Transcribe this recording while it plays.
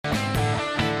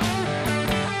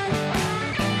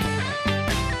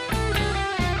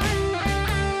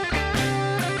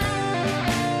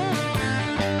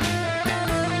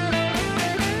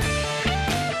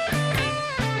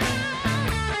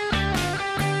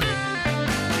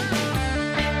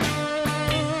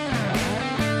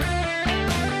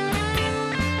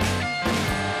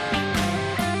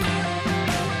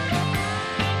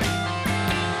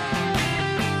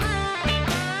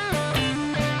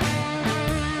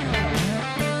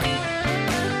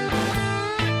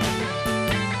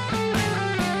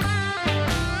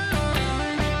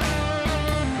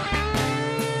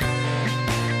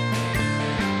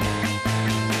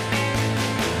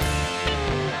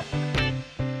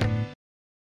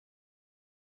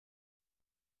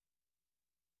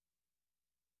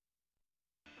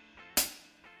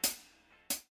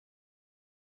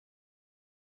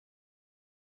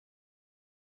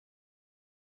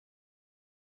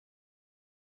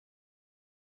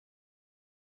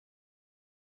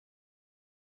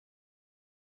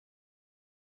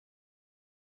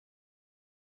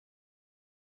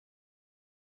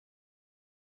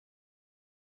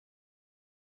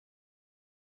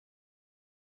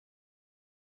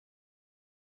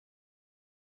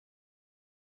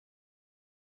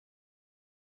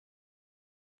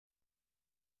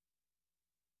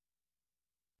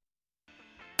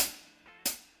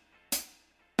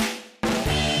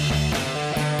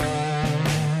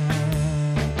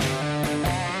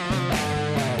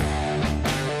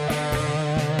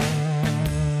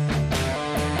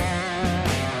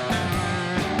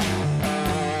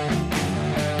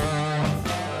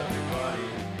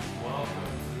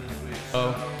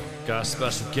Oh, got a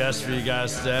special guest for you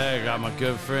guys today. I got my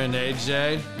good friend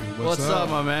AJ. What's up,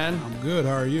 my man? I'm good.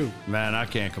 How are you? Man, I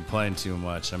can't complain too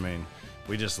much. I mean,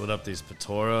 we just lit up these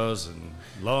Patoros, and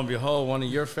lo and behold, one of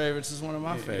your favorites is one of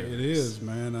my favorites. It is,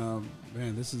 man.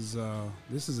 Man, this is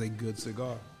a good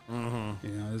cigar. Mm-hmm.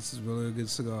 You know, this is really a good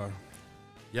cigar.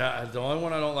 Yeah, the only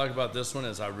one I don't like about this one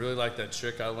is I really like that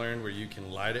trick I learned where you can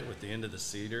light it with the end of the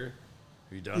cedar.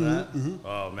 Have you done that? Mm-hmm.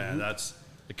 Oh man,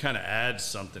 it kind of adds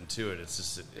something to it. It's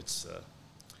just it's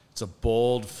a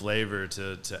bold flavor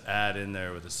to add in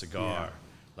there with a cigar. Yeah.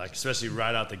 Like especially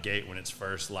right out the gate when it's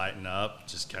first lighting up,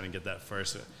 just kind of get that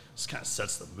first. Just kind of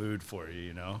sets the mood for you,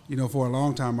 you know. You know, for a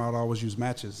long time I'd always use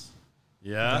matches.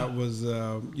 Yeah, that was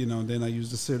Then I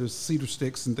used the cedar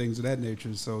sticks and things of that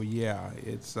nature. So yeah,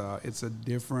 it's a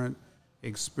different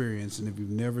experience, and if you've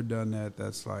never done that,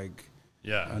 that's like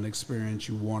an experience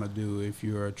you want to do if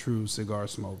you're a true cigar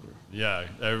smoker. Yeah,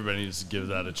 everybody needs to give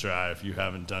that a try if you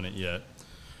haven't done it yet.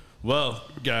 Well,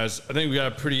 guys, I think we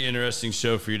got a pretty interesting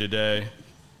show for you today.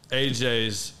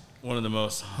 AJ's one of the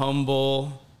most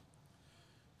humble,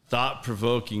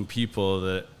 thought-provoking people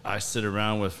that I sit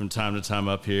around with from time to time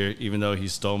up here, even though he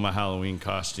stole my Halloween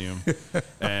costume.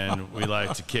 And we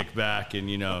like to kick back and,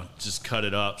 just cut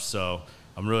it up. So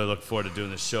I'm really looking forward to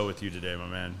doing this show with you today, my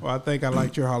man. Well, I think I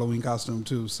liked your Halloween costume,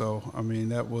 too. So, I mean,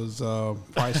 that was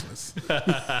priceless.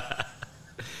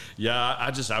 Yeah,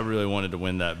 I really wanted to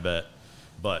win that bet.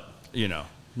 But,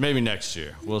 maybe next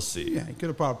year. We'll see. Yeah, he could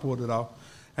have probably pulled it off.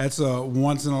 That's a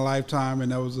once in a lifetime,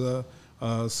 and that was a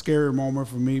scary moment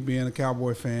for me being a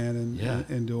Cowboy fan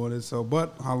and doing it. So,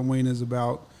 but Halloween is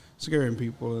about scaring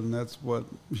people, and that's what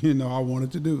I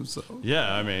wanted to do. So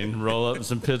yeah, I mean, roll up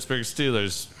some Pittsburgh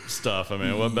Steelers stuff. I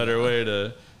mean, what better way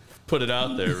to put it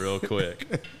out there real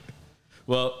quick?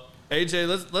 Well,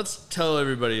 AJ, let's tell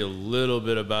everybody a little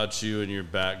bit about you and your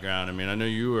background. I mean, I know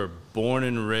you were born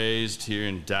and raised here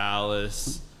in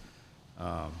Dallas.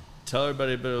 Tell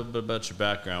everybody a bit about your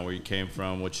background, where you came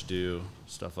from, what you do,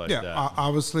 stuff like that. Yeah,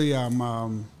 obviously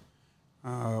I'm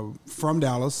from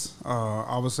Dallas.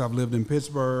 Obviously I've lived in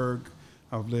Pittsburgh.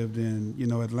 I've lived in,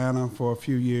 Atlanta for a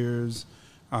few years.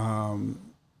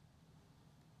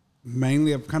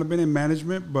 Mainly I've kind of been in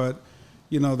management, but,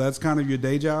 that's kind of your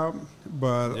day job.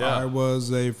 But yeah. I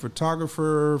was a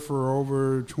photographer for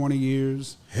over 20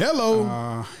 years.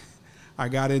 Hello. I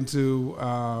got into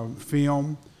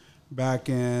film. I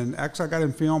got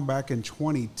in film back in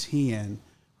 2010.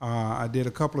 I did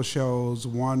a couple of shows.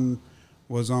 One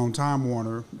was on Time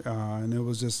Warner, and it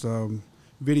was just a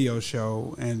video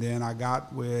show. And then I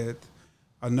got with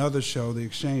another show, the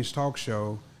Exchange Talk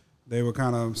Show. They were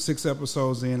kind of 6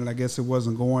 episodes in, and I guess it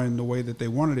wasn't going the way that they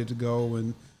wanted it to go.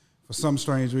 And for some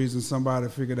strange reason, somebody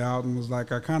figured out and was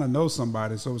like, I kind of know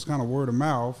somebody. So it was kind of word of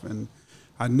mouth. And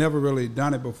I'd never really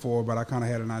done it before, but I kind of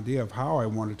had an idea of how I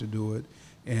wanted to do it.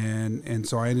 And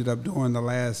so I ended up doing the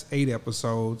last 8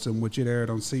 episodes, in which it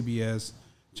aired on CBS,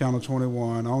 Channel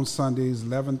 21, on Sundays,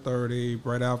 11:30,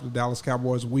 right after Dallas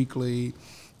Cowboys Weekly.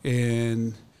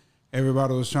 And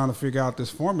everybody was trying to figure out this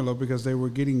formula because they were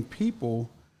getting people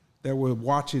that were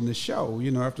watching the show.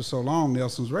 After so long,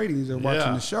 Nelson's ratings, they're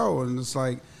watching the show. And it's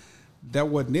like, that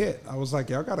wasn't it. I was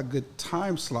like, y'all got a good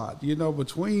time slot.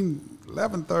 Between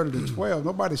 11:30 to 12,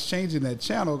 nobody's changing that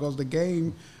channel because the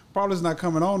game probably is not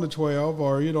coming on to 12,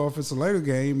 or, if it's a later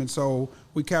game. And so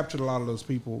we captured a lot of those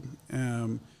people.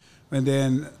 And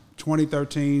then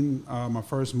 2013, my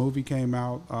first movie came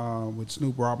out with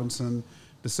Snoop Robinson,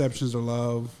 Deceptions of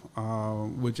Love,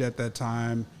 which at that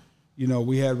time,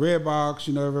 we had Redbox,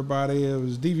 everybody. It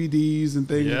was DVDs and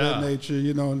things of that nature,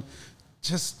 and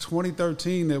just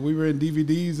 2013 that we were in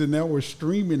DVDs, and now we're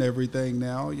streaming everything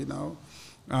now,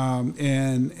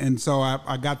 And so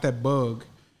I got that bug.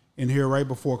 And here, right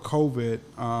before COVID,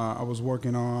 I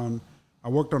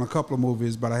worked on a couple of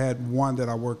movies, but I had one that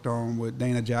I worked on with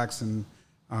Dana Jackson,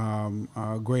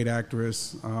 a great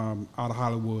actress out of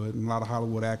Hollywood, and a lot of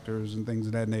Hollywood actors and things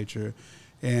of that nature.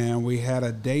 And we had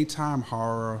a daytime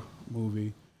horror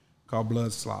movie called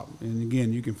Blood Slop. And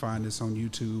again, you can find this on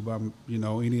YouTube.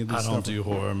 Any of this stuff. I don't do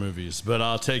horror movies, but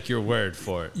I'll take your word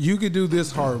for it. You could do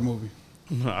this horror movie.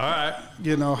 All right.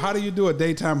 How do you do a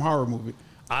daytime horror movie?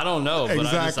 I don't know, but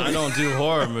exactly. I don't do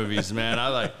horror movies, man.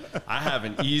 I have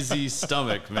an easy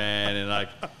stomach, man, and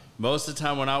most of the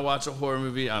time when I watch a horror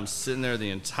movie, I'm sitting there the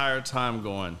entire time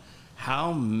going,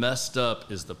 how messed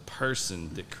up is the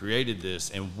person that created this,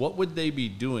 and what would they be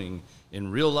doing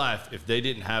in real life if they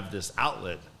didn't have this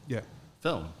outlet? Yeah,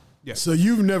 film. Yeah. So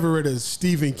you've never read a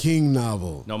Stephen King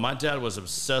novel? No, my dad was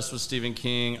obsessed with Stephen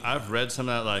King. I've read some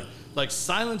of that, like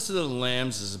Silence of the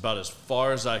Lambs is about as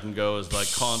far as I can go as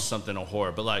calling something a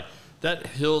horror. But that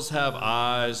Hills Have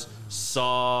Eyes,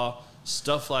 Saw,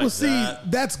 stuff like that. Well, see,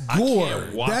 that's gore.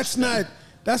 That's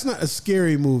not a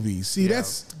scary movie. See,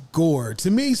 that's gore.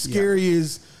 To me, scary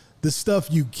is the stuff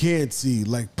you can't see,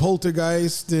 like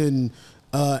Poltergeist and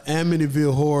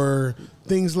Amityville Horror,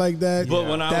 things like that. But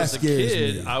when I was a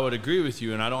kid, me. I would agree with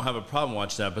you, and I don't have a problem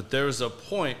watching that. But there was a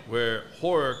point where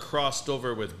horror crossed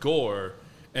over with gore,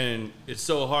 and it's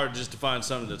so hard just to find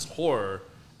something that's horror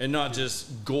and not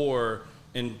just gore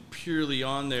and purely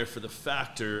on there for the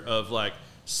factor of like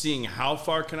seeing how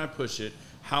far can I push it,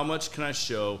 how much can I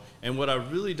show. And what I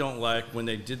really don't like when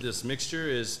they did this mixture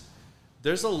is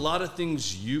there's a lot of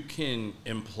things you can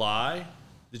imply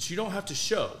that you don't have to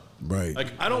show. Right.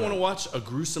 Like, I don't want to watch a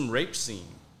gruesome rape scene.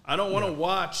 I don't want to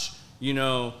watch,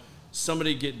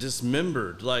 somebody get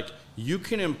dismembered. Like, you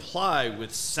can imply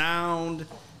with sound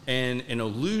and an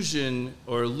illusion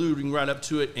or alluding right up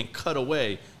to it and cut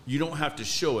away. You don't have to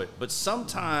show it. But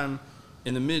sometime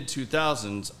in the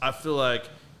mid-2000s, I feel like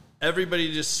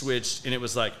everybody just switched, and it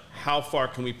was like, how far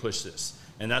can we push this?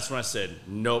 And that's when I said,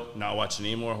 nope, not watching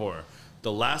any more horror.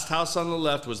 The Last House on the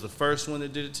Left was the first one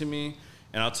that did it to me.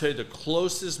 And I'll tell you the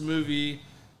closest movie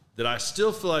that I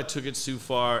still feel like took it too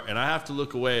far, and I have to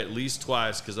look away at least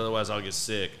twice because otherwise I'll get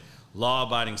sick, Law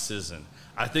Abiding Citizen.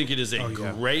 I think it is a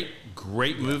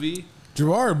great movie.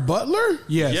 Gerard Butler?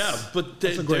 Yes. Yeah, but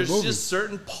there's just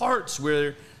certain parts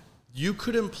where you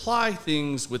could imply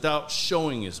things without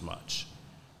showing as much.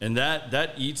 And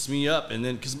that eats me up. And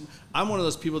then, because I'm one of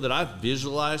those people that I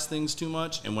visualize things too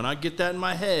much, and when I get that in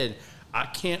my head, I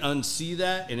can't unsee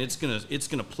that, and it's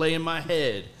gonna play in my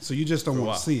head. So you just don't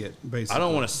want to see it, basically. I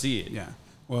don't want to see it. Yeah.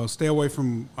 Well, stay away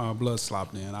from blood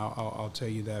slop. Then I'll tell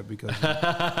you that because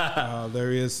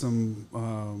there is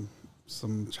some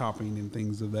chopping and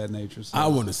things of that nature. So, I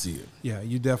want to see it. Yeah,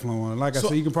 you definitely want to. Like I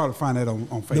said, you can probably find that on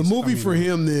Facebook. The movie for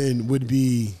him then would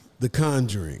be The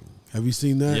Conjuring. Have you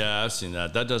seen that? Yeah, I've seen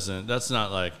that. That's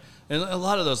not like. And a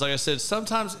lot of those, like I said,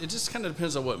 sometimes it just kind of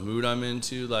depends on what mood I'm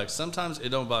into. Like, sometimes it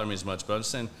don't bother me as much, but I'm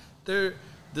saying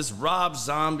this Rob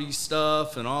Zombie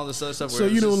stuff and all this other stuff. So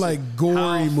you don't like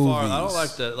gory movies? I don't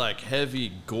like the like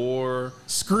heavy gore,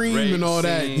 Scream and all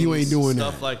that. You ain't doing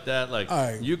stuff that. like that. Like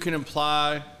you can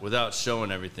imply without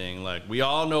showing everything. Like, we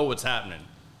all know what's happening.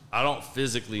 I don't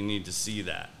physically need to see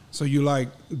that. So you like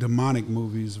demonic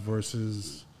movies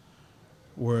versus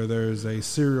where there's a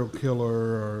serial killer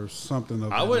or something of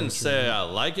that I wouldn't nature. say I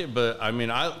like it, but I mean,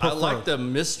 I like the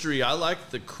mystery. I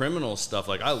like the criminal stuff.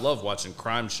 Like, I love watching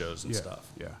crime shows and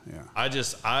stuff. Yeah. I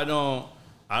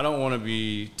don't want to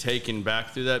be taken back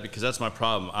through that because that's my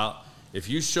problem. If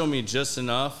you show me just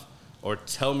enough or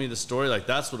tell me the story, like,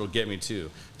 that's what'll get me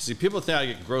too. See, people think I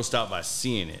get grossed out by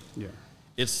seeing it. Yeah.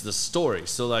 It's the story.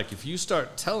 So, like, if you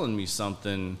start telling me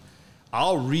something,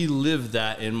 I'll relive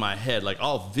that in my head. Like,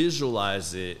 I'll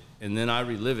visualize it and then I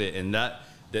relive it, and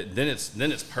then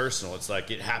it's personal. It's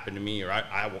like it happened to me, or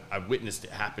I witnessed it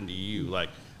happen to you. Like,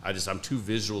 I'm too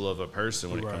visual of a person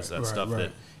when it comes to that stuff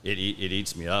that it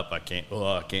eats me up. I can't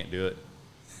do it.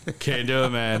 Can't do it,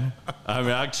 man. I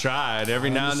mean, I tried. Every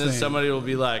now and then somebody will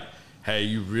be like, "Hey,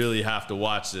 you really have to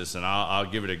watch this," and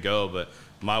I'll give it a go. But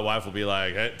my wife will be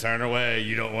like, "Hey, turn away.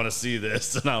 You don't want to see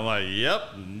this," and I'm like, "Yep,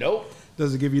 nope."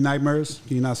 Does it give you nightmares?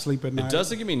 Can you not sleep at night? It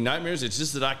doesn't give me nightmares. It's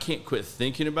just that I can't quit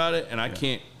thinking about it, and I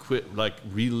can't quit like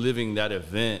reliving that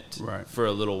event for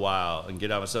a little while and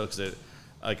get out of myself. Because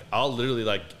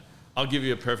I'll give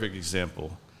you a perfect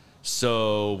example.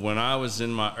 So when I was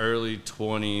in my early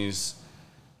 20s,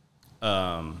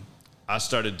 I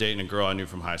started dating a girl I knew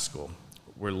from high school.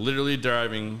 We're literally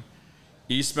driving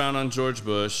eastbound on George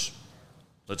Bush,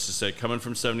 let's just say coming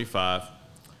from 75.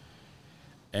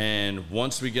 And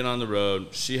once we get on the road,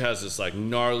 she has this like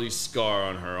gnarly scar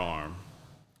on her arm.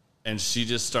 And she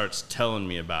just starts telling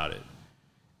me about it.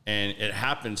 And it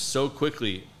happens so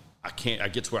quickly, I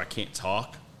get to where I can't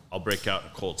talk. I'll break out in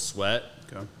a cold sweat.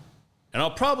 Okay. And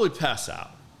I'll probably pass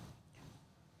out.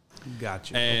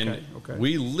 Gotcha. And okay.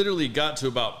 We literally got to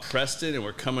about Preston, and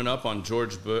we're coming up on the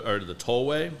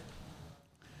tollway.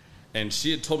 And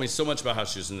she had told me so much about how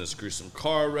she was in this gruesome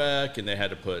car wreck, and they had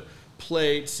to put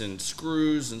plates and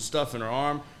screws and stuff in her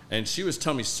arm. And she was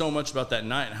telling me so much about that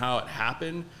night and how it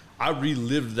happened. I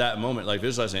relived that moment, like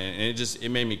visualizing it, and it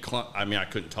made me I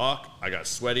couldn't talk. I got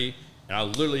sweaty, and I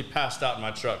literally passed out in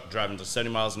my truck driving to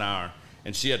 70 miles an hour.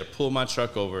 And she had to pull my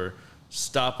truck over,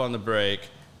 stop on the brake.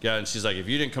 Yeah, and she's like, if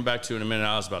you didn't come back to in a minute,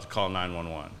 I was about to call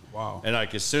 911. Wow. And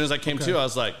like as soon as I came to, I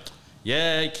was like,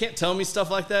 yeah, you can't tell me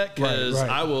stuff like that because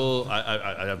I will.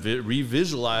 I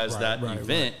revisualize that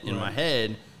event in my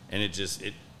head, and it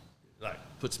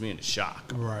puts me into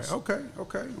shock. Right. Okay.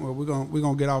 Well, we're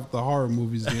gonna get off the horror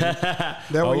movies then.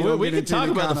 That way we can talk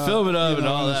about the filming of and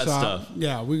all that stuff.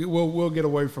 Yeah, we'll get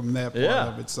away from that part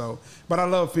of it. So, but I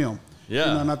love film.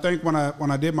 Yeah. And I think when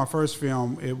I did my first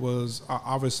film, it was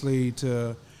obviously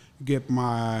to get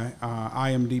my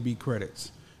IMDb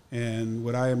credits. And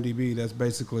with IMDb, that's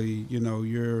basically,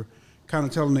 you're kind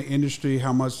of telling the industry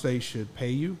how much they should pay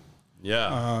you.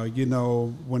 Yeah.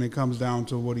 When it comes down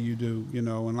to what do you do,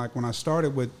 and like when I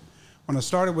started with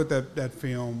that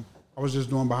film, I was just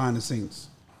doing behind the scenes.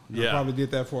 Yeah. I probably did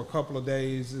that for a couple of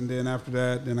days, and then after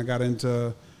that, I got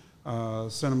into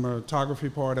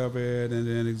cinematography part of it, and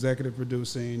then executive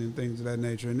producing and things of that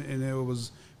nature. And it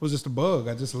was just a bug.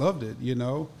 I just loved it,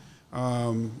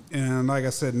 and like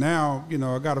I said, now,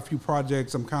 I got a few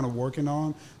projects I'm kind of working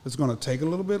on. It's going to take a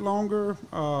little bit longer,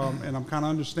 and I'm kind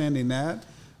of understanding that.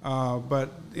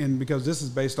 Because this is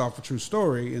based off a true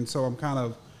story, and so I'm kind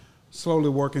of slowly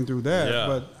working through that. Yeah.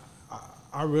 But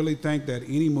I really think that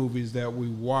any movies that we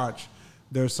watch,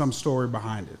 there's some story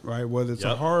behind it, right? Whether it's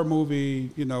a horror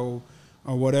movie, or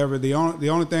whatever. The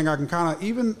only thing I can kind of I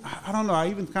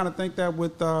even kind of think that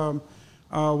with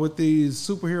these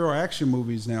superhero action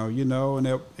movies now, and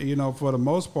that, for the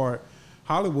most part,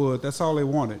 Hollywood, that's all they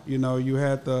wanted. You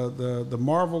had the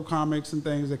Marvel comics and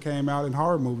things that came out in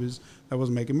horror movies that was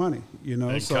making money.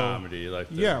 And so comedy, like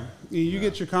that. Yeah, you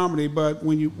get your comedy, but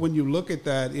when you look at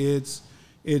that,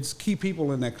 it's key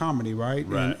people in that comedy, right?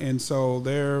 Right. And so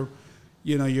they're,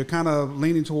 you're kind of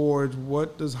leaning towards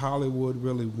what does Hollywood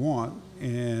really want,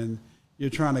 and you're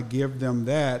trying to give them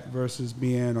that versus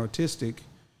being artistic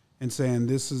and saying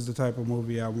this is the type of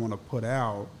movie I want to put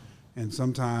out. And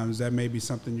sometimes that may be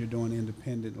something you're doing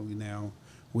independently now,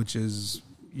 which is,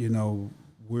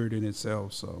 weird in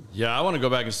itself. So yeah, I want to go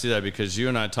back and see that because you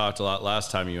and I talked a lot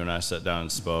last time you and I sat down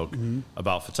and spoke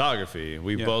about photography.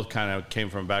 We both kind of came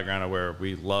from a background of where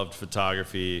we loved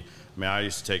photography. I mean, I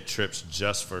used to take trips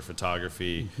just for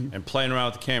photography and playing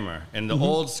around with the camera. And the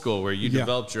old school where you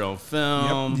developed your own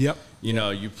film. Yep.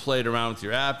 You played around with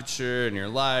your aperture and your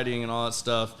lighting and all that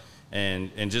stuff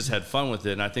and just had fun with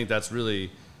it. And I think that's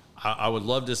really... I would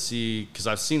love to see, because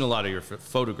I've seen a lot of your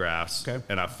photographs,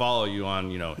 and I follow you on,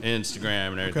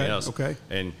 Instagram and everything else. Okay.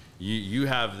 And you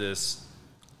have this,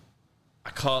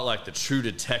 I call it like the true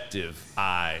detective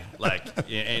eye, like,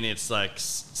 and it's like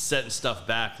setting stuff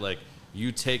back. Like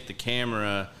you take the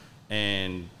camera,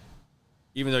 and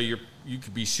even though you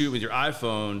could be shooting with your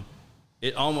iPhone,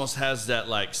 it almost has that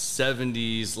like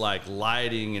 70s like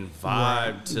lighting and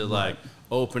vibe to like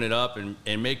open it up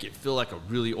and make it feel like a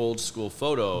really old school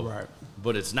photo,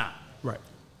 but it's not. Right.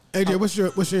 AJ, what's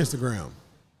your Instagram?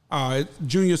 It's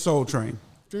Junior Soultrane.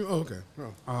 Oh, okay.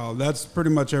 That's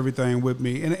pretty much everything with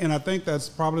me. And I think that's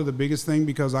probably the biggest thing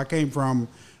because I came from,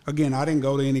 again, I didn't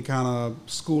go to any kind of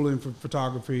schooling for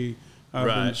photography. I've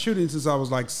been shooting since I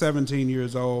was like 17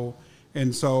 years old.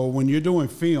 And so when you're doing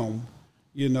film,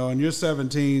 and you're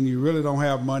 17, you really don't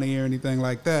have money or anything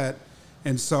like that.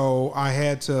 And so I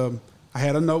had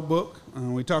a notebook.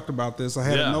 We talked about this. I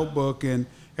had a notebook, and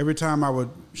every time I would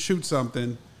shoot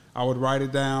something, I would write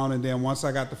it down. And then once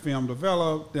I got the film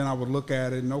developed, then I would look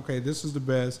at it and, okay, this is the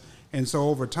best. And so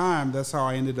over time, that's how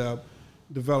I ended up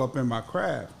developing my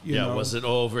craft. You know? Was it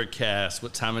overcast?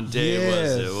 What time of day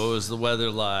was it? What was the weather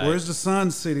like? Where's the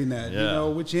sun sitting at?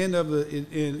 Which end of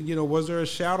was there a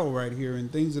shadow right here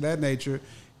and things of that nature?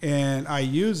 And I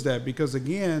used that because,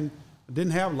 again, I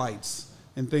didn't have lights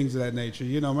and things of that nature.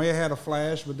 May have had a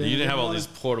flash, but then you didn't have all these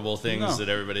portable things that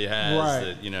everybody has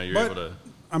that, you're able to.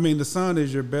 I mean, the sun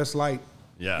is your best light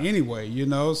anyway,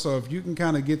 So if you can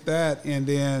kind of get that, and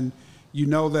then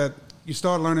that you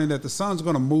start learning that the sun's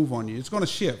going to move on you. It's going to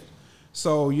shift.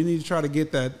 So you need to try to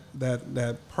get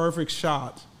that perfect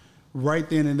shot right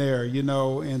then and there,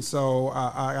 And so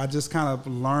I just kind of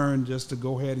learned just to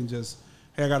go ahead and just,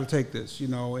 hey, I got to take this,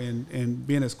 and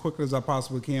being as quick as I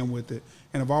possibly can with it.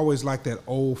 And I've always liked that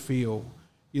old feel.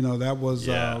 That was...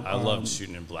 I loved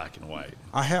shooting in black and white.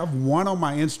 I have one on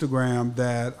my Instagram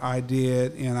that I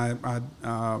did, and I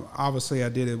obviously I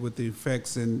did it with the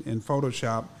effects in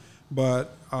Photoshop,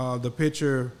 but the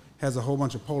picture has a whole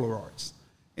bunch of Polaroids.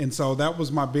 And so that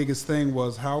was my biggest thing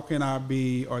was how can I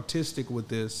be artistic with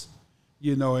this,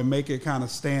 and make it kind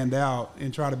of stand out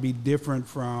and try to be different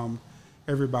from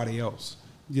everybody else,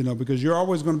 because you're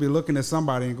always going to be looking at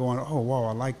somebody and going, oh, wow,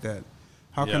 I like that.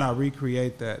 How can I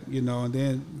recreate that? And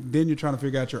then you're trying to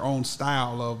figure out your own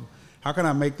style of how can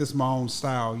I make this my own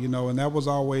style, and that was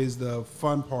always the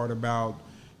fun part about,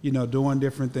 doing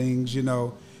different things.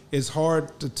 It's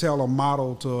hard to tell a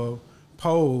model to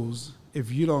pose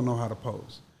if you don't know how to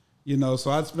pose. You know, so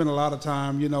I'd spend a lot of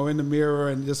time, you know, in the mirror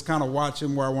and just kind of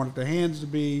watching where I wanted the hands to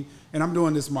be. And I'm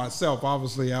doing this myself,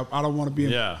 obviously. I don't want to be,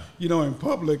 you know, in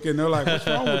public. And they're like, what's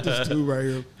wrong with this dude right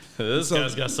here? This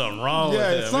guy's got something wrong with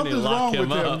him. Yeah, something's wrong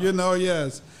with him, you know,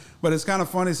 yes. But it's kind of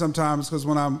funny sometimes because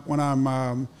when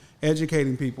I'm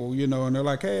educating people, you know, and they're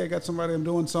like, hey, I got somebody, I'm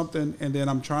doing something. And then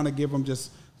I'm trying to give them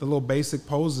just the little basic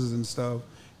poses and stuff.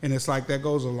 And it's like that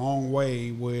goes a long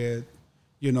way with,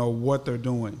 you know, what they're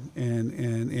doing.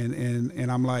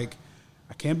 And I'm like,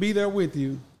 I can't be there with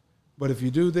you, but if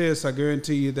you do this, I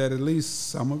guarantee you that at least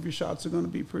some of your shots are going to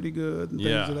be pretty good and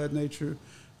things of that nature.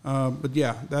 But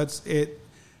yeah, that's it.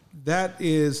 That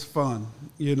is fun.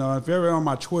 You know, if you're ever on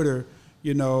my Twitter,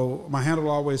 you know, my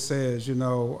handle always says, you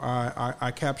know,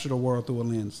 I capture the world through a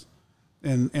lens,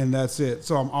 and that's it.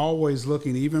 So I'm always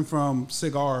looking, even from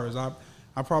cigars.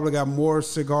 I probably got more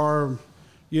cigar,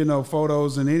 you know,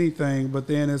 photos than anything, but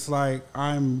then it's like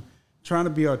I'm trying to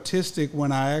be artistic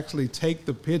when I actually take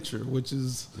the picture, which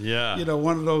is, you know,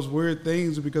 one of those weird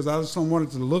things because I just don't want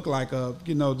it to look like a,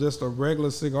 you know, just a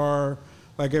regular cigar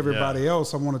like everybody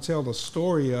else. I want to tell the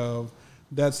story of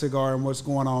that cigar and what's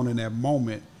going on in that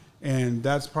moment. And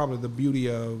that's probably the beauty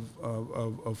of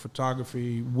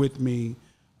photography with me.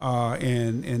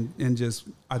 And just,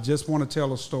 I just want to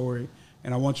tell a story,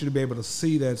 and I want you to be able to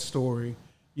see that story,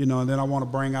 you know, and then I want to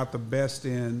bring out the best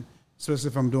in, especially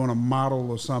if I'm doing a model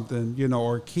or something, you know,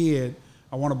 or a kid,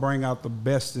 I want to bring out the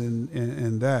best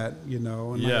in that, you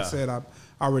know. And like I said,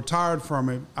 I retired from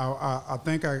it. I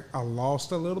think I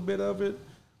lost a little bit of it,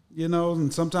 you know,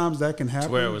 and sometimes that can happen.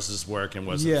 It's where it was just work and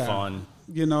wasn't fun.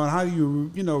 You know, and how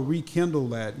do you know, rekindle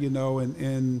that, you know,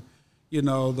 and you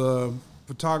know, the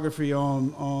photography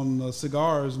on the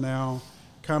cigars now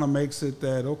kind of makes it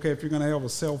that, okay, if you're going to have a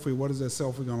selfie, what is that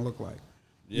selfie going to look like?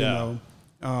 You know,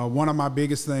 one of my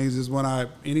biggest things is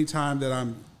anytime that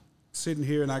I'm sitting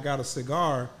here and I got a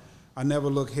cigar, I never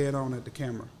look head on at the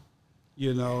camera,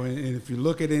 you know, and if you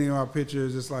look at any of my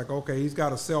pictures, it's like, okay, he's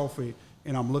got a selfie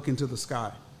and I'm looking to the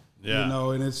sky. You know,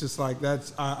 and it's just like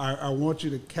I want you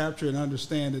to capture and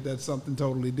understand that that's something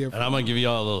totally different. And I'm going to give you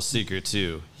all a little secret,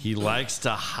 too. He likes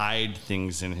to hide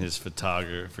things in his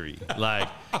photography. Like,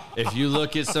 if you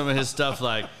look at some of his stuff,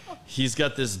 like, he's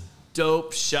got this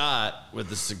dope shot with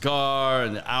the cigar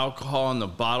and the alcohol and the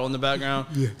bottle in the background,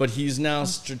 but he's now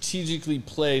strategically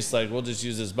placed, like, we'll just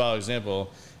use this bottle example,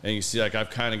 and you see, like,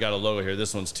 I've kind of got a logo here.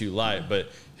 This one's too light,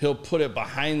 but he'll put it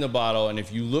behind the bottle, and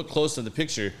if you look close to the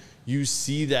picture, you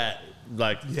see that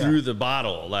like through the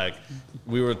bottle. Like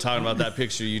we were talking about that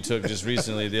picture you took just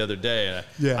recently the other day.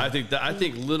 And I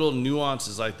think little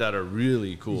nuances like that are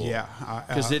really cool.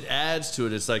 Because it adds to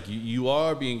it. It's like you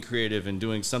are being creative and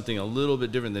doing something a little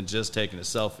bit different than just taking a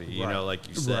selfie. You know, like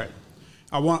you said.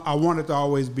 I want it to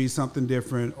always be something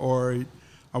different, or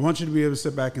I want you to be able to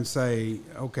sit back and say,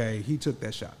 okay, he took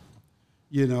that shot.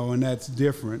 You know, and that's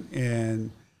different. And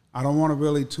I don't want to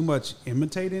really too much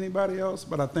imitate anybody else,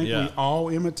 but I think we all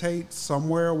imitate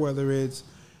somewhere, whether it's,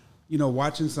 you know,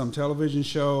 watching some television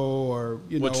show or,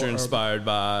 you know, what you're inspired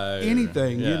by.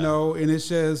 Anything, you know, and it's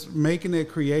just making it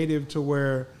creative to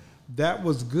where that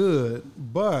was good,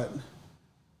 but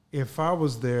if I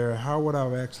was there, how would I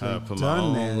have actually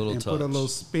done that and put a little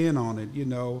spin on it, you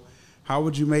know? How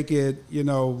would you make it, you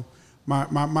know,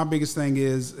 my biggest thing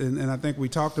is, and I think we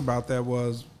talked about that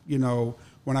was, you know,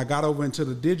 when I got over into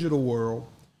the digital world,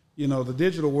 you know, the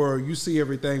digital world, you see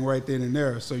everything right then and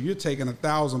there. So you're taking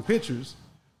 1,000 pictures,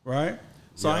 right?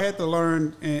 So I had to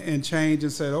learn and change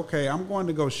and said, okay, I'm going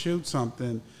to go shoot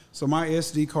something. So my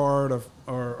SD card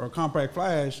or compact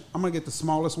flash, I'm going to get the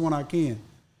smallest one I can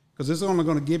because it's only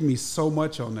going to give me so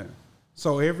much on there.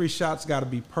 So every shot's got to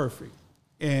be perfect.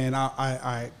 And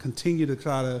I continue to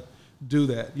try to do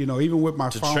that, you know, even with my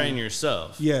phone. To train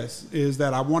yourself. Yes, is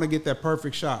that I want to get that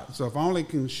perfect shot. So if I only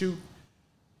can shoot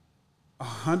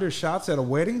 100 shots at a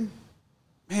wedding,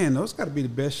 man, those got to be the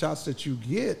best shots that you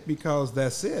get because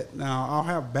that's it. Now, I'll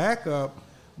have backup,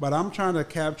 but I'm trying to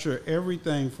capture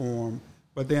everything for them.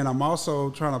 But then I'm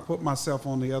also trying to put myself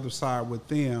on the other side with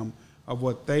them of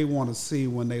what they want to see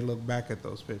when they look back at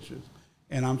those pictures.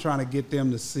 And I'm trying to get them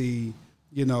to see,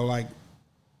 you know, like,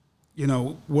 you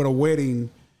know, with a wedding,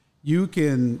 you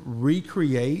can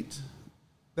recreate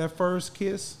that first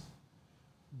kiss,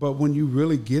 but when you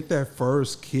really get that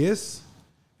first kiss,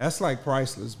 that's like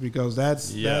priceless because that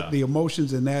the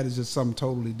emotions in that is just something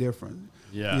totally different.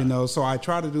 You know, so I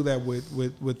try to do that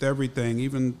with everything,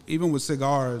 even with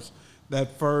cigars.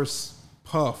 That first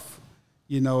puff,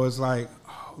 you know, is like,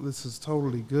 oh, this is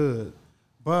totally good.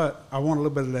 But I want a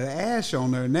little bit of that ash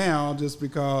on there now just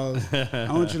because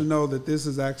I want you to know that this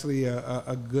is actually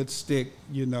a good stick,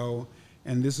 you know,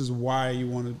 and this is why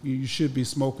you should be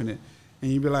smoking it.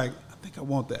 And you'd be like, I think I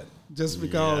want that. Just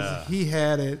because he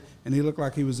had it and he looked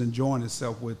like he was enjoying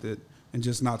himself with it and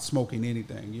just not smoking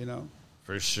anything, you know?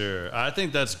 For sure. I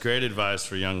think that's great advice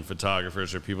for young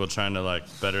photographers or people trying to like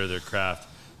better their craft.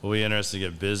 We'll be interested to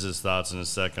get business thoughts in a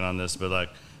second on this, but like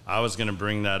I was going to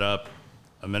bring that up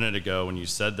a minute ago when you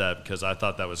said that because I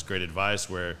thought that was great advice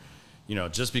where, you know,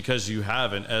 just because you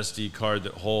have an SD card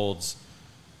that holds,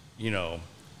 you know,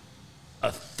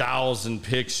 1,000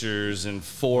 pictures in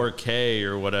 4K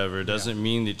or whatever doesn't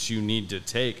mean that you need to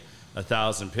take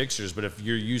 1,000 pictures. But if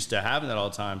you're used to having that all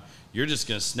the time, you're just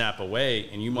going to snap away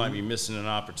and you might be missing an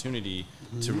opportunity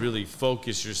to really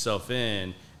focus yourself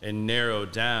in and narrow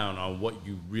down on what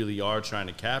you really are trying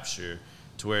to capture.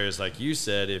 To whereas, like you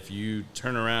said, if you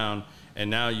turn around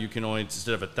and now you can only,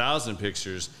 instead of 1,000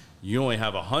 pictures, you only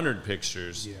have 100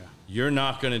 pictures, you're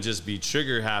not going to just be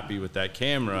trigger happy with that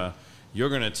camera. You're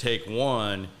going to take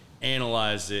one,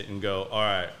 analyze it, and go, all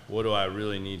right, what do I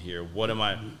really need here? What am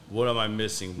I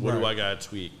missing? What do I got to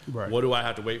tweak? What do I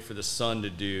have to wait for the sun to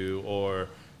do or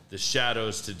the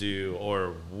shadows to do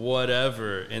or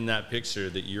whatever in that picture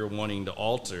that you're wanting to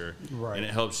alter? And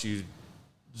it helps you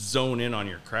zone in on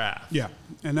your craft. Yeah,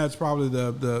 and that's probably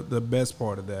the best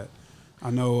part of that.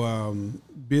 I know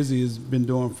Busy has been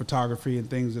doing photography and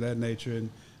things of that nature, and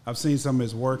I've seen some of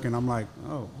his work, and I'm like,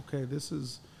 oh, okay, this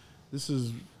is,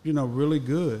 you know, really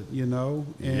good, you know?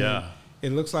 And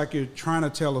it looks like you're trying to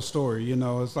tell a story, you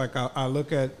know? It's like I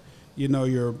look at, you know,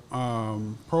 your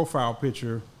profile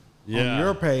picture on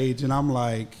your page, and I'm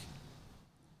like,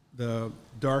 the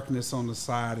darkness on the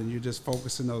side, and you're just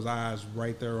focusing those eyes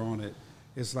right there on it.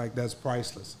 It's like, that's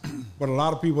priceless. But a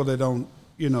lot of people that don't,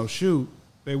 you know, shoot,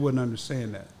 they wouldn't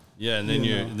understand that. Yeah, and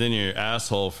then your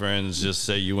asshole friends just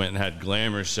say you went and had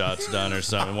glamour shots done or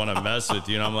something, want to mess with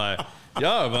you, and I'm like,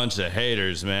 y'all are a bunch of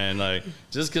haters, man. Like,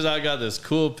 just because I got this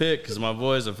cool pic because my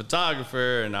boy's a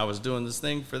photographer and I was doing this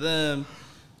thing for them,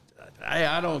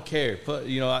 I don't care. But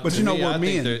you know, but you know what,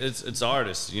 it's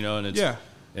artists, you know, and it's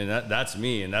and that's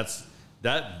me, and that's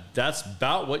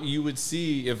about what you would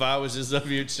see if I was just up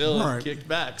here chilling, kicked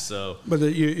back. So, but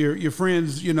your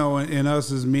friends, you know, and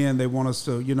us as men, they want us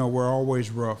to, you know, we're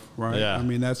always rough, right? Yeah. I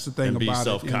mean, that's the thing and about be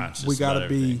self-conscious. We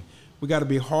got to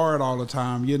be hard all the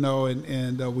time, you know,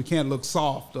 and we can't look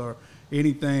soft or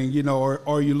anything, you know, or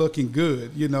are you looking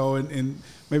good, you know, and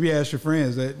maybe ask your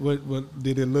friends that what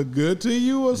did it look good to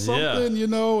you or something, you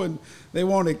know, and they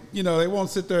won't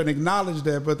sit there and acknowledge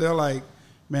that, but they're like,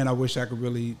 man, I wish I could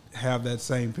really have that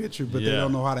same picture, but they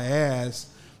don't know how to ask,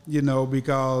 you know,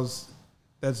 because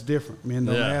that's different. Men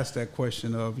don't ask that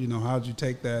question of, you know, how'd you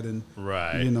take that and,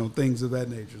 you know, things of that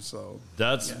nature. So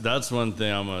that's one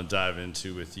thing I'm going to dive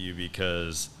into with you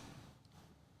because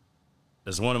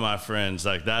as one of my friends,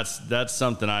 like that's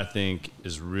something I think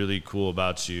is really cool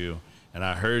about you. And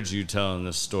I heard you telling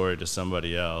this story to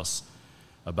somebody else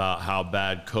about how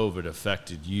bad COVID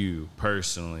affected you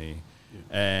personally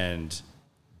and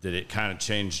that it kind of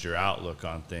changed your outlook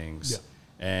on things.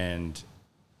 And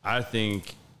I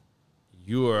think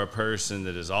you are a person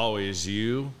that is always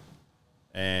you,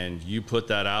 and you put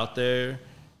that out there,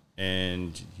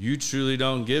 and you truly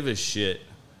don't give a shit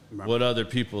what other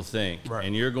people think.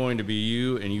 And you're going to be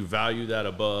you, and you value that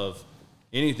above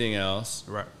anything else.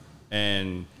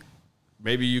 And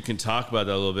maybe you can talk about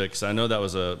that a little bit, because I know that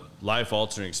was a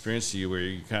life-altering experience to you where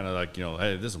you kind of like, you know,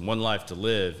 hey, this is one life to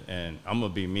live, and I'm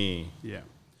going to be me.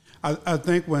 I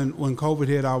think when COVID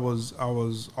hit, I was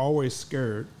always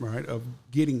scared, right, of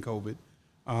getting COVID,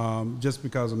 just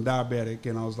because I'm diabetic,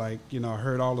 and I was like, you know, I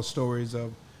heard all the stories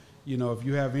of, you know, if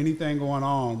you have anything going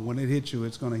on, when it hits you,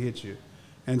 it's going to hit you,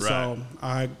 and so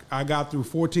I got through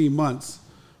 14 months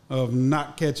of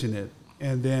not catching it,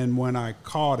 and then when I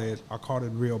caught it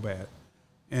real bad,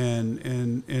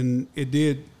 and it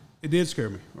did scare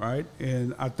me, right,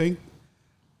 and I think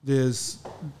there's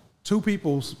two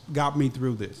people got me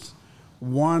through this.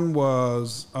 One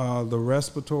was the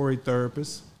respiratory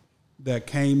therapist that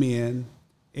came in,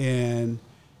 and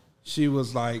she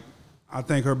was like, I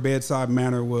think her bedside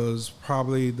manner was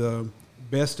probably the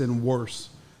best and worst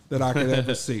that I could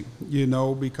ever see, you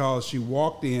know, because she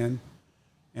walked in,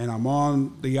 and I'm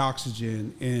on the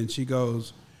oxygen, and she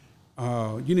goes,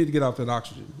 you need to get off that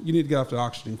oxygen. You need to get off the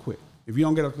oxygen quick. If you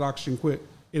don't get off the oxygen quick,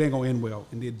 it ain't going to end well.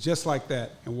 And did just like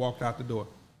that and walked out the door.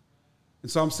 And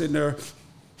so I'm sitting there,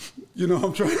 you know,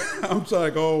 I'm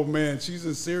like, oh man, she's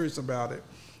just serious about it.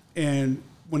 And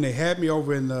when they had me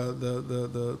over in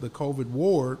the COVID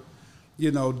ward, you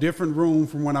know, different room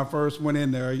from when I first went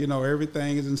in there, you know,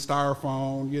 everything is in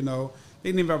styrofoam, you know, they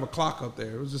didn't even have a clock up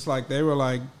there. It was just like, they were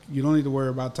like, you don't need to worry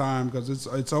about time because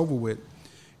it's over with.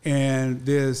 And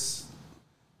this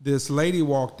lady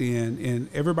walked in, and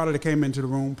everybody that came into the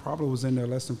room probably was in there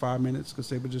less than 5 minutes because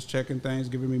they were just checking things,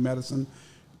 giving me medicine,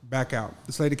 back out.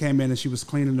 This lady came in and she was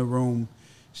cleaning the room.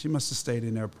 She must have stayed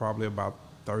in there probably about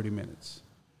 30 minutes.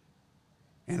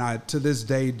 And I, to this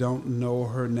day, don't know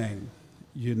her name,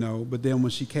 you know. But then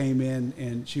when she came in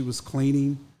and she was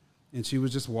cleaning and she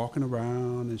was just walking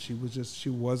around and she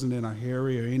wasn't in a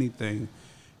hurry or anything.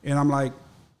 And I'm like,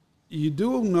 you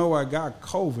do know I got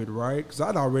COVID, right? Because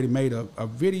I'd already made a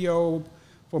video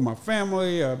for my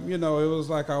family. You know, it was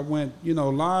like I went, you know,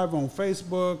 live on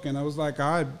Facebook, and I was like,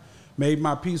 I made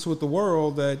my peace with the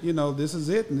world that, you know, this is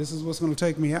it and this is what's going to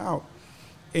take me out.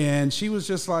 And she was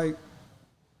just like,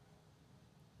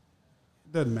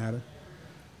 it doesn't matter.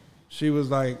 She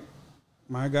was like,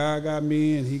 my God got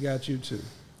me and he got you too.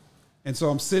 And so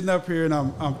I'm sitting up here and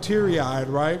I'm teary-eyed,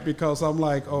 right? Because I'm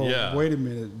like, oh, wait a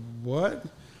minute, what?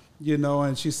 You know,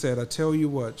 and she said, I tell you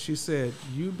what. She said,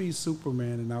 you be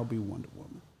Superman and I'll be Wonder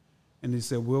Woman. And he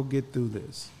said, we'll get through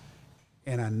this.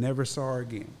 And I never saw her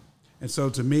again. And so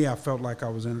to me, I felt like I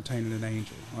was entertaining an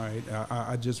angel, right?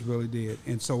 I just really did.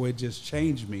 And so it just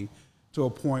changed me to a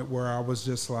point where I was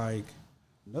just like,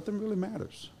 nothing really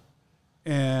matters.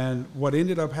 And what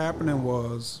ended up happening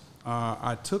was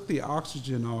I took the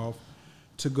oxygen off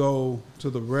to go to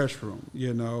the restroom,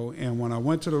 you know, and when I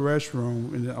went to the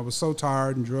restroom, and I was so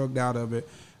tired and drugged out of it,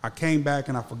 I came back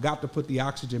and I forgot to put the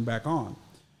oxygen back on.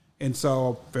 And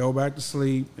so I fell back to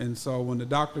sleep. And so when the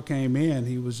doctor came in,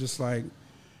 he was just like,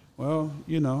 well,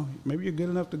 you know, maybe you're good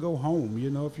enough to go home, you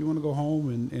know, if you want to go home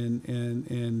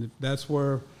and if that's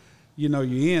where, you know,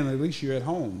 you're in, at least you're at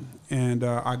home. And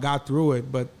I got through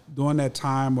it. But during that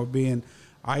time of being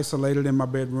isolated in my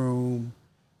bedroom,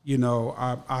 you know,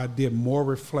 I did more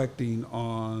reflecting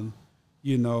on,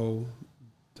 you know,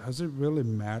 does it really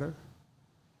matter?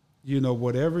 You know,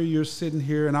 whatever you're sitting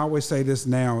here, and I always say this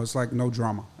now, it's like no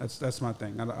drama. That's my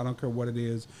thing. I don't care what it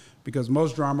is, because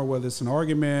most drama, whether it's an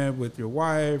argument with your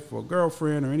wife or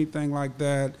girlfriend or anything like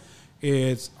that,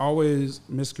 it's always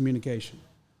miscommunication.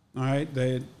 All right,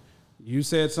 that you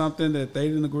said something that they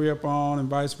didn't agree upon, and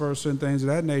vice versa, and things of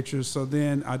that nature. So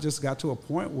then I just got to a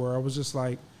point where I was just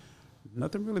like,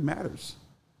 nothing really matters.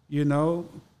 You know,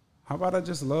 how about I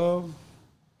just love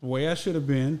the way I should have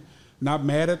been, not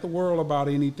mad at the world about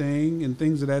anything and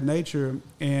things of that nature.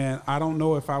 And I don't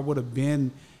know if I would have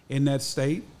been in that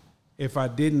state if I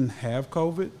didn't have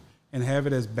COVID and have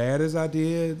it as bad as I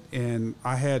did. And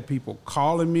I had people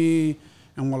calling me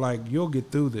and were like, you'll get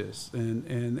through this.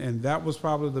 And that was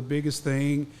probably the biggest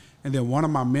thing. And then one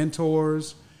of my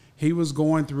mentors, he was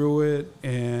going through it,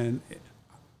 and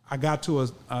I got to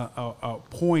a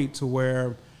point to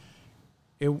where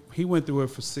he went through it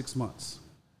for 6 months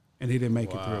and he didn't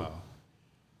make it through.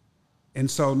 And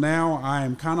so now I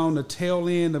am kind of on the tail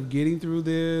end of getting through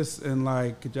this, and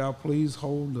like, could y'all please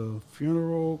hold the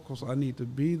funeral because I need to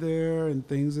be there and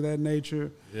things of that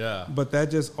nature. Yeah. But that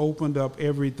just opened up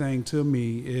everything to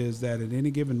me, is that at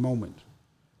any given moment,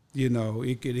 you know,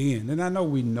 it could end. And I know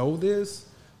we know this,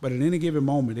 but at any given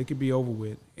moment, it could be over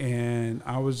with. And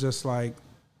I was just like,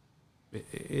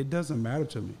 it doesn't matter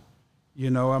to me. You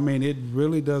know, I mean, it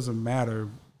really doesn't matter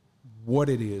what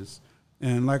it is.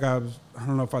 And like I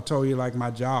don't know if I told you, like my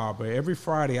job, but every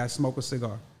Friday I smoke a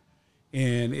cigar.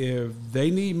 And if they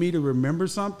need me to remember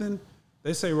something,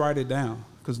 they say write it down.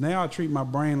 Because now I treat my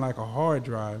brain like a hard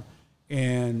drive.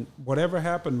 And whatever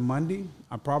happened Monday,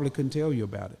 I probably couldn't tell you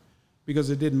about it because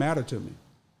it didn't matter to me.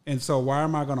 And so why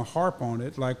am I going to harp on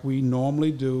it like we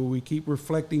normally do? We keep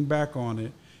reflecting back on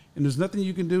it. And there's nothing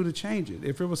you can do to change it.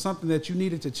 If it was something that you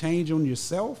needed to change on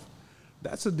yourself,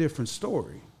 that's a different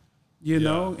story. You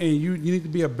know, and you need to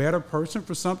be a better person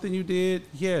for something you did.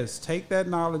 Yes, take that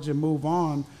knowledge and move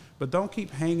on, but don't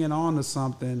keep hanging on to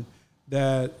something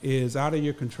that is out of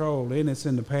your control, and it's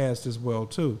in the past as well,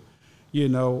 too. You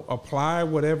know, apply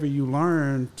whatever you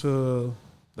learn to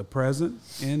the present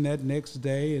and that next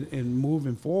day and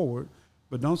moving forward,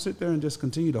 but don't sit there and just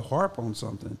continue to harp on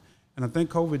something. And I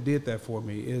think COVID did that for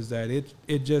me, is that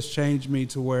it just changed me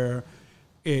to where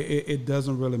it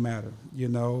doesn't really matter, you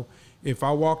know. If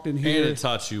I walked in here... And it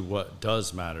taught you what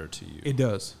does matter to you. It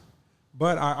does.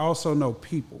 But I also know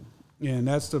people. And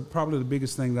that's probably the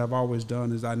biggest thing that I've always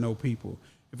done, is I know people.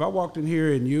 If I walked in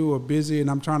here and you were busy and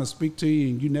I'm trying to speak to you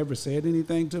and you never said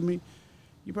anything to me,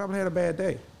 you probably had a bad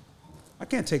day. I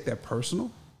can't take that personal,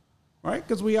 right?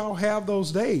 Because we all have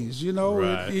those days, you know.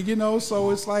 Right. You know, so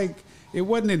it's like it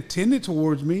wasn't intended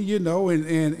towards me, you know.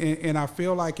 And I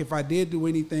feel like if I did do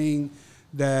anything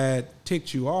that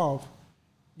ticked you off,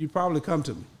 you'd probably come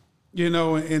to me,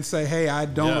 and say, hey, I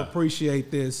don't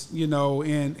appreciate this, and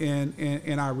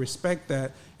I respect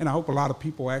that. And I hope a lot of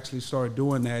people actually start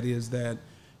doing that, is that,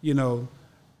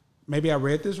 maybe I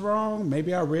read this wrong.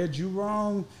 Maybe I read you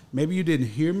wrong. Maybe you didn't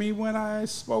hear me when I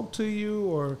spoke to you,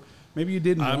 or maybe you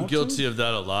didn't I'm guilty of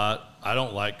that a lot. I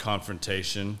don't like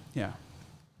confrontation. Yeah.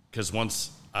 Because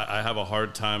I have a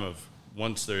hard time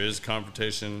once there is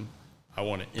confrontation, I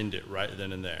want to end it right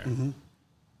then and there. Mm-hmm.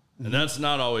 And that's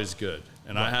not always good.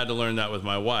 And I had to learn that with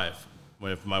my wife.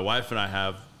 If my wife and I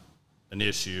have an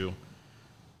issue,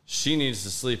 she needs to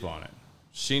sleep on it.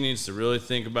 She needs to really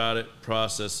think about it,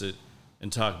 process it,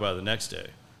 and talk about it the next day.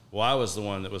 Well, I was the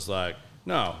one that was like,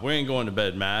 no, we ain't going to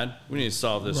bed mad. We need to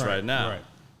solve this right now. Right.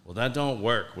 Well, that don't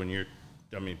work when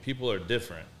people are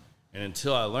different. And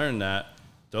until I learned that,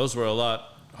 those were a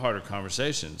lot harder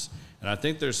conversations. And I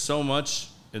think there's so much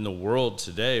in the world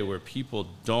today where people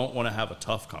don't want to have a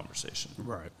tough conversation.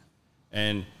 Right.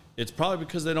 And it's probably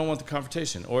because they don't want the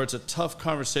confrontation, or it's a tough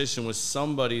conversation with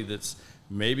somebody that's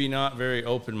maybe not very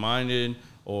open-minded,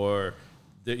 or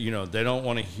that, they don't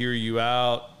want to hear you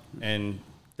out. And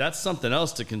that's something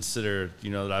else to consider,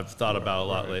 that I've thought about a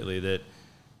lot lately,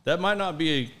 that might not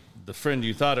be the friend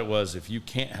you thought it was if you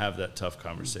can't have that tough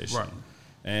conversation. Right.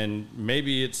 And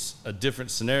maybe it's a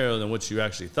different scenario than what you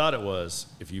actually thought it was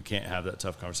if you can't have that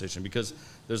tough conversation, because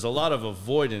there's a lot of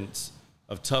avoidance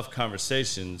of tough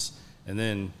conversations. And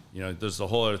then, there's the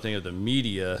whole other thing of the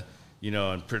media,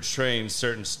 and portraying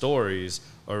certain stories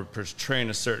or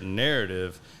portraying a certain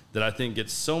narrative that I think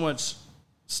gets so much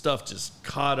stuff just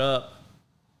caught up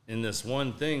in this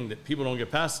one thing that people don't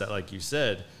get past that. Like you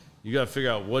said, you got to figure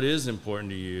out what is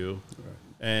important to you. Right.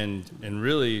 And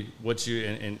really what you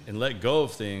and let go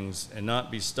of things and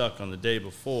not be stuck on the day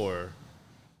before,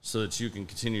 so that you can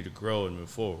continue to grow and move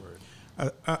forward.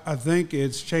 I think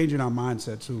it's changing our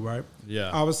mindset too, right?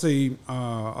 Yeah. Obviously,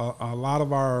 a lot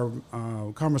of our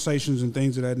conversations and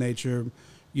things of that nature,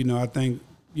 I think,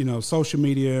 social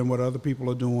media and what other people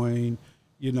are doing,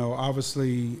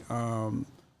 obviously,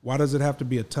 why does it have to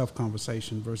be a tough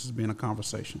conversation versus being a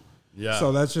conversation? Yeah.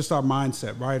 So that's just our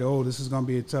mindset, right? Oh, this is going to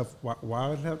be a tough. Why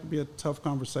would it have to be a tough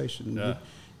conversation? Yeah.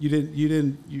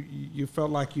 You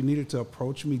felt like you needed to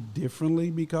approach me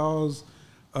differently because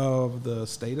of the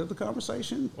state of the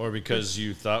conversation, or because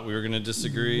you thought we were going to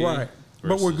disagree, right?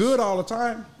 But we're good all the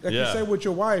time. Like you say with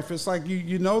your wife, it's like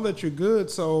you know that you're good.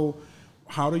 So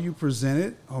how do you present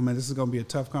it? Oh man, this is going to be a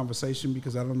tough conversation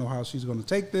because I don't know how she's going to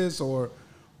take this or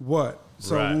what.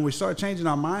 So when we start changing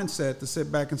our mindset to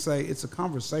sit back and say it's a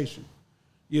conversation,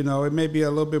 it may be a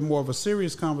little bit more of a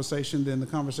serious conversation than the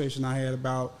conversation I had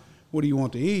about what do you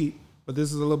want to eat, but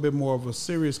this is a little bit more of a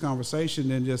serious conversation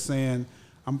than just saying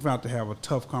I'm about to have a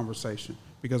tough conversation.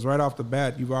 Because right off the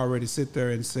bat, you've already sit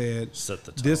there and said,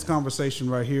 this conversation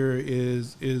right here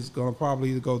is going to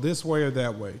probably either go this way or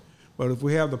that way. But if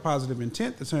we have the positive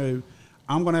intent to say,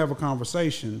 I'm going to have a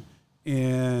conversation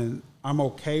and I'm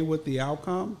okay with the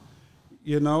outcome,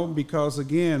 because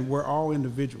again, we're all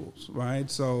individuals,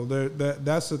 right? So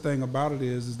that's the thing about it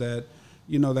is that,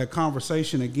 that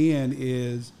conversation again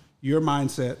is your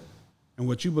mindset and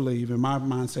what you believe, and my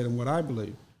mindset and what I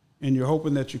believe. And you're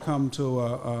hoping that you come to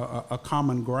a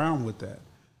common ground with that.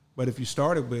 But if you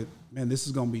started with, man, this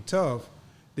is going to be tough,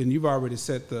 then you've already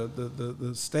set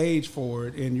the stage for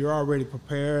it, and you're already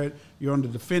prepared. You're on the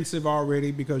defensive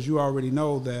already because you already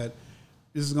know that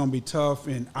this is going to be tough,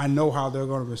 and I know how they're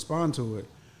going to respond to it.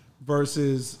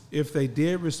 Versus if they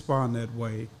did respond that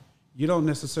way, you don't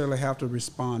necessarily have to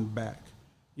respond back.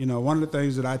 One of the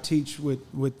things that I teach with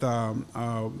and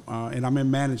I'm in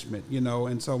management,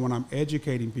 and so when I'm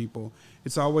educating people,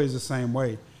 it's always the same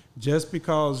way. Just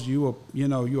because you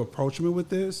approach me with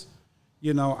this,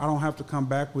 I don't have to come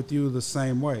back with you the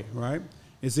same way, right?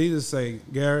 It's easy to say,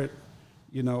 Garrett,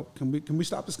 can we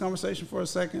stop this conversation for a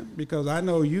second? Because I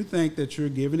know you think that you're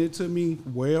giving it to me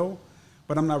well,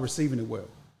 but I'm not receiving it well.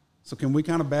 So can we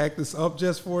kind of back this up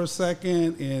just for a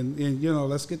second and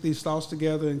let's get these thoughts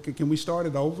together and can we start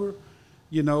it over?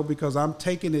 Because I'm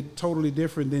taking it totally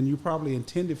different than you probably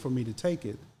intended for me to take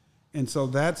it. And so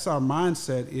that's our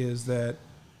mindset is that,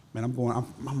 man,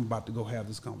 I'm about to go have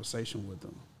this conversation with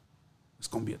them. It's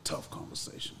going to be a tough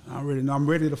conversation. I already know I'm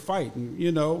ready to fight,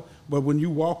 but when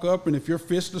you walk up and if your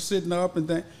fists are sitting up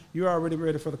and you're already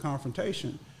ready for the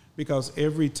confrontation because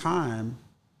every time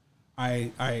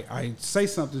I say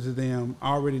something to them,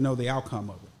 I already know the outcome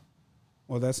of it.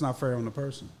 Well, that's not fair on the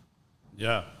person.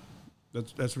 Yeah.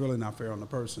 That's really not fair on the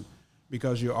person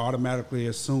because you're automatically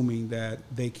assuming that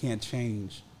they can't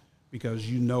change because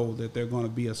you know that they're going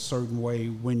to be a certain way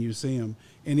when you see them.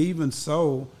 And even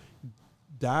so,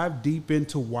 dive deep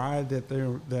into why that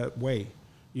they're that way.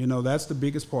 You know, that's the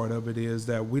biggest part of it, is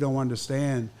that we don't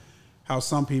understand how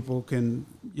some people can,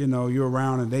 you know, you're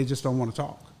around and they just don't want to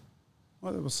talk.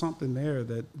 Well, there was something there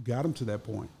that got them to that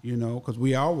point, you know, because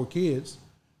we all were kids,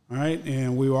 right?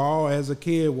 And we were all, as a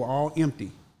kid, were all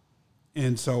empty.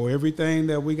 And so everything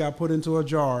that we got put into a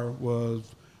jar was,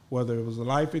 whether it was the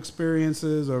life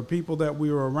experiences or people that we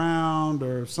were around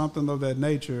or something of that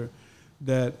nature,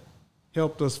 that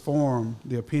helped us form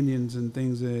the opinions and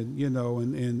things that, you know,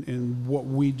 and what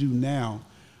we do now.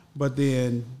 But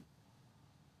then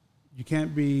I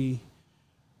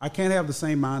can't have the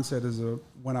same mindset as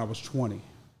when I was 20.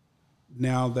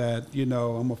 Now that, you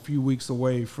know, I'm a few weeks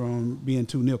away from being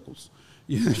 2 nickels,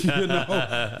 you know,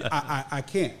 I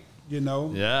can't, you know,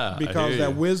 because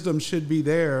that wisdom should be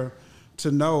there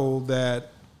to know that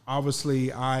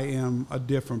obviously I am a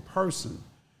different person.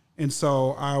 And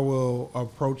so I will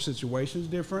approach situations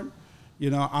different.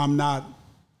 You know, I'm not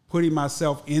putting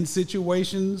myself in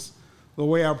situations the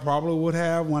way I probably would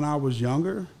have when I was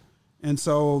younger. And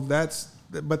so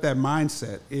but that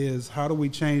mindset is, how do we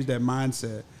change that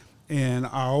mindset? And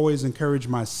I always encourage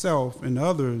myself and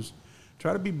others,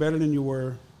 try to be better than you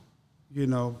were, you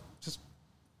know, just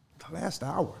the last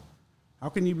hour. How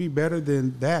can you be better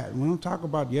than that? We don't talk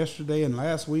about yesterday and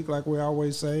last week like we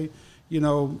always say. You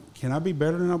know, can I be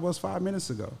better than I was 5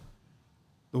 minutes ago?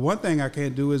 The one thing I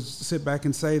can't do is sit back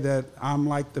and say that I'm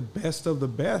like the best of the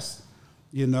best,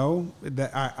 you know,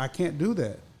 that I can't do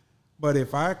that. But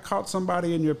if I caught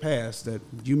somebody in your past that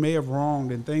you may have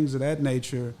wronged and things of that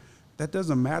nature, that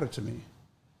doesn't matter to me.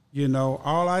 You know,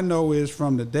 all I know is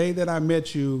from the day that I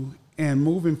met you and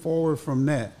moving forward from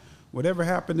that, whatever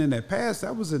happened in that past,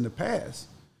 that was in the past,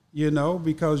 you know,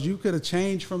 because you could have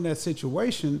changed from that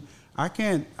situation. I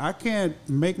can't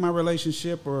make my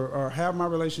relationship or have my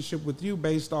relationship with you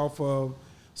based off of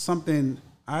something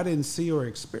I didn't see or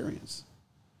experience.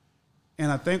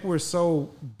 And I think we're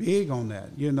so big on that,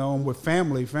 you know, and with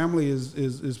family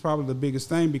is probably the biggest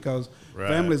thing, because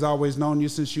family's always known you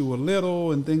since you were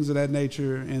little and things of that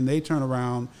nature. And they turn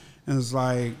around and it's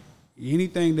like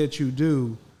anything that you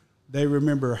do, they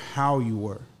remember how you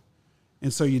were.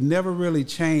 And so you never really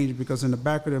change, because in the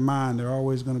back of their mind, they're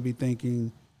always going to be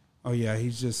thinking, oh yeah,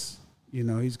 he's just, you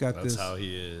know, he's got this how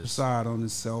he is. Facade on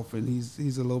himself, and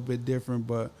he's a little bit different,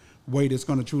 but wait, it's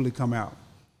going to truly come out,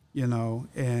 you know.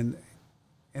 And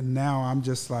now I'm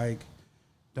just like,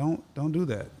 don't do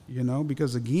that, you know,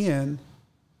 because again,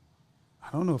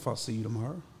 I don't know if I'll see you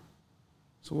tomorrow.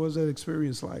 So what was that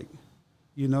experience like?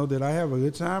 You know, did I have a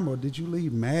good time, or did you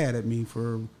leave mad at me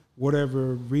for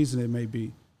whatever reason it may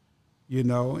be? You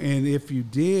know, and if you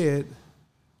did,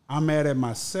 I'm mad at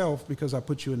myself because I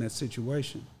put you in that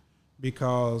situation,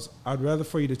 because I'd rather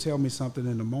for you to tell me something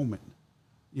in the moment.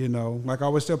 You know, like I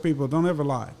always tell people, don't ever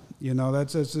lie. You know,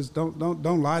 that's just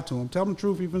don't lie to them. Tell them the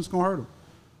truth, even if it's gonna hurt them.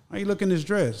 Why you look in this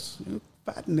dress? You're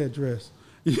fat in that dress.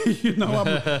 You know,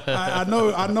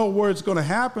 I know where it's gonna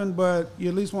happen, but you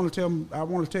at least want to tell them. I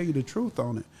want to tell you the truth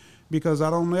on it, because I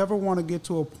don't ever want to get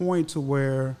to a point to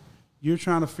where you're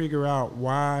trying to figure out,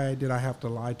 why did I have to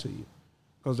lie to you?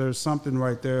 Because there's something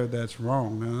right there that's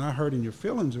wrong. Now, I'm not hurting your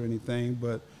feelings or anything,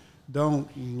 but don't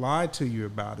lie to you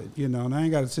about it, you know. And I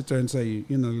ain't got to sit there and say,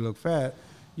 you know, you look fat,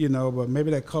 you know, but maybe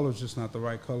that color's just not the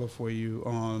right color for you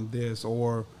on this,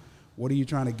 or what are you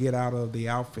trying to get out of the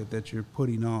outfit that you're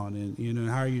putting on, and, you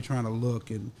know, how are you trying to look?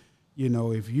 And, you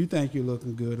know, if you think you're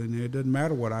looking good in there, it doesn't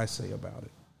matter what I say about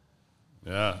it.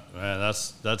 Yeah, man,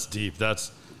 that's deep.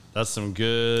 That's some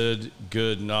good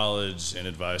knowledge and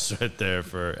advice right there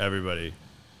for everybody.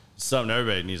 Something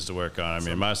everybody needs to work on. I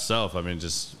mean, myself,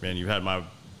 you had my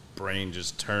brain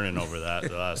just turning over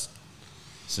that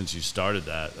since you started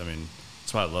that. I mean,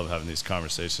 that's why I love having these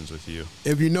conversations with you.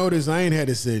 If you notice, I ain't had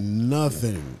to say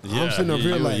nothing. Yeah, I'm sitting up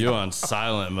here like, you're on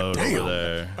silent mode over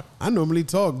there. I normally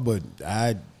talk, but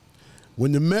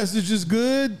when the message is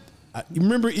good, you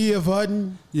remember E.F.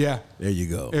 Hutton? Yeah. There you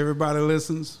go. Everybody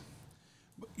listens.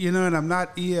 You know, and I'm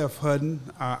not E.F. Hutton.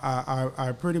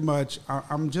 I pretty much,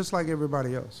 I'm just like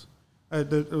everybody else.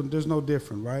 There's no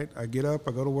different, right? I get up,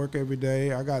 I go to work every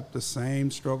day. I got the same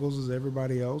struggles as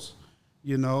everybody else.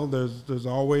 You know, there's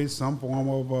always some form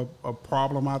of a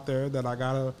problem out there that I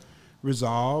got to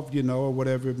resolve, you know, or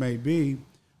whatever it may be.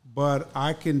 But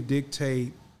I can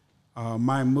dictate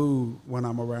my mood when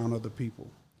I'm around other people.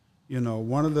 You know,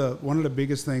 one of the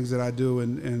biggest things that I do,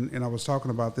 and I was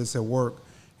talking about this at work,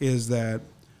 is that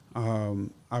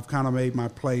I've kind of made my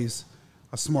place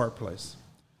a smart place.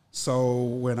 So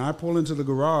when I pull into the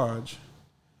garage,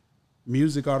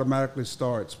 music automatically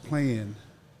starts playing,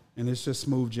 and it's just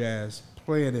smooth jazz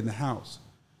playing in the house.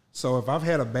 So if I've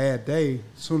had a bad day,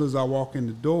 as soon as I walk in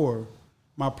the door,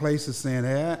 my place is saying,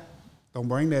 hey, don't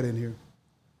bring that in here.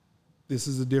 This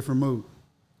is a different mood.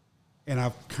 And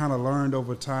I've kind of learned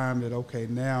over time that, okay,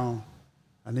 now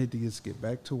I need to just get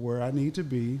back to where I need to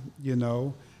be, you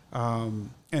know. And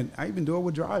I even do it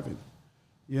with driving.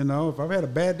 You know, if I've had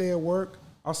a bad day at work,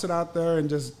 I'll sit out there and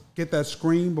just get that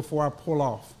scream before I pull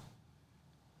off.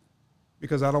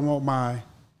 Because I don't want my,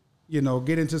 you know,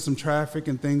 get into some traffic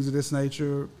and things of this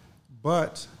nature.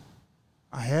 But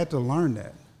I had to learn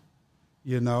that.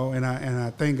 You know, and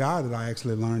I thank God that I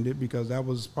actually learned it, because that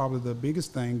was probably the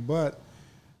biggest thing. But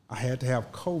I had to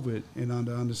have COVID and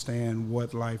understand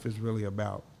what life is really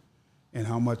about and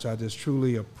how much I just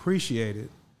truly appreciate it,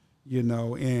 you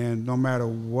know. And no matter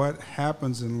what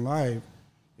happens in life,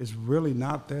 it's really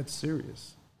not that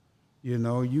serious. You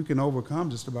know, you can overcome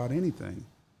just about anything.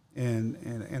 And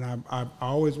I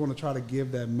always want to try to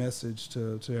give that message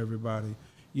to everybody.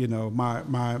 You know,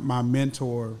 my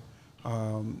mentor,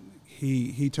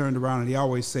 he turned around and he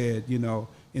always said, you know,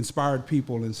 inspired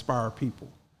people inspire people,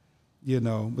 you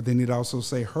know, but then he'd also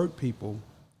say hurt people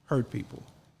hurt people.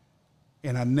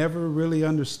 And I never really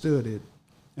understood it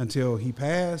until he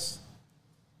passed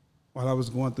while I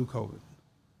was going through COVID.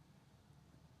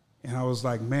 And I was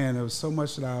like, man, there was so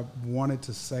much that I wanted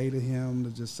to say to him,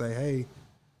 to just say, hey,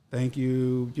 thank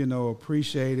you, you know,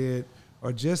 appreciate it,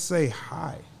 or just say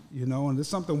hi, you know, and it's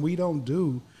something we don't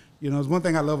do. You know, it's one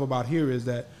thing I love about here is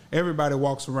that everybody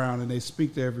walks around and they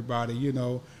speak to everybody, you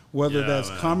know, whether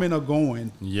that's coming or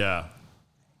going. Yeah.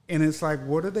 And it's like,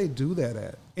 where do they do that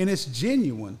at? And it's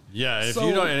genuine. Yeah, if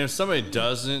you don't, and if somebody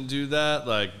doesn't do that,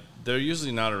 like, they're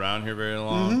usually not around here very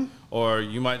long, or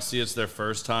you might see it's their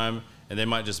first time and they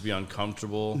might just be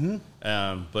uncomfortable.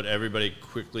 But everybody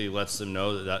quickly lets them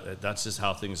know that's just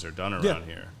how things are done around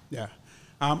here. Yeah,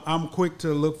 I'm quick to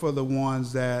look for the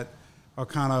ones that are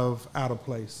kind of out of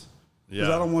place. Because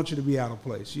I don't want you to be out of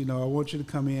place. You know, I want you to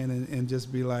come in and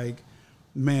just be like,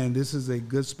 man, this is a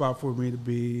good spot for me to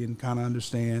be, and kind of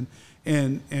understand.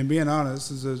 And being honest,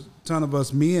 there's a ton of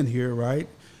us men here, right?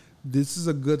 This is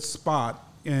a good spot.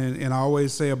 And I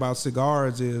always say about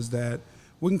cigars is that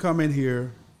we can come in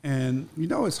here and, you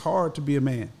know, it's hard to be a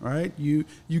man, right? You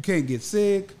can't get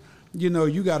sick. You know,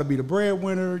 you got to be the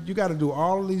breadwinner. You got to do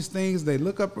all of these things. They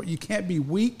look up. You can't be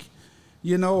weak,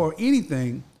 you know, or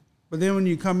anything. But then when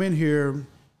you come in here,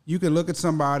 you can look at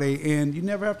somebody and you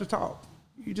never have to talk.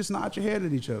 You just nod your head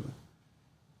at each other.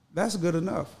 That's good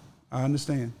enough. I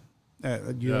understand.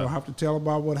 You don't have to tell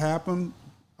about what happened.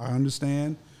 I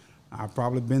understand. I've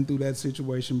probably been through that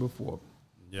situation before.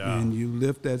 Yeah. And you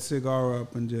lift that cigar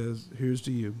up and just, here's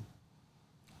to you.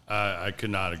 I could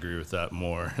not agree with that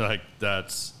more. Like,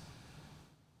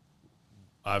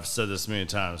 I've said this many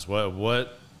times.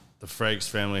 What the Frakes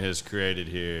family has created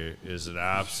here is an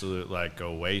absolute, like,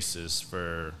 oasis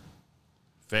for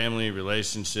family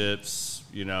relationships,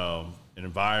 you know,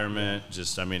 environment,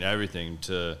 just, I mean, everything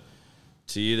to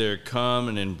either come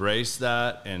and embrace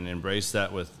that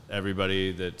with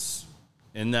everybody that's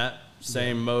in that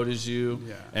same mode as you,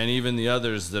 and even the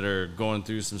others that are going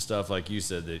through some stuff like you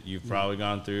said that you've probably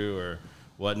gone through or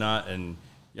whatnot. And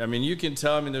I mean, you can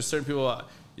tell, I mean, there's certain people,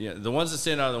 you know, the ones that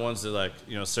stand out are the ones that, like,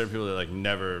 you know, certain people that, like,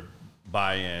 never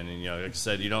buy in, and, you know, like I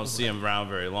said, you don't see them around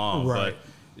very long, but,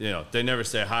 you know, they never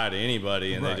say hi to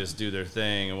anybody, and they just do their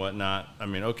thing and whatnot. I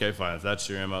mean, okay, fine, if that's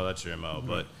your MO, that's your MO,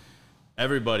 but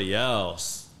everybody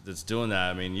else that's doing that,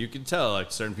 I mean, you can tell,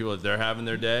 like, certain people, that they're having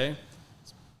their day,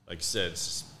 like you said, it's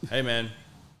just, hey, man,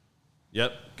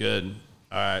 yep, good,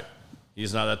 all right,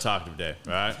 he's not that talkative today,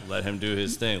 all right, let him do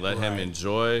his thing, let him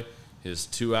enjoy his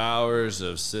 2 hours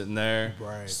of sitting there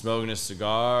smoking a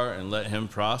cigar, and let him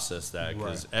process that,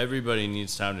 because everybody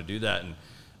needs time to do that. And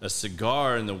a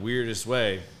cigar, in the weirdest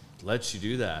way, lets you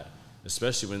do that,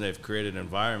 especially when they've created an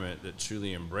environment that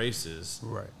truly embraces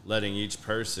letting each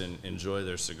person enjoy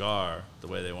their cigar the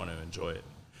way they want to enjoy it.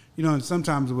 You know, and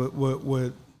sometimes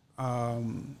with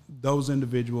those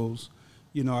individuals,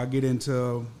 you know, I get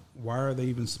into, why are they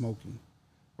even smoking?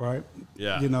 Right?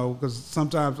 Yeah. You know, because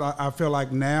sometimes I feel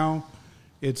like now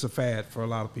it's a fad for a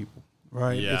lot of people,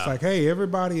 right? Yeah. It's like, hey,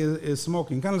 everybody is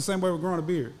smoking. Kind of the same way we're growing a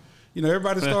beard. You know,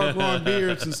 everybody started growing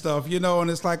beards and stuff, you know,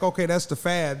 and it's like, okay, that's the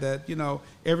fad that, you know,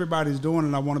 everybody's doing,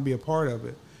 and I want to be a part of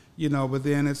it, you know, but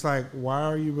then it's like, why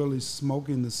are you really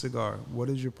smoking the cigar? What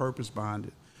is your purpose behind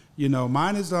it? You know,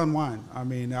 mine is to unwind. I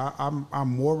mean, I'm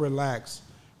more relaxed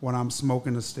when I'm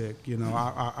smoking a stick, you know,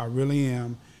 I really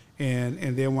am.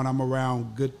 And then when I'm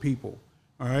around good people,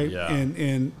 all right? Yeah.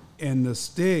 And the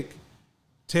stick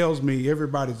tells me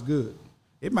everybody's good.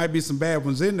 It might be some bad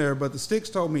ones in there, but the sticks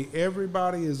told me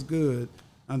everybody is good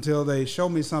until they show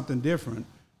me something different.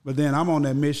 But then I'm on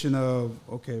that mission of,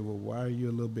 okay, well, why are you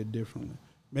a little bit different?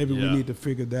 Maybe we need to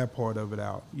figure that part of it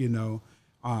out.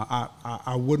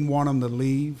 I wouldn't want them to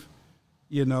leave,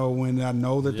 when I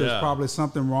know that there's probably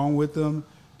something wrong with them,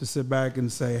 to sit back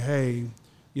and say, hey,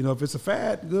 if it's a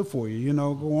fad, good for you,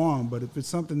 go on. But if it's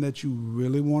something that you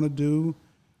really want to do,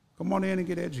 come on in and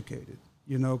get educated.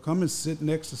 Come and sit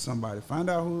next to somebody. Find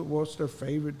out what's their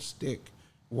favorite stick.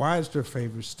 Why is their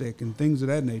favorite stick and things of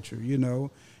that nature,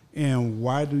 and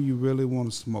why do you really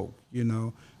want to smoke,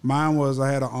 Mine was,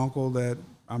 I had an uncle that,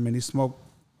 he smoked,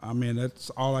 that's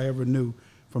all I ever knew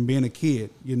from being a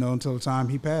kid, until the time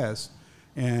he passed.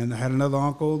 And I had another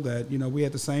uncle that, we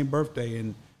had the same birthday,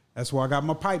 and that's where I got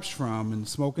my pipes from, and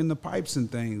smoking the pipes and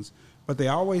things. But they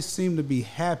always seemed to be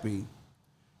happy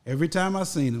every time I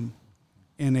seen them,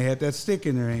 and they had that stick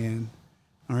in their hand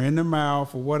or in their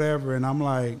mouth or whatever, and I'm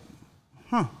like,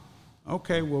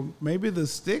 okay, well, maybe the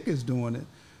stick is doing it.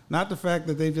 Not the fact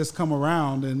that they just come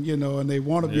around and, and they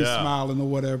want to be smiling or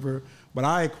whatever, but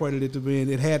I equated it to being,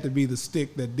 it had to be the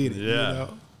stick that did it,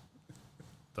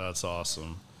 That's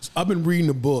awesome. I've been reading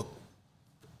a book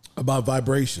about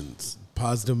vibrations,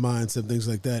 positive mindset, things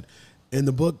like that. And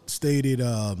the book stated,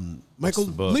 Michael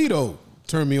Lito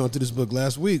turned me on to this book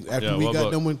last week after we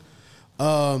got done with,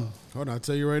 hold on, I'll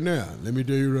tell you right now. Let me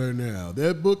tell you right now.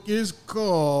 That book is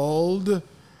called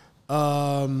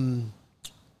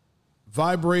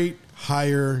Vibrate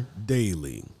Higher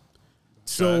Daily.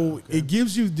 So it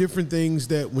gives you different things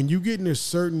that when you get in a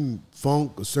certain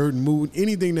funk, a certain mood,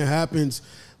 anything that happens,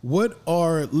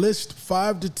 list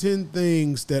 5 to 10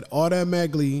 things that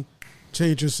automatically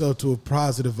change yourself to a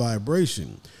positive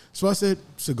vibration. So I said,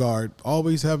 cigar,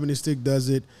 always having a stick does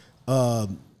it.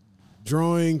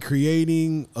 Drawing,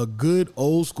 creating a good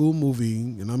old school movie,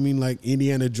 and I mean like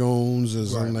Indiana Jones or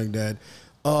something like that.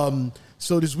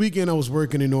 So this weekend I was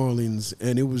working in New Orleans,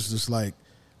 and it was just like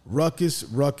ruckus.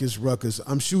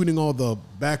 I'm shooting all the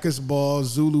Bacchus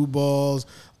balls, Zulu balls,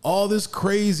 all this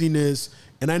craziness,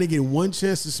 and I didn't get one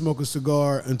chance to smoke a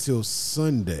cigar until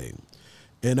Sunday.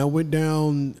 And I went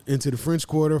down into the French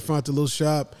Quarter, found a little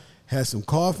shop, had some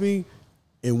coffee,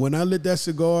 and when I lit that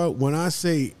cigar, when I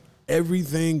say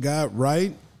everything got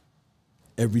right,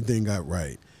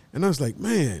 And I was like,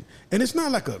 man, and it's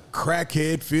not like a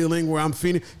crackhead feeling where I'm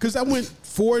feeling, because I went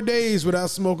 4 days without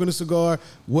smoking a cigar.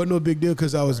 Wasn't no big deal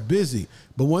because I was busy.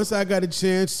 But once I got a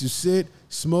chance to sit,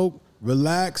 smoke,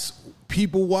 relax,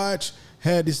 people watch,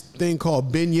 had this thing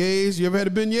called beignets. You ever had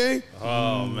a beignet?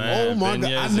 Oh, man. Oh, my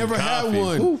God. I never had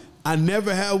one. Ooh. I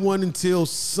never had one until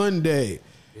Sunday.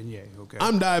 Beignet, okay.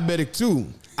 I'm diabetic, too.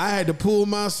 I had to pull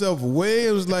myself away.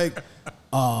 It was like,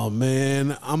 oh,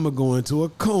 man, I'm going to go into a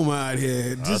coma out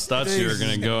here. I thought you were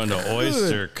going to go into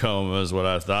oyster coma is what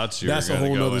I thought you were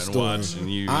going to go and watch.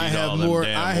 And you eat all them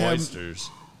damn oysters.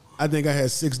 I think I had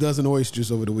 6 dozen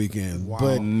oysters over the weekend. Wow.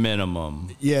 But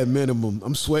minimum. Yeah, minimum.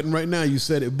 I'm sweating right now. You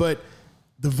said it. But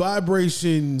the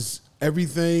vibrations,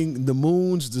 everything, the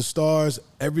moons, the stars,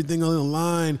 everything on the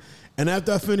line. And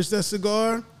after I finished that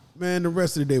cigar, man, the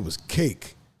rest of the day was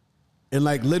cake. And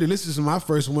like literally, this is my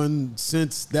first one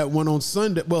since that one on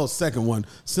Sunday. Well, second one.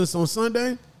 Since on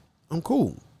Sunday, I'm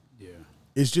cool. Yeah.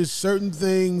 It's just certain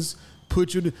things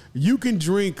put you to, you can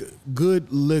drink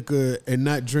good liquor and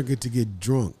not drink it to get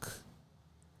drunk.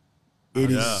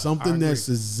 It is something that's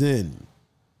a zen.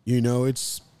 You know,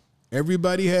 it's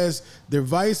everybody has their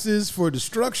vices for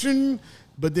destruction,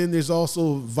 but then there's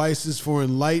also vices for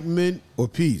enlightenment or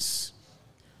peace.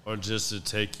 Or just to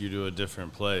take you to a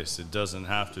different place. It doesn't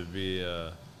have to be,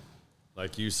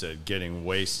 like you said, getting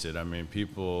wasted. I mean,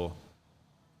 people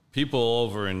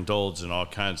overindulge in all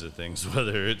kinds of things,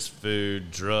 whether it's food,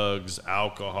 drugs,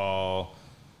 alcohol,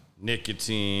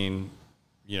 nicotine,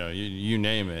 you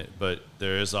name it. But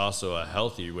there is also a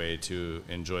healthy way to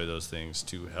enjoy those things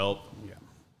to help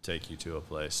take you to a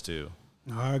place too.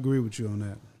 I agree with you on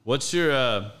that. What's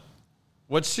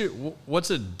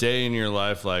a day in your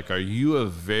life like? Are you a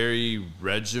very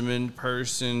regimented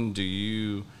person?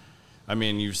 You've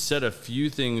said a few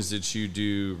things that you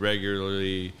do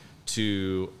regularly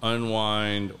to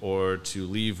unwind or to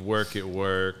leave work at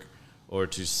work or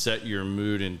to set your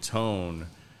mood and tone.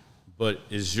 But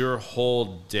is your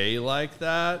whole day like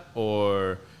that?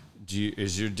 Or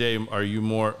are you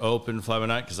more open, fly by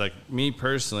night? Because like me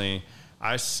personally,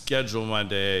 I schedule my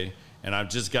day. And I've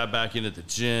just got back into the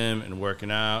gym and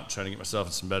working out, trying to get myself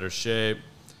in some better shape.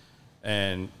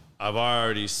 And I've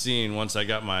already seen, once I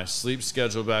got my sleep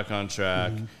schedule back on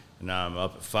track, and now I'm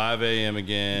up at 5 a.m.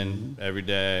 again every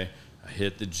day. I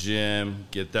hit the gym,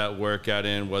 get that workout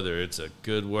in, whether it's a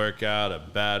good workout, a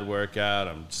bad workout,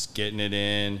 I'm just getting it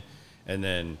in. And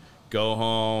then go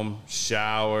home,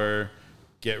 shower,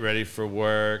 get ready for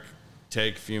work,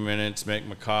 take a few minutes, make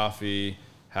my coffee,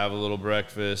 have a little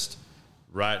breakfast,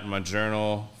 write in my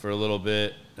journal for a little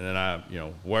bit, and then I,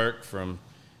 work from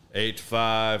 8 to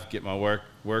 5, get my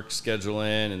work schedule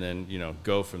in, and then,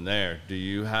 go from there.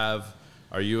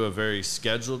 Are you a very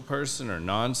scheduled person or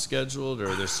non-scheduled, or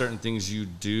are there certain things you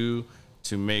do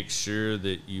to make sure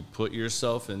that you put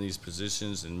yourself in these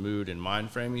positions and mood and mind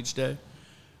frame each day?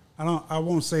 I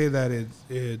won't say that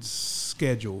it's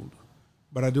scheduled,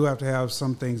 but I do have to have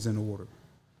some things in order.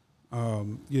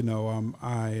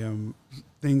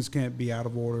 Things can't be out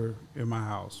of order in my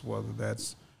house, whether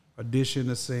that's a dish in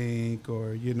the sink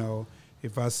or,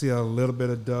 if I see a little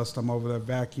bit of dust, I'm over there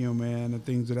vacuuming and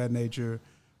things of that nature.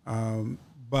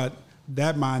 But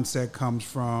that mindset comes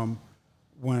from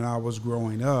when I was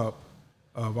growing up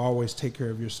of always take care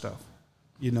of your stuff.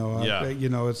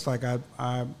 It's like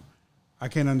I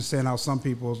can't understand how some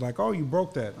people is like, oh, you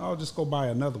broke that. Oh, just go buy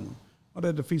another one. Well,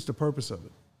 that defeats the purpose of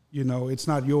it. It's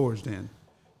not yours then.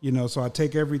 So I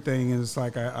take everything and it's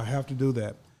like I have to do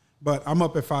that. But I'm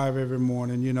up at 5 every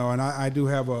morning, and I do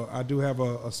have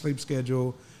a sleep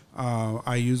schedule.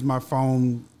 I use my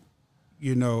phone,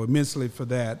 immensely for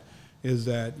that. Is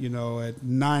that, at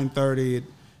 9:30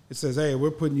 it says, hey,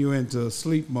 we're putting you into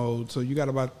sleep mode. So you got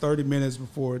about 30 minutes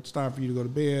before it's time for you to go to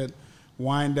bed,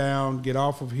 wind down, get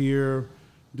off of here,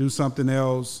 do something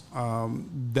else.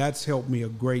 That's helped me a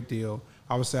great deal.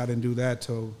 Obviously, I didn't do that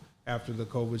till after the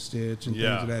COVID stitch and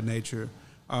things of that nature.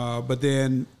 But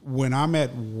then when I'm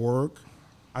at work,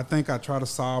 I think I try to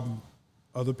solve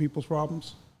other people's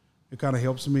problems. It kind of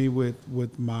helps me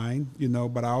with mine,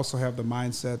 but I also have the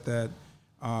mindset that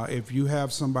if you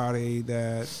have somebody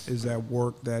that is at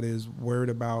work that is worried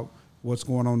about what's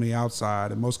going on the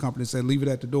outside, and most companies say leave it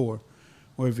at the door.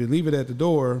 Well, if you leave it at the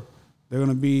door, they're going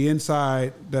to be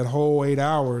inside that whole 8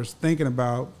 hours thinking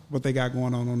about what they got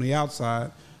going on the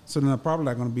outside. So then they're probably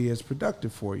not going to be as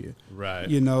productive for you. Right.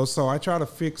 So I try to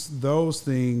fix those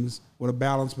things with a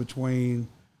balance between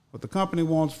what the company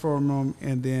wants from them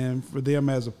and then for them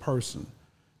as a person,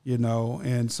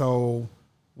 And so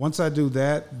once I do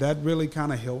that, that really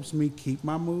kind of helps me keep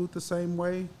my mood the same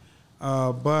way.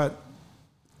 But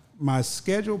my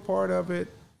schedule part of it,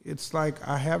 it's like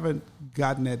I haven't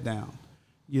gotten that down.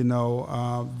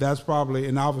 That's probably,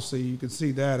 and obviously you can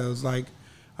see that. It was like,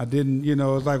 I didn't,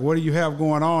 it's like, what do you have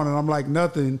going on? And I'm like,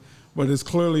 nothing, but it's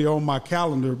clearly on my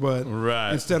calendar. But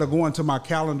instead of going to my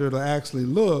calendar to actually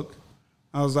look,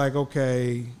 I was like,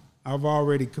 okay, I've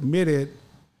already committed.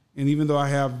 And even though I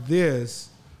have this,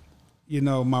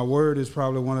 my word is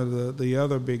probably one of the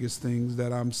other biggest things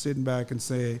that I'm sitting back and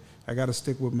say, I got to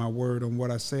stick with my word on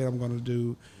what I say I'm going to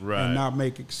do and not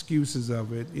make excuses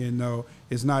of it.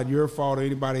 It's not your fault or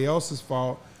anybody else's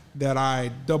fault that I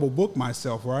double book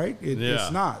myself, right? It's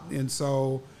not. And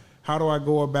so how do I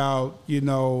go about,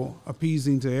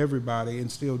 appeasing to everybody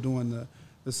and still doing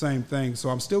the same thing? So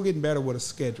I'm still getting better with a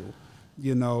schedule.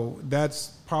 That's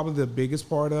probably the biggest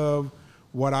part of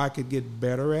what I could get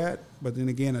better at. But then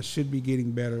again, I should be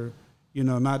getting better,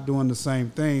 not doing the same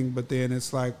thing. But then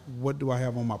it's like, what do I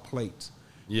have on my plate?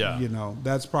 Yeah.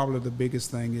 That's probably the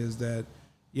biggest thing is that,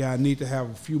 I need to have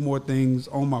a few more things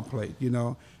on my plate,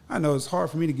 I know it's hard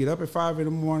for me to get up at 5 in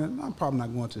the morning. I'm probably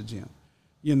not going to the gym,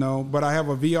 but I have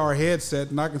a VR headset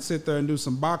and I can sit there and do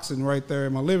some boxing right there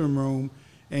in my living room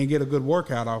and get a good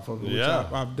workout off of it, which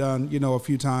I've done, a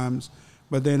few times.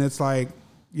 But then it's like,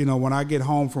 when I get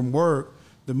home from work,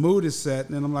 the mood is set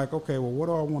and I'm like, okay, well, what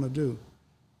do I want to do?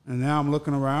 And now I'm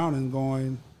looking around and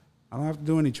going, I don't have to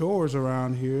do any chores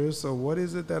around here. So what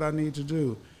is it that I need to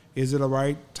do? Is it a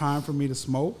right time for me to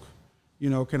smoke?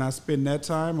 Can I spend that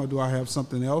time or do I have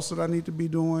something else that I need to be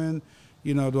doing?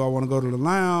 Do I want to go to the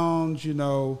lounge?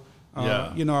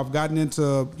 I've gotten into,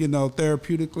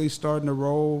 therapeutically starting to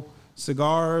roll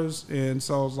cigars. And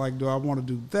so it's like, do I want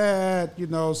to do that?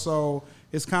 So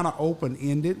it's kind of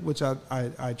open-ended, which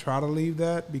I try to leave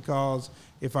that because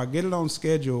if I get it on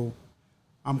schedule,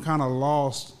 I'm kind of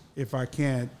lost if I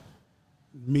can't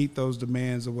meet those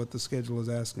demands of what the schedule is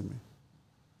asking me.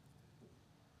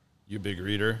 You a big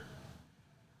reader?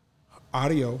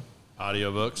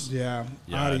 Audiobooks? Yeah,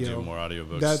 audio. I do more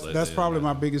audiobooks. That's probably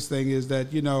my biggest thing is that,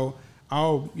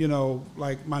 I'll,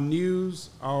 like my news,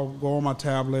 I'll go on my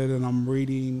tablet and I'm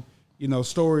reading,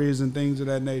 stories and things of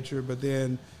that nature. But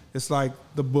then it's like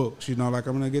the books, like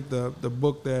I'm going to get the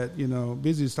book that,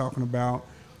 Busy's talking about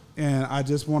and I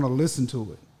just want to listen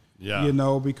to it.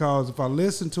 Yeah. Because if I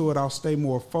listen to it, I'll stay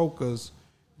more focused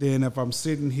than if I'm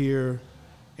sitting here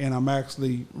and I'm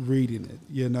actually reading it,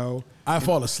 I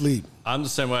fall asleep. I'm the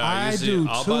same way. I do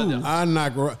too.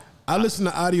 I listen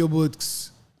to audiobooks.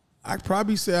 I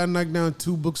probably say I knock down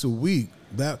 2 books a week.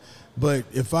 But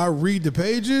if I read the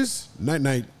pages,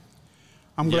 night.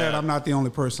 I'm glad I'm not the only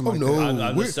person like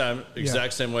that. I'm the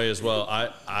exact same way as well.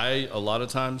 I a lot of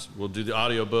times will do the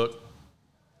audiobook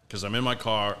because I'm in my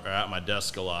car or at my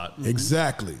desk a lot.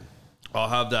 Exactly. I'll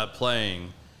have that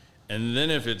playing, and then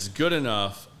if it's good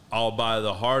enough, I'll buy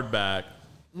the hardback,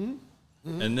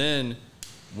 and then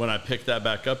when I pick that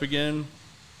back up again,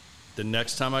 the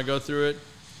next time I go through it,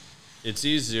 it's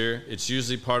easier. It's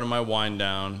usually part of my wind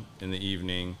down in the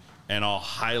evening, and I'll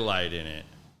highlight in it.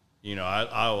 You know,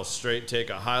 I will straight take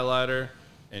a highlighter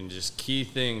and just key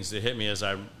things that hit me as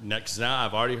now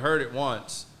I've already heard it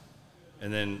once,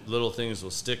 and then little things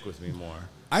will stick with me more.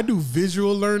 I do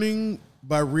visual learning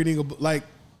by reading a book. Like,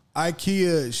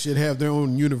 IKEA should have their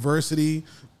own university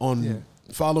on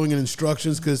following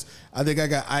instructions, because I think I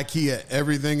got IKEA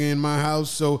everything in my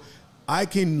house. So I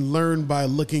can learn by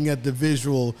looking at the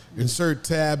visual, insert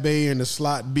tab A and the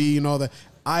slot B and all that.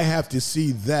 I have to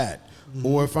see that.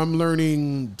 Or if I'm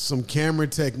learning some camera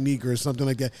technique or something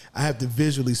like that, I have to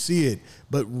visually see it.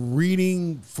 But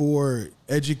reading for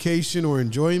education or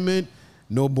enjoyment,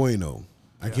 no bueno.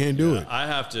 I can't do it. I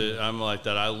have to. I'm like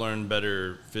that. I learn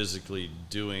better physically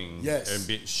doing. Yes.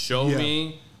 And show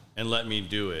me and let me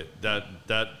do it. That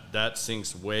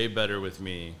syncs way better with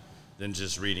me than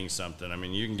just reading something. I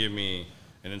mean, you can give me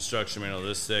an instruction manual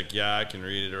this thick. Yeah, I can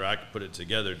read it, or I can put it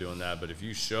together doing that. But if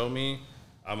you show me,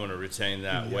 I'm going to retain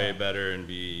that way better and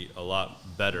be a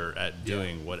lot better at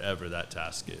doing whatever that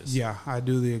task is. Yeah, I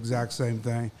do the exact same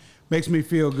thing. Makes me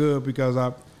feel good because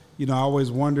I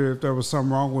always wonder if there was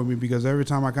something wrong with me, because every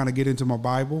time I kind of get into my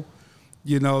Bible,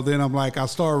 then I'm like, I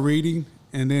start reading,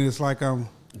 and then it's like I'm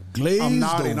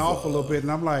nodding off a little bit,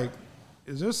 and I'm like,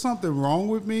 is there something wrong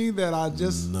with me that I'm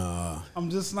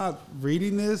just not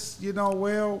reading this,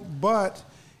 well? But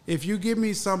if you give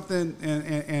me something,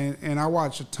 and I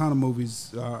watch a ton of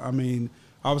movies,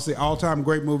 obviously all-time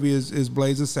great movie is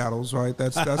Blazing Saddles, right?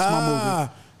 That's my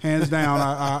movie. Hands down,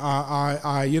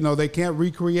 I they can't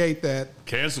recreate that.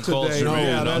 Cancel today.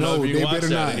 culture, No, they better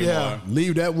not. Yeah,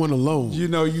 leave that one alone.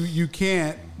 You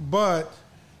can't, but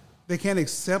they can't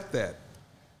accept that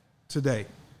today.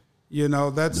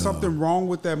 That's something wrong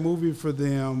with that movie for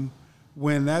them,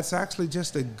 when that's actually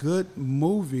just a good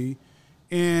movie,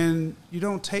 and you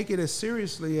don't take it as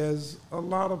seriously as a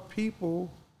lot of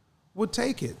people would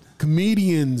take it.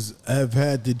 Comedians have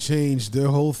had to change their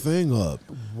whole thing up.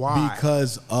 Why?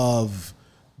 Because of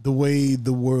the way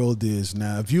the world is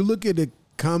now. If you look at the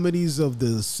comedies of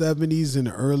the 70s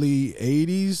and early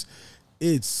 80s,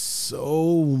 it's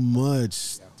so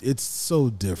much, it's so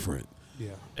different.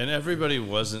 Yeah. And everybody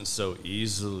wasn't so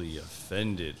easily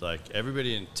offended. Like,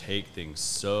 everybody didn't take things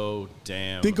so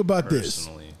damn Think about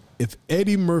personally. This. If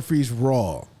Eddie Murphy's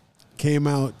Raw came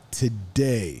out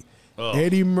today,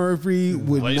 Eddie Murphy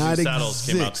would Blazing not Saddles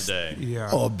exist. came out today. Yeah.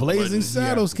 Oh, Blazing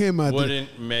Saddles came out today.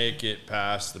 Wouldn't make it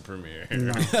past the premiere.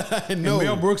 No. No. And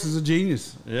Mel Brooks is a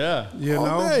genius. Yeah.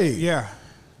 Yeah.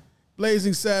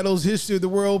 Blazing Saddles, History of the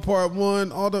World Part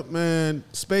 1, all the,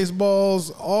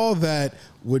 Spaceballs, all that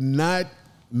would not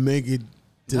make it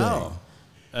today. No.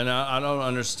 And I don't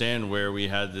understand where we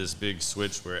had this big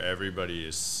switch where everybody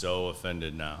is so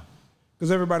offended now.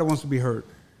 Because everybody wants to be heard.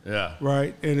 Yeah.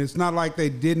 Right. And it's not like they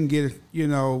didn't get,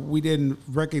 we didn't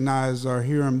recognize or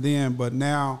hear them then, but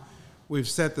now we've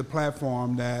set the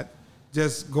platform that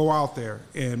just go out there,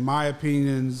 and my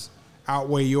opinions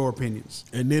outweigh your opinions.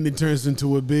 And then it turns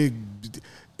into a big,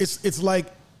 it's like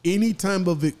any type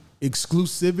of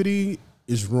exclusivity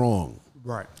is wrong.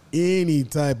 Right. Any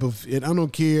type of, and I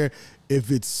don't care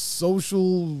if it's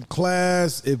social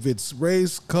class, if it's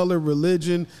race, color,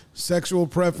 religion, sexual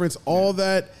preference, all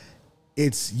that.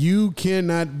 You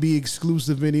cannot be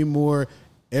exclusive anymore.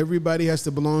 Everybody has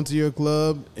to belong to your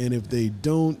club, and if they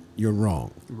don't, you're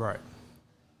wrong. Right.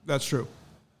 That's true.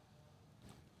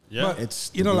 Yeah. But, it's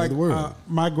the world.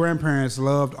 My grandparents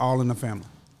loved All in the Family.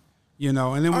 And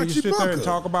then when Archie you sit there and Bunker.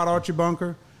 talk about Archie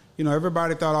Bunker,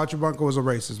 everybody thought Archie Bunker was a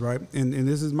racist, right? And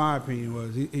this is my opinion,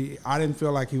 was I didn't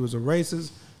feel like he was a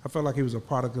racist. I felt like he was a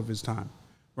product of his time,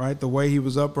 right? The way he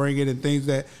was upbringing and things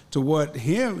that, to what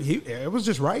it was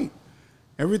just right.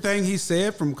 Everything he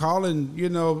said, from calling, he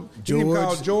didn't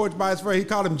call George by his first, he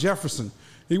called him Jefferson.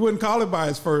 He wouldn't call him by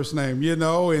his first name, and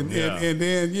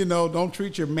then, don't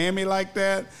treat your mammy like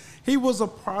that. He was a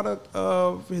product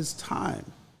of his time.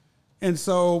 And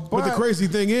so, but the crazy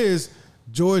thing is,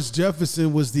 George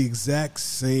Jefferson was the exact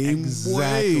same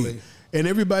way. And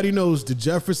everybody knows the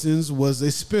Jeffersons was a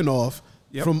spinoff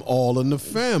from All in the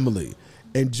Family.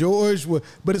 And George was,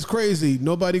 but it's crazy.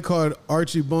 Nobody called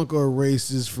Archie Bunker a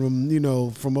racist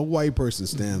from a white person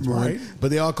standpoint. Right.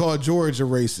 But they all called George a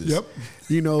racist. Yep.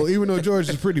 Even though George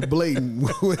is pretty blatant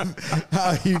with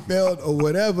how he felt or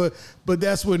whatever. But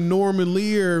that's when Norman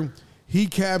Lear, he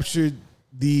captured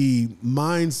the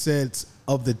mindsets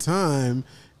of the time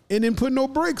and then put no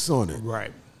brakes on it.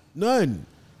 Right. None.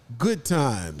 Good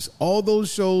Times. All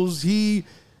those shows, he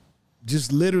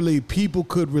just literally, people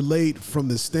could relate from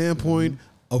the standpoint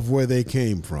of where they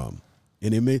came from.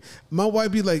 And it made my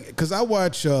wife be like, because I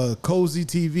watch Cozy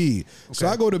TV. So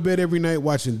I go to bed every night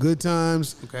watching Good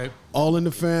Times, All in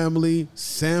the Family,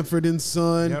 Sanford and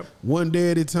Son, One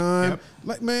Day at a Time.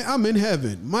 Like, man, I'm in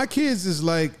heaven. My kids is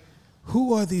like,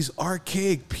 who are these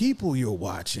archaic people you're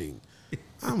watching?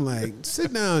 I'm like,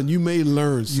 sit down. You may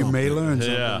learn something. You may learn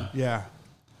something. Yeah.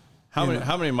 How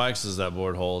many mics does that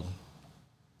board hold?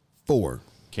 4.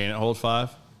 Can it hold 5?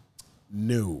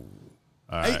 No.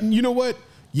 All right. Hey, you know what?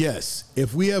 Yes.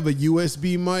 If we have a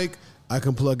USB mic, I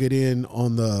can plug it in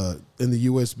the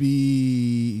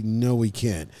USB. No, we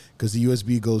can't, because the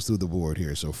USB goes through the board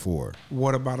here. So 4.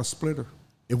 What about a splitter?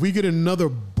 If we get another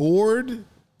board,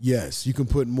 yes, you can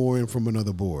put more in from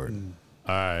another board.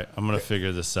 All right, I'm gonna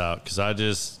figure this out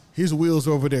because his wheels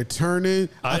over there turning.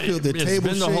 I feel the table shaking. It's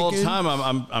been the whole time.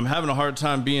 I'm having a hard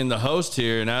time being the host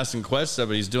here and asking questions,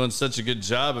 but he's doing such a good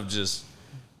job of just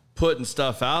putting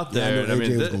stuff out there. Yeah, I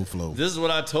mean, gonna flow. This is what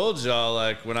I told y'all.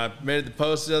 Like when I made the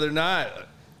post the other night.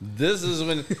 This is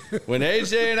when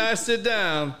AJ and I sit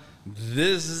down.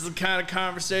 This is the kind of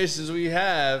conversations we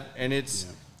have, and it's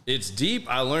deep.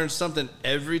 I learn something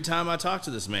every time I talk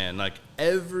to this man. Like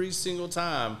every single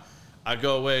time, I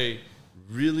go away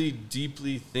really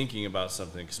deeply thinking about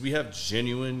something because we have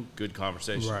genuine good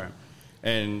conversation, right?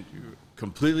 And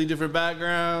completely different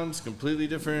backgrounds, completely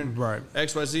different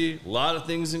XYZ, a lot of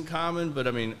things in common. But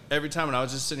I mean, every time, and I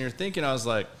was just sitting here thinking, I was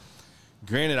like,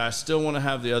 granted, I still want to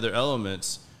have the other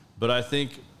elements, but I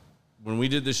think when we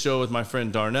did this show with my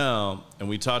friend Darnell and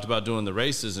we talked about doing the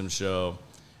racism show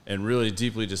and really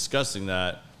deeply discussing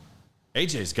that,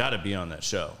 AJ's got to be on that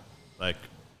show. Like,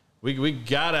 we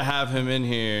got to have him in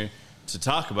here to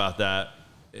talk about that,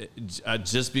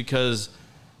 just because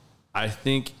I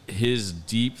think his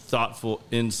deep, thoughtful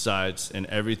insights and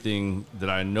everything that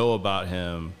I know about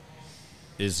him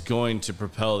is going to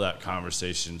propel that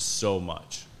conversation so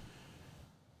much.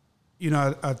 You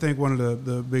know, I think one of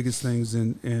the biggest things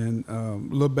in a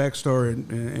little backstory,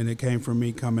 and it came from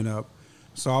me coming up.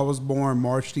 So I was born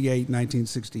March the 8th,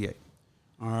 1968.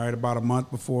 All right, about a month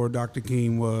before Dr.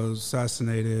 King was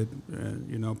assassinated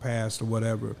and, passed or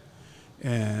whatever.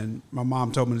 And my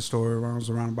mom told me the story when I was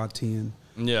around about 10.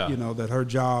 Yeah. That her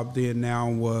job then now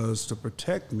was to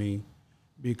protect me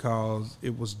because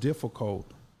it was difficult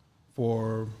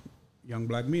for young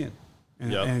black men.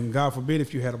 And God forbid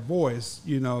if you had a voice,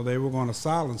 they were going to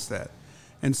silence that.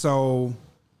 And so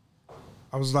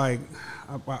I was like,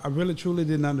 I really truly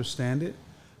didn't understand it.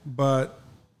 But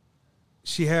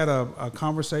she had a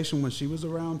conversation when she was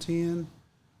around 10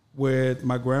 with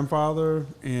my grandfather,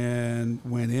 and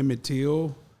when Emmett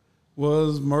Till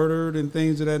was murdered and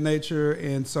things of that nature.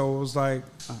 And so it was like,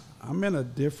 I'm in a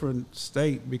different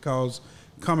state because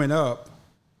coming up,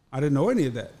 I didn't know any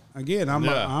of that. Again,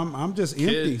 I'm just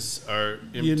empty. Kids are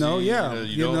empty. You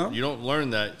don't learn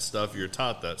that stuff. You're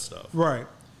taught that stuff. Right.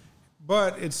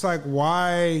 But it's like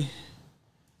why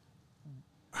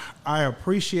I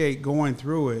appreciate going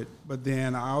through it, but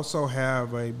then I also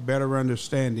have a better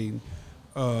understanding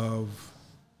of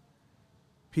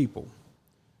people,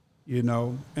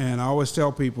 and I always tell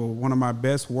people one of my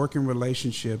best working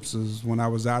relationships is when I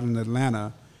was out in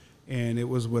Atlanta, and it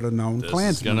was with a known Klansman.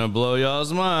 This is going to blow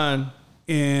y'all's mind.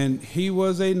 And he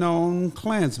was a known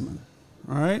Klansman,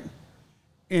 all right?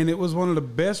 And it was one of the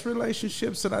best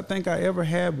relationships that I think I ever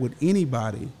had with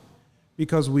anybody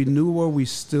because we knew where we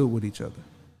stood with each other.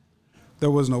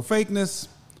 There was no fakeness.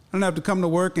 I didn't have to come to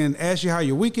work and ask you how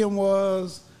your weekend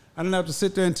was. I didn't have to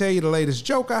sit there and tell you the latest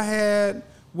joke I had.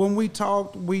 When we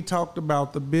talked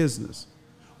about the business.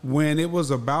 When it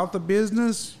was about the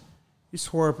business, you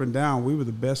swore up and down we were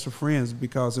the best of friends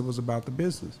because it was about the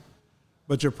business.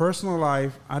 But your personal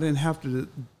life, I didn't have to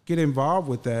get involved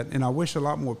with that. And I wish a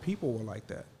lot more people were like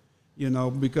that,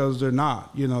 because they're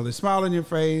not. They smile in your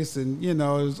face and,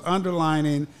 it's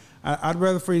underlining. I'd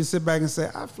rather for you to sit back and say,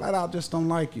 I flat out just don't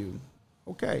like you.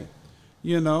 Okay.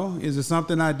 Is it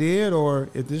something I did, or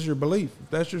if this is your belief? If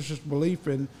that's just belief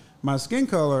in my skin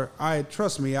color,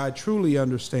 trust me, I truly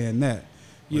understand that,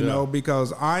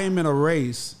 because I am in a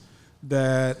race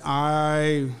that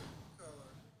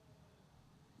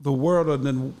the world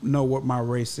doesn't know what my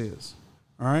race is.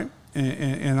 All right.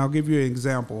 And I'll give you an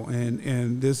example.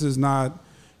 And this is not,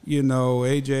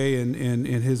 AJ and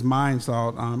his mind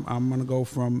thought. I'm gonna go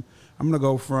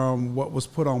from what was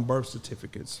put on birth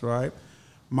certificates, right?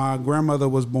 My grandmother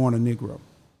was born a Negro.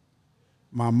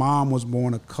 My mom was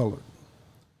born a colored.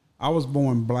 I was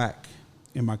born black,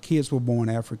 and my kids were born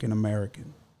African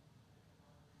American.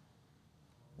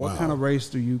 What kind of race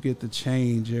do you get to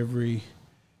change every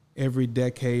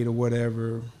decade or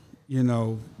whatever?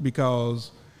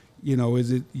 Because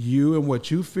is it you and what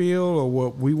you feel or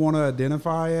what we want to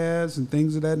identify as and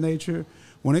things of that nature?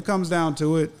 When it comes down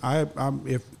to it,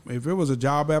 if it was a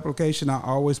job application, I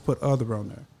always put other on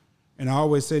there, and I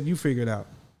always said, "You figure it out."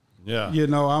 Yeah.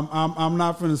 I'm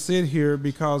not going to sit here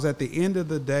because at the end of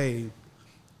the day,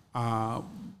 no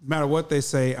matter what they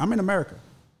say, I'm in America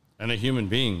and a human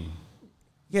being.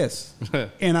 Yes,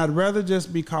 and I'd rather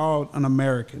just be called an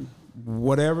American,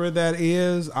 whatever that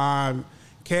is. I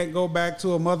can't go back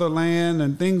to a motherland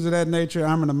and things of that nature.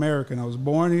 I'm an American. I was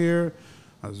born here.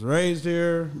 I was raised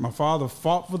here. My father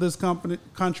fought for this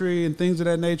country and things of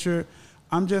that nature.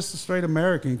 I'm just a straight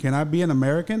American. Can I be an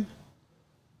American?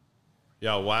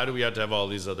 Yeah. Why do we have to have all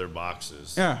these other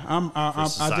boxes? Yeah,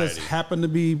 I just happen to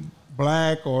be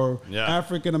black or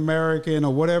African American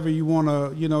or whatever you want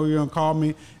to, you're gonna call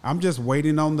me. I'm just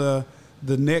waiting on the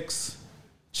next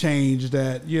change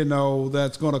that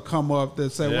that's going to come up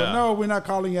that say, well, no, we're not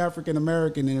calling you African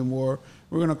American anymore.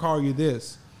 We're going to call you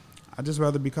this. I'd just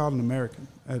rather be called an American.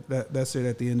 That's it.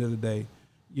 At the end of the day,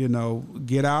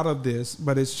 get out of this.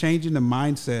 But it's changing the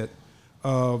mindset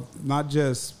of not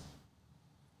just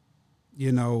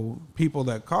people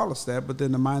that call us that, but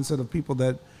then the mindset of people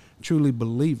that truly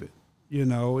believe it.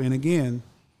 And again,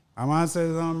 my mindset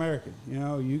is I'm American.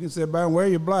 You can sit back and wear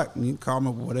your black, and you can call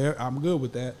me whatever. I'm good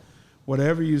with that.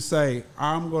 Whatever you say,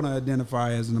 I'm going to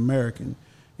identify as an American,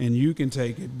 and you can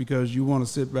take it because you want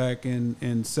to sit back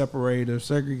and separate or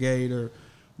segregate or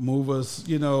move us,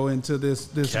 into this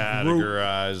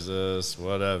categorize group. Us,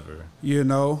 whatever.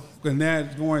 And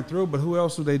that's going through. But who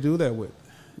else would they do that with?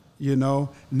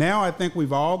 Now I think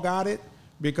we've all got it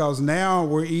because now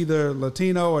we're either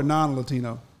Latino or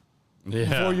non-Latino. Yeah.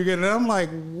 Before you get it, I'm like,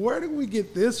 where did we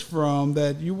get this from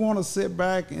that you want to sit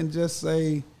back and just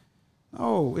say,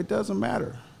 oh, it doesn't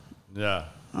matter. Yeah.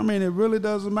 I mean, it really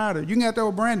doesn't matter. You can have to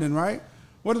with Brandon, right?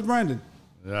 What is Brandon?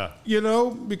 Yeah.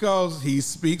 Because he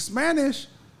speaks Spanish.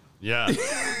 Yeah.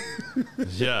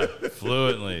 Yeah,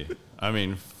 fluently. I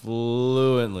mean,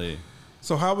 fluently.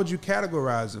 So how would you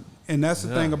categorize him? And that's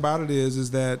the thing about it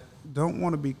is that don't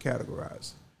want to be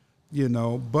categorized,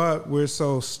 but we're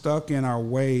so stuck in our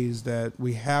ways that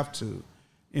we have to.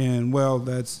 And, well,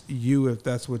 that's you if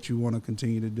that's what you want to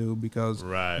continue to do because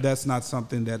that's not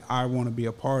something that I want to be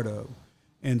a part of.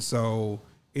 And so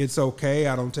it's okay.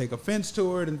 I don't take offense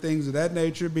to it and things of that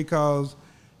nature because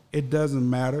it doesn't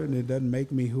matter and it doesn't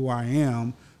make me who I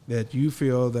am that you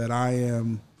feel that I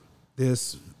am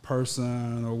this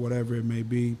person or whatever it may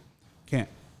be.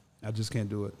 I just can't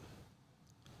do it.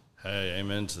 Hey,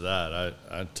 amen to that.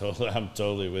 I'm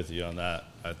totally with you on that.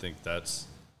 I think that's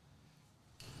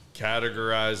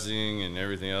categorizing and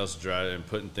everything else and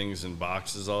putting things in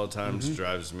boxes all the time just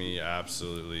drives me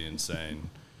absolutely insane.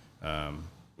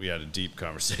 We had a deep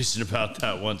conversation about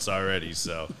that once already.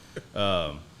 So,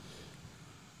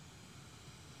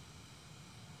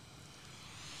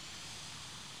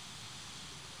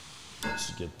 let's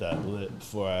get that lit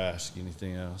before I ask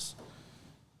anything else.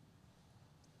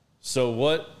 So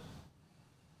what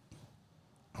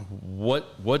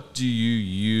do you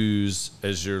use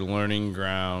as your learning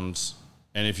grounds?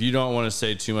 And if you don't want to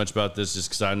say too much about this, just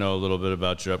because I know a little bit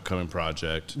about your upcoming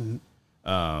project,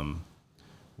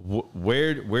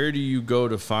 where do you go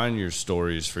to find your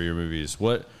stories for your movies?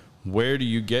 Where do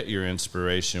you get your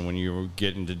inspiration when you're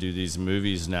getting to do these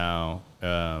movies now,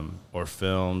 or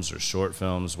films or short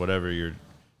films, whatever your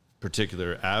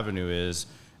particular avenue is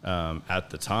at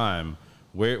the time?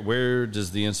 Where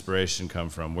does the inspiration come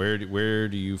from? Where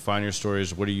do you find your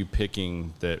stories? What are you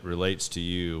picking that relates to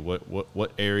you?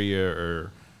 What area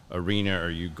or arena are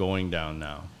you going down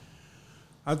now?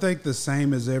 I think the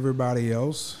same as everybody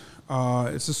else.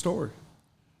 It's a story,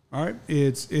 all right?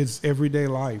 It's everyday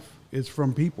life. It's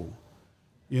from people.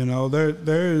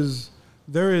 There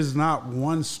is not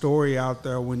one story out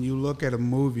there when you look at a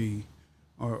movie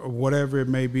or whatever it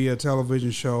may be, a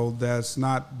television show that's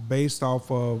not based off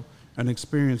of an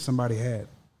experience somebody had,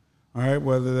 all right?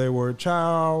 Whether they were a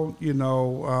child,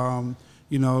 another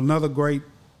great,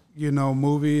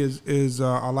 movie is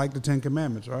I like the Ten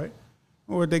Commandments, right?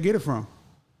 Where'd they get it from?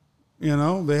 They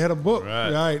had a book,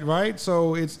 right?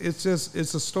 So it's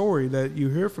a story that you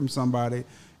hear from somebody,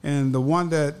 And the one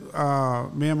that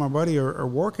me and my buddy are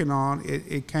working on,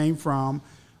 it came from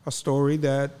a story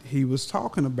that he was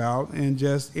talking about and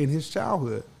just in his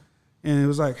childhood. And it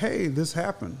was like, hey, this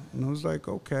happened. And I was like,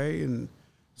 okay. And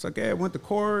it's like, hey, I went to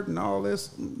court and all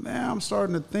this. Now I'm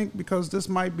starting to think because this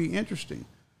might be interesting.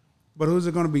 But who's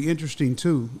it going to be interesting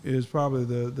to is probably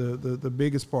the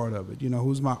biggest part of it. You know,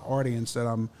 who's my audience that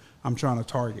I'm trying to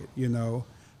target, you know.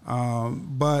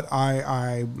 But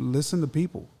I listen to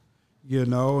people, you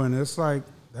know, and it's like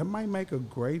that might make a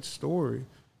great story.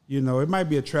 You know, it might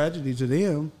be a tragedy to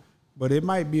them, but it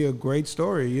might be a great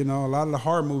story. You know, a lot of the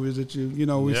horror movies that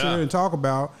we sit here and talk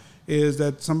about is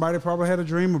that somebody probably had a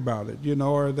dream about it, you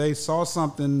know, or they saw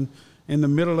something in the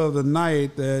middle of the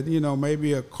night that, you know,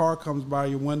 maybe a car comes by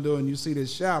your window and you see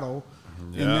this shadow.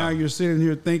 Yeah. And now you're sitting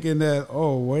here thinking that,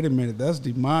 oh, wait a minute, that's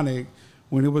demonic,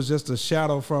 when it was just a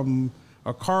shadow from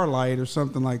a car light or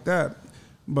something like that.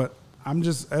 But I'm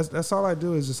just, that's all I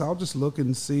do is just, I'll just look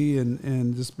and see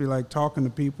and just be like talking to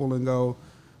people and go,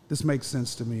 this makes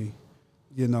sense to me.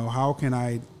 You know, how can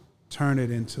I turn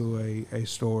it into a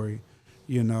story?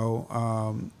 You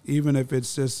know, even if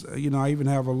it's just, you know, I even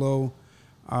have a little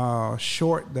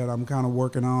short that I'm kind of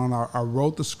working on. I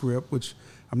wrote the script, which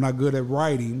I'm not good at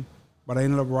writing, but I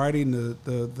ended up writing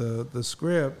the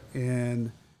script,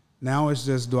 and now it's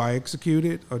just, do I execute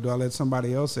it or do I let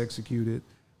somebody else execute it?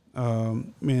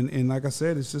 And like I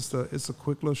said, it's just it's a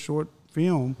quick little short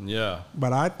film. Yeah.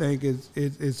 But I think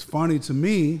it's funny to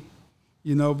me,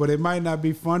 you know, but it might not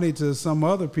be funny to some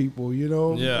other people, you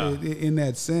know, in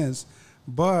that sense.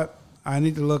 But I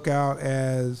need to look out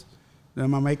as,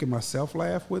 am I making myself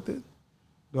laugh with it?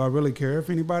 Do I really care if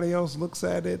anybody else looks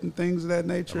at it and things of that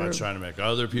nature? Am I trying to make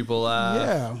other people laugh?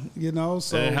 Yeah, you know.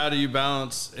 So, and how do you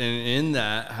balance, and in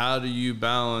that, how do you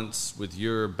balance with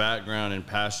your background and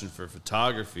passion for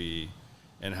photography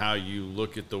and how you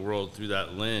look at the world through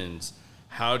that lens?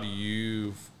 What do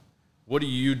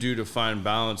you do to find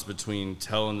balance between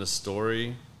telling the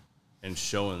story and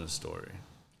showing the story?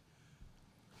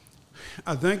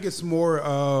 I think it's more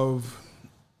of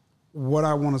what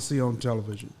I want to see on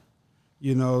television.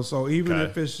 You know, so even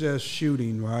if it's just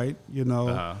shooting, right? You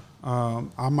know,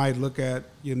 I might look at,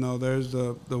 you know, there's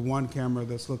the one camera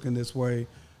that's looking this way.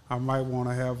 I might want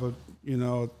to have a, you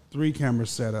know, 3 camera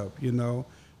setup, you know.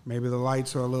 Maybe the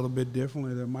lights are a little bit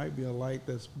differently. There might be a light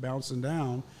that's bouncing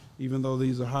down, even though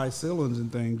these are high ceilings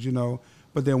and things, you know.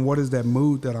 But then what is that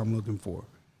mood that I'm looking for?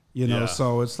 You know,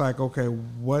 so it's like, okay,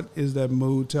 what is that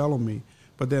mood telling me?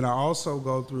 But then I also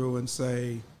go through and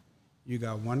say, you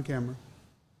got one camera.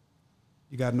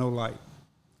 You got no light.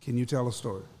 Can you tell a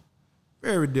story?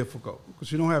 Very difficult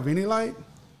because you don't have any light.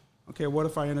 Okay, what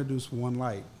if I introduce one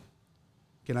light?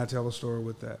 Can I tell a story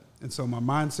with that? And so my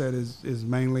mindset is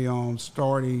mainly on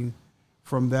starting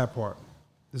from that part.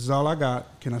 This is all I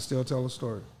got. Can I still tell a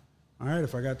story? All right,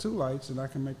 if I got 2 lights, then I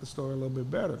can make the story a little bit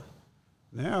better.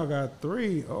 Now I got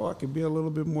 3. Oh, I can be a little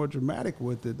bit more dramatic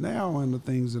with it now in the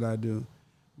things that I do.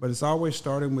 But it's always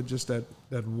starting with just that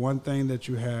one thing that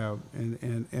you have.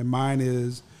 And mine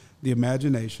is the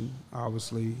imagination,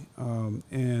 obviously,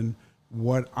 and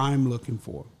what I'm looking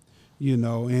for, you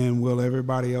know, and will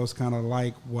everybody else kind of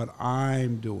like what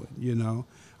I'm doing, you know.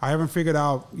 I haven't figured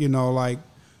out, you know, like,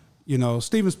 you know,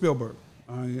 Steven Spielberg,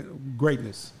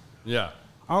 greatness. Yeah.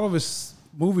 All of his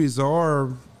movies are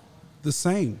the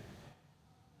same.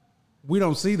 We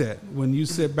don't see that when you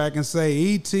sit back and say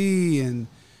E.T. and,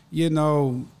 you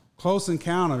know, Close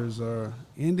Encounters or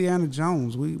Indiana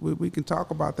Jones. We can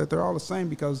talk about that. They're all the same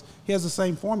because he has the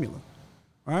same formula,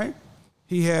 right?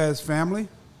 He has family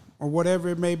or whatever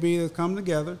it may be that come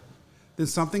together. Then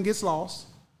something gets lost,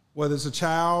 whether it's a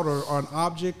child or an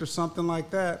object or something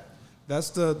like that. That's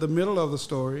the middle of the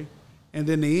story. And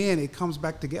then the end, it comes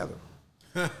back together.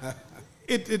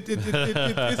 It's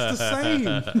the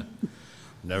same.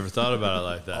 Never thought about it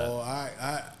like that.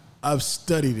 Oh, I've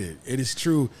studied it. It is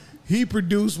true. He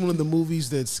produced one of the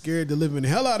movies that scared the living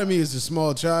hell out of me as a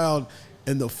small child,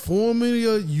 and the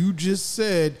formula you just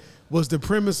said was the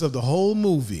premise of the whole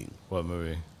movie. What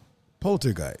movie?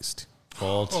 Poltergeist.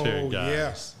 Poltergeist. Oh,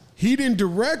 yes. He didn't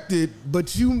direct it, but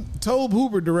Tobe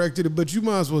Hooper directed it, but you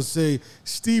might as well say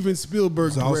Steven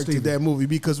Spielberg directed that movie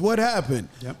because what happened?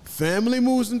 Yep. Family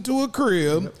moves into a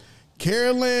crib. Yep.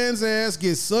 Carol Ann's ass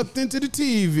gets sucked into the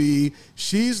TV.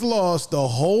 She's lost. The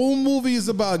whole movie is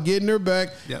about getting her back.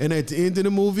 Yep. And at the end of the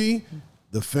movie,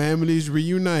 the family's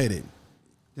reunited.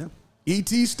 Yep.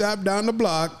 E.T. stopped down the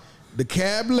block. The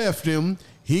cab left him.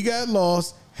 He got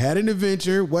lost, had an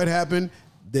adventure. What happened?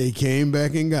 They came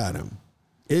back and got him.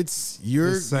 It's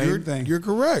the same thing. You're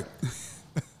correct.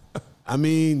 I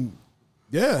mean,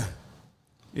 yeah.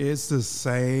 It's the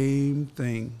same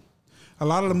thing. A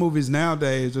lot of the movies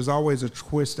nowadays, there's always a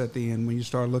twist at the end when you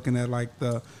start looking at like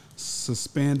the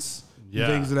suspense,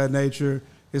 things of that nature.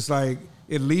 It's like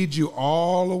it leads you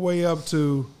all the way up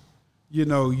to, you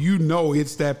know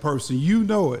it's that person. You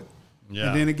know it. Yeah.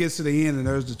 And then it gets to the end and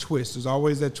there's the twist. There's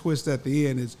always that twist at the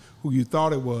end is who you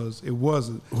thought it was. It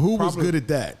wasn't. Who was good at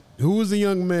that? Who was a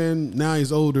young man? Now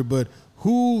he's older, but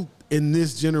who in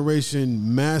this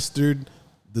generation mastered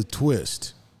the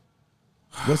twist?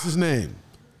 What's his name?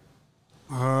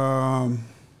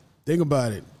 Think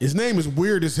about it. His name is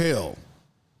weird as hell.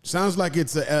 Sounds like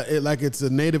it's a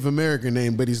Native American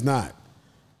name, but he's not.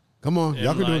 Come on,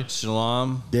 y'all can do it.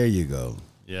 Shalom. There you go.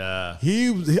 Yeah.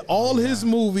 All his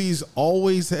movies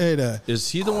always had a Is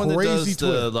he the one that does twist.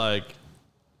 the like?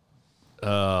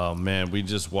 Oh man, we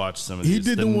just watched some of these. He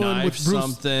did the one with Bruce.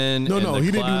 Something. No,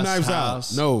 he didn't do Glass Knives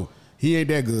House. Out. No, he ain't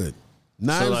that good.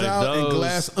 Knives Out and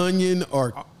Glass Onion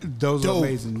are those dope. are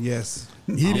amazing. Yes,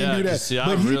 he didn't do that. See,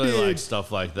 I really like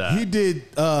stuff like that. He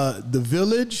did The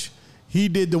Village. He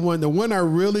did the one I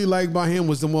really liked by him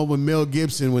was the one with Mel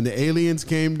Gibson when the aliens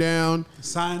came down.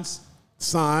 Signs.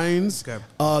 Okay.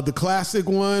 The classic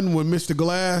one with Mr.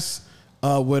 Glass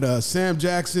with Sam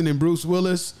Jackson and Bruce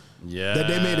Willis. Yeah. That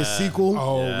they made a sequel.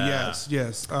 Oh, yes.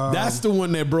 That's the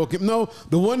one that broke him. No,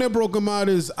 the one that broke him out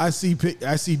is I See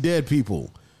Dead People.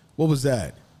 What was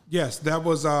that? Yes, that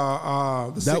was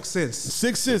the Sixth Sense.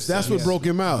 Sixth Sense. That's what broke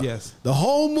him out. Yes. The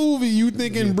whole movie, you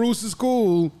thinking Bruce is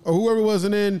cool or whoever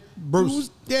wasn't in Bruce.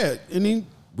 Yeah, and he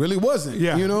really wasn't.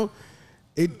 Yeah. You know,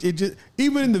 it just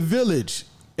even in The Village.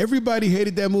 Everybody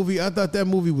hated that movie. I thought that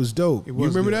movie was dope. You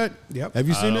remember that? Yep. Have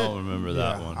you seen that? I don't remember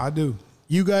that one. I do.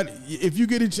 You got if you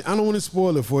get it. I don't want to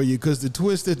spoil it for you because the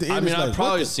twist at the end. I mean, is like, I've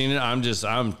probably seen it.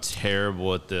 I'm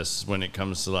terrible at this when it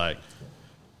comes to like.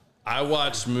 I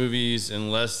watch movies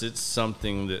unless it's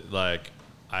something that like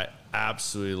I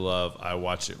absolutely love. I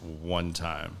watch it one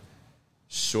time,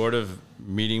 short of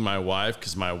meeting my wife,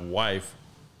 because my wife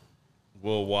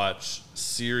will watch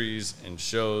series and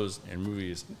shows and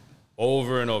movies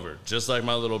over and over, just like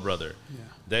my little brother. Yeah.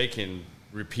 They can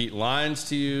repeat lines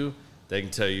to you. They can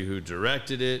tell you who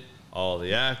directed it, all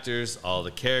the actors, all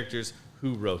the characters,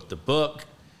 who wrote the book.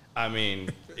 I mean,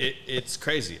 it's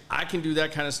crazy. I can do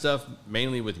that kind of stuff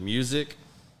mainly with music.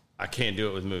 I can't do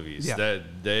it with movies. Yeah.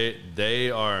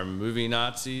 They are movie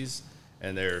Nazis,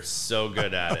 and they're so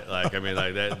good at it. Like, I mean,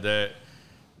 like that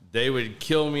they would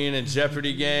kill me in a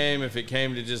Jeopardy game if it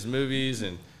came to just movies.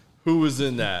 And who was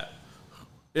in that?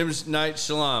 M. Night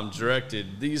Shyamalan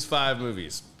directed these 5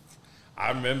 movies.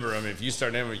 I remember them. If you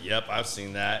start naming, yep, I've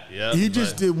seen that. Yep. He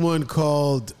just did one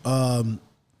called,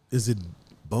 is it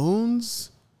Bones?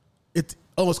 It's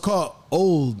called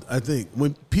Old, I think.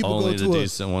 When people Only go the to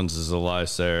decent ones is a lie,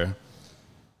 Sarah.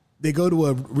 they go to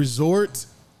a resort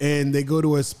and they go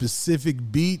to a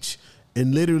specific beach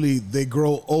and literally they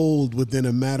grow old within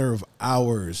a matter of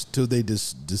hours till they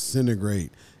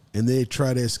disintegrate and they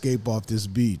try to escape off this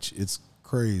beach. It's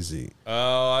crazy.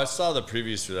 Oh, I saw the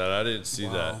previews for that. I didn't see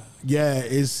that. Yeah,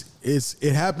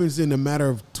 it happens in a matter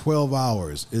of 12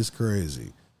 hours. It's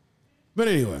crazy. But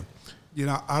anyway,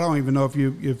 I don't even know if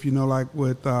you know, like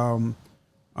with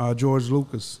George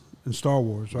Lucas and Star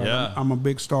Wars, right? Yeah. I'm a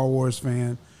big Star Wars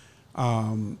fan.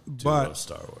 But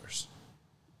Star Wars.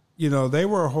 They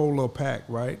were a whole little pack,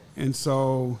 right? And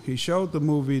so he showed the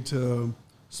movie to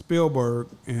Spielberg,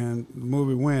 and the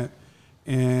movie went,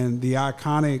 and the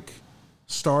iconic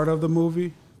start of the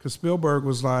movie, because Spielberg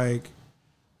was like,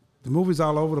 the movie's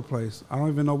all over the place. I don't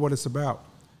even know what it's about.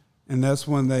 And that's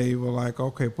when they were like,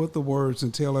 okay, put the words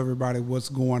and tell everybody what's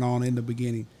going on in the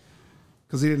beginning.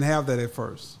 Because he didn't have that at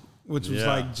first, which was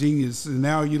like genius. And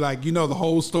now you the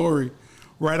whole story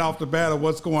right off the bat of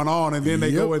what's going on. And then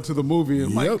they go into the movie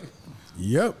and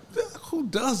who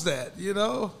does that,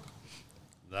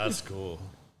 That's cool.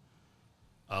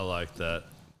 I like that.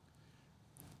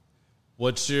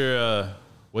 What's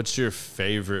your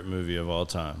favorite movie of all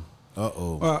time?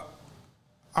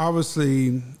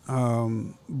 Obviously,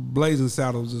 Blazing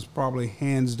Saddles is probably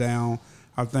hands down,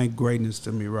 I think, greatness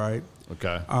to me, right?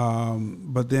 Okay.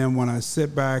 But then when I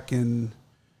sit back and,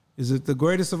 is it the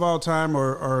greatest of all time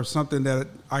or something that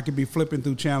I could be flipping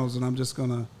through channels and I'm just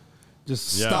going to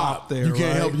stop there, You can't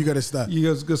right? help it. You got to stop.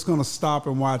 You're just going to stop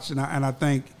and watch. And I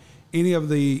think any of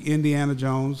the Indiana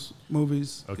Jones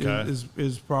movies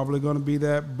is probably going to be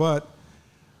that. But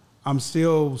I'm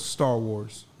still Star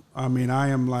Wars. I mean, I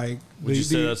am like... Would you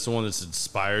say that's the one that's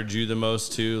inspired you the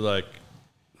most too? Like,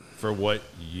 for what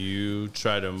you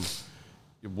try to...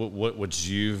 What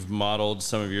you've modeled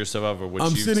some of your stuff off, or what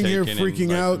I'm you've sitting here taken freaking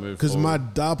and, out because my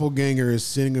doppelganger is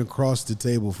sitting across the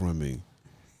table from me.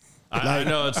 I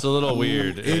know it's a little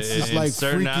weird. It's just in like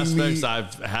certain freaking me aspects,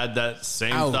 I've had that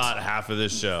same out. thought half of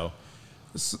this show.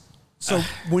 So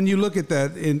when you look at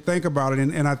that and think about it,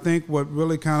 and I think what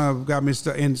really kind of got me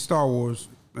in Star Wars,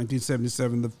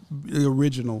 1977, the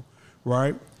original,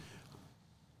 right?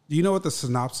 Do you know what the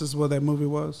synopsis of that movie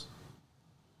was?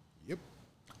 Yep.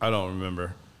 I don't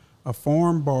remember. A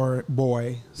farm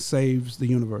boy saves the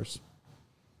universe.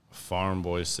 Farm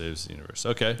boy saves the universe.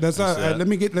 Okay, That's let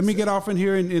me get off in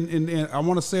here, and I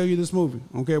want to sell you this movie.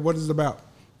 Okay, what is it about?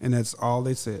 And that's all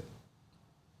they said,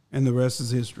 and the rest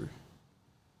is history.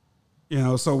 You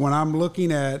know, so when I'm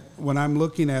looking at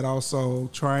also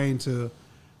trying to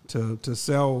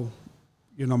sell,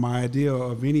 you know, my idea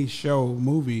of any show,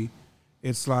 movie,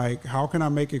 it's like, how can I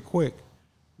make it quick?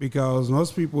 Because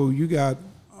most people, you got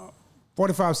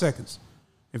 45 seconds.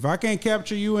 If I can't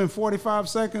capture you in 45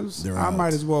 seconds, I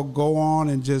might as well go on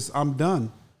and I'm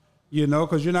done, you know,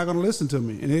 because you're not going to listen to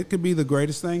me. And it could be the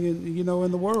greatest thing in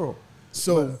the world.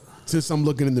 So since I'm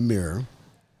looking in the mirror,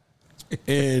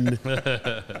 and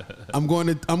I'm going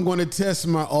to test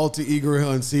my alter ego here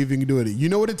and see if you can do it. You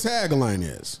know what a tagline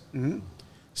is? Mm-hmm.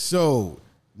 So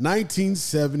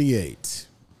 1978,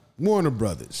 Warner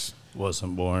Brothers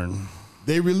wasn't born.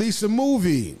 They released a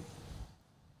movie,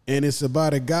 and it's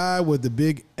about a guy with a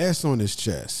big S on his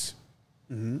chest,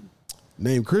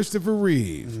 named Christopher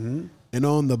Reeve. Mm-hmm. And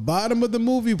on the bottom of the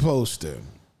movie poster,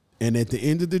 and at the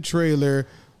end of the trailer,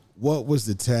 what was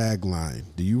the tagline?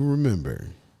 Do you remember?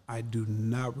 I do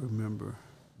not remember.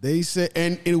 They said,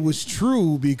 and it was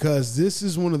true, because this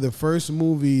is one of the first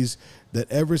movies that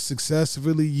ever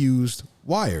successfully used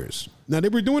wires. Now, they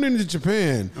were doing it in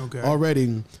Japan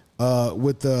already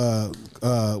with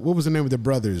what was the name of the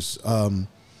brothers?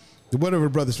 Whatever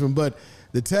brothers from. But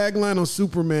the tagline on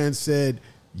Superman said,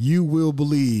 "You will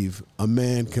believe a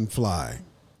man can fly."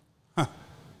 Huh.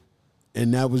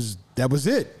 And that was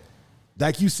it.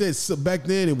 Like you said, so back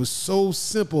then it was so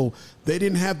simple. They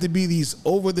didn't have to be these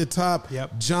over-the-top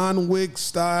John Wick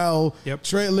style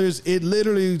trailers. It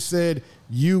literally said,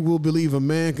 "You will believe a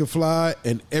man can fly,"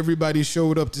 and everybody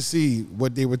showed up to see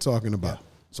what they were talking about.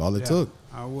 That's all it took.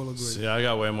 I will agree. See, I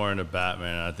got way more into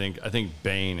Batman. I think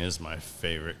Bane is my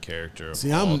favorite character.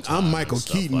 See, I'm Michael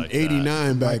Keaton, like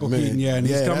 '89 back Michael man. Keaton, and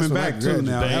he's coming back too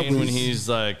now. Bane,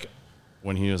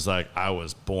 when he was like, "I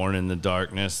was born in the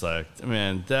darkness," like,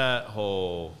 man, that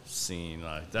whole scene,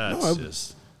 like, that's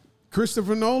just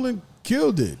Christopher Nolan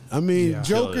killed it. I mean,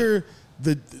 Joker,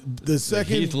 the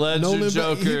second Heath Ledger Nolan,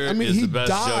 Joker is the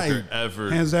best Joker ever.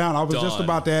 Hands down. I was just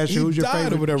about to ask you, who's your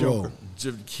favorite Joker?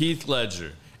 Heath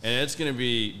Ledger. And it's going to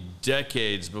be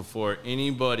decades before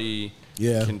anybody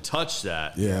can touch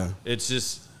that. Yeah. It's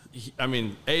just,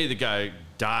 the guy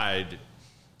died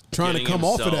trying to come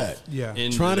off of that. Yeah.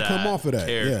 Trying to come off of that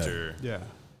character. Yeah.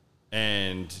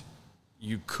 And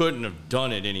you couldn't have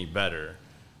done it any better.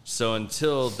 So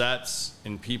until that's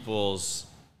in people's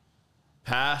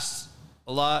past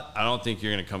a lot, I don't think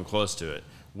you're going to come close to it.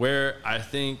 Where I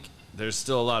think there's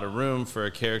still a lot of room for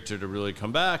a character to really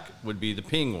come back would be the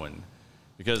Penguin.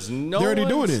 Because they're already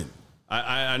doing it.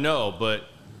 I know, but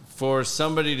for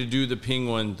somebody to do the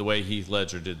Penguin the way Heath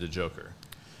Ledger did the Joker,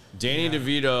 Danny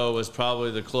DeVito was probably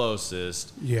the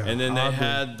closest. Yeah, and then they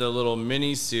had the little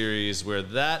mini series where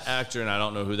that actor, and I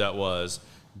don't know who that was,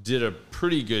 did a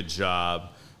pretty good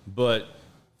job. But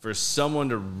for someone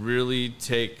to really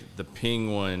take the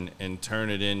Penguin and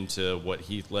turn it into what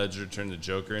Heath Ledger turned the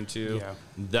Joker into,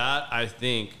 that I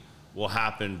think will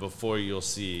happen before you'll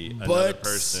see another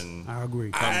person I agree.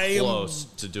 come close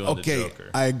to doing the Joker.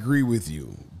 I agree with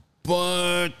you.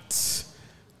 But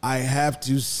I have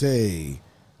to say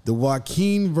the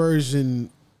Joaquin version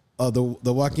of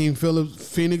the Joaquin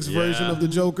Phoenix version of the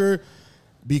Joker,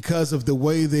 because of the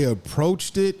way they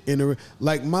approached it.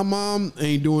 Like, my mom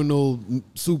ain't doing no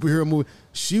superhero movie.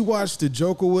 She watched the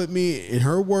Joker with me, and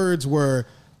her words were,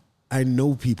 "I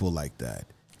know people like that."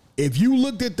 If you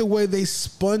looked at the way they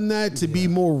spun that to be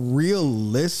more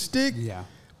realistic,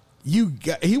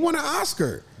 he won an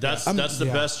Oscar. That's the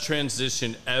best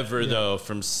transition ever, though,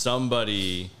 from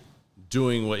somebody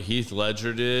doing what Heath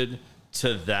Ledger did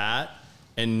to that,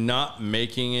 and not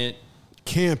making it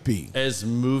campy as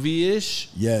movie-ish.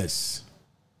 Yes.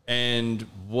 And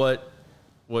what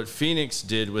Phoenix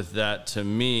did with that, to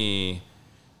me,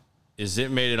 is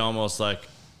it made it almost like,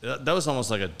 that was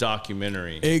almost like a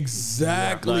documentary.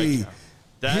 Exactly.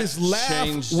 That his laugh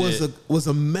changed was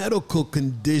a medical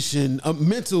condition, a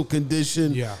mental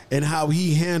condition, and how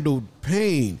he handled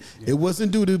pain. It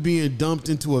wasn't due to being dumped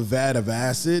into a vat of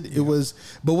acid. It was,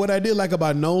 but what I did like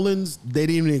about Nolan's, they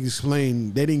didn't even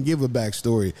explain, they didn't give a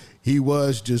backstory. He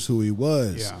was just who he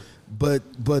was. Yeah.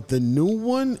 But the new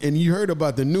one, and you heard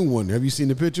about the new one. Have you seen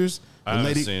the pictures? I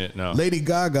haven't seen it, no. Lady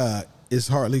Gaga is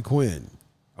Harley Quinn.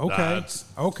 Okay.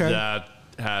 That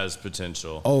has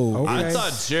potential. Oh, okay. I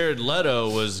thought Jared Leto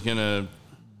was going to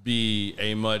be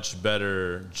a much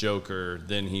better Joker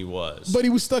than he was. But he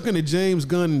was stuck in a James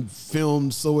Gunn film,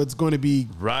 so it's going to be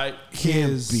right.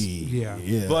 campy.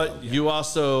 Yeah. But you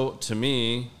also, to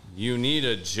me, you need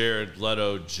a Jared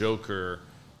Leto Joker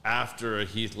after a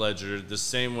Heath Ledger, the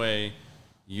same way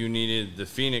you needed the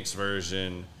Phoenix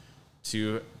version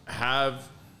to have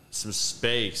some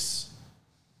space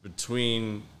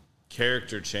between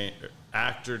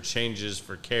actor changes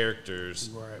for characters,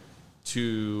 Right.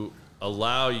 to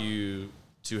allow you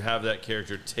to have that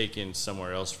character taken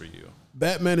somewhere else for you.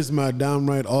 Batman is my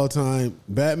downright all-time.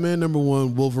 Batman number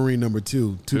 1, Wolverine number 2.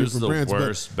 Who's different the brands.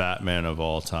 worst Batman of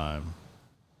all time?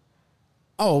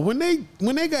 Oh, when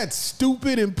they got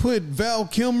stupid and put Val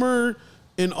Kilmer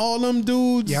and all them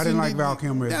dudes. Yeah, I didn't like Val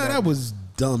Kilmer. Yeah, that was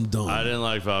dumb. I didn't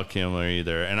like Val Kilmer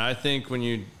either. And I think when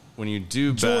you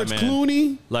do George Batman,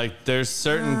 Clooney? like there's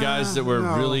certain guys that were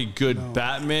really good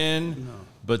Batman,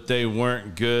 but they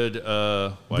weren't good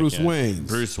Bruce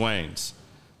Waynes.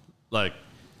 Like,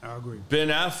 I agree. Ben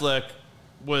Affleck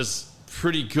was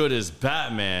pretty good as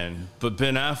Batman, but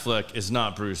Ben Affleck is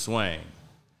not Bruce Wayne.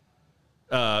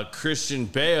 Christian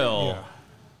Bale,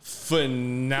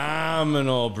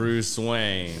 phenomenal Bruce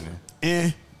Wayne.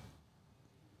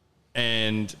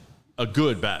 And a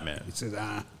good Batman. He says,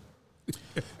 The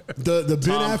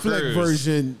Ben Affleck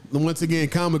version, once again,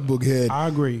 comic book head. I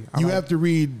agree. You have to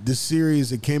read the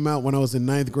series. It came out when I was in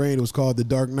 9th grade. It was called The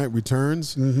Dark Knight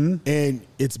Returns. Mm-hmm. And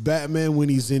it's Batman when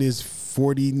he's in his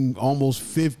 40, almost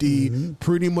 50,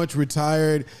 pretty much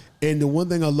retired. And the one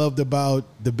thing I loved about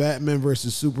the Batman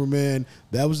versus Superman,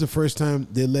 that was the first time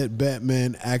they let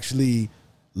Batman actually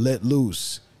let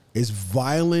loose. As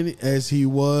violent as he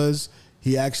was,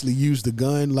 he actually used the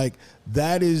gun. Like,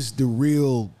 that is the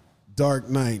real Dark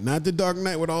Knight. Not the Dark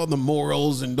Knight with all the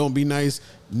morals and don't be nice.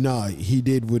 Nah, he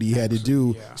did what he had to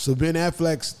do. Yeah. So Ben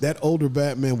Affleck's, that older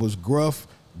Batman was gruff,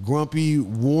 grumpy,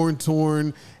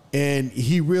 worn-torn, and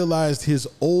he realized his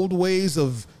old ways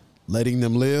of letting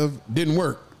them live didn't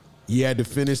work. He had to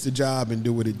finish the job and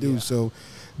do what it do. So,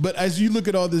 but as you look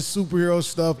at all this superhero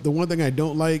stuff, the one thing I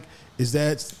don't like is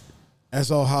that's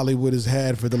all Hollywood has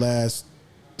had for the last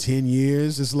 10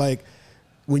 years. It's like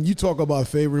when you talk about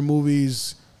favorite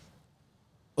movies,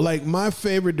 like my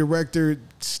favorite director,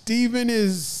 Steven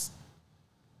is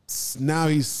now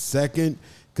he's second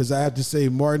because I have to say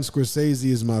Martin Scorsese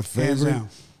is my favorite.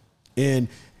 And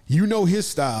you know his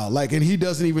style, like, and he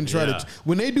doesn't even try to.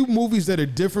 When they do movies that are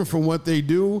different from what they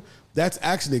do, that's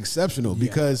actually exceptional.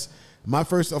 Because my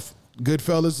first,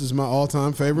 Goodfellas is my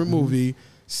all-time favorite movie.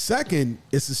 Second,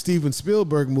 it's a Steven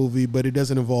Spielberg movie, but it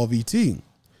doesn't involve E.T.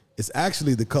 It's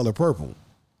actually The Color Purple.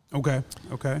 Okay.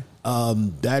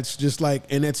 That's just like,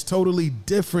 and it's totally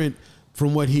different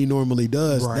from what he normally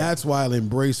does. Right. That's why I'll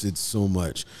embrace it so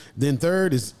much. Then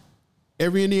third is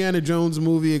every Indiana Jones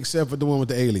movie except for the one with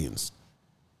the aliens.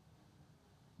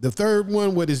 The third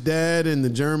one with his dad and the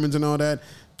Germans and all that,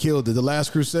 killed it. The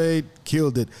Last Crusade,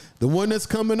 killed it. The one that's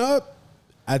coming up,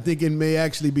 I think it may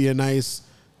actually be a nice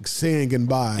saying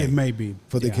goodbye. It may be.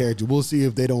 For the character. We'll see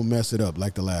if they don't mess it up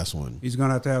like the last one. He's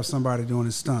going to have somebody doing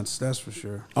his stunts, that's for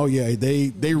sure. Oh, yeah.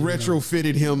 They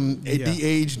retrofitted him,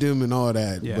 de-aged him and all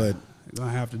that. Yeah. But you're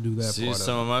going to have to do that part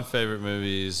some of my favorite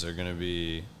movies are going to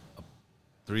be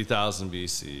 3000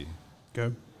 BC.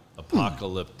 Okay.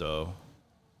 Apocalypto.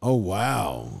 Oh,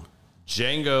 wow.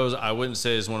 Django's, I wouldn't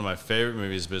say is one of my favorite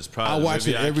movies, but it's probably I watch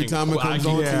it every time it comes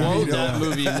on. I can quote that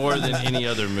movie more than any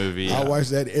other movie. I watch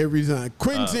that every time.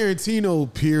 Quentin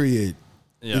Tarantino, period,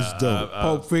 is dope.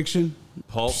 Pulp Fiction.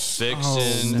 Pulp Fiction.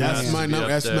 Oh, that's my number.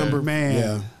 That's number.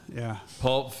 Man. Yeah.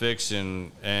 Pulp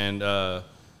Fiction and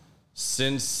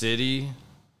Sin City.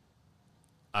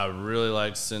 I really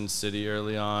liked Sin City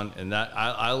early on, and that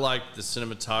I liked the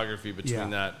cinematography between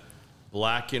that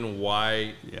black and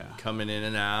white coming in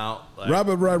and out. Like,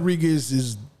 Robert Rodriguez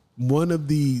is one of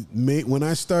the main. When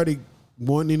I started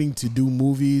wanting to do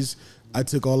movies, I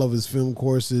took all of his film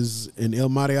courses. In El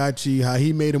Mariachi, how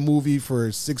he made a movie for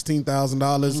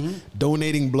 $16,000,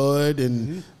 donating blood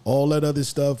and all that other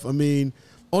stuff. I mean,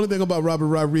 only thing about Robert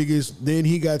Rodriguez, then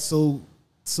he got so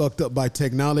sucked up by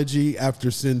technology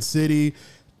after Sin City,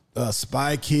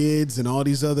 Spy Kids, and all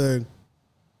these other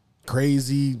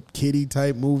crazy kitty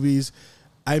type movies.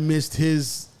 I missed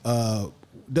his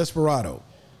Desperado.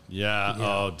 Yeah.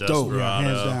 Oh, Dope. Desperado. Yeah,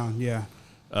 hands down.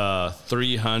 Yeah.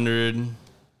 300.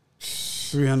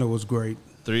 300 was great.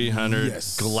 300.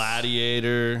 Yes.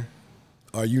 Gladiator.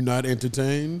 Are you not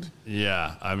entertained?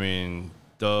 Yeah. I mean,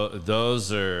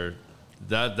 those are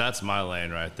that's my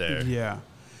lane right there. Yeah.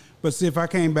 But see, if I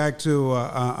came back to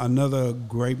another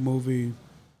great movie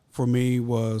for me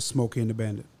was Smokey and the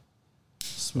Bandit.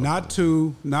 Not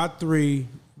 2, not 3,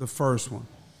 the first one.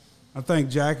 I think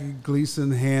Jackie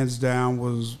Gleason, hands down,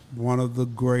 was one of the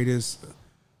greatest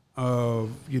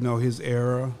of, his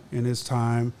era and his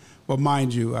time. But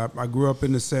mind you, I grew up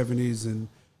in the 70s, and,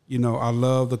 I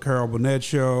love the Carol Burnett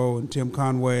Show and Tim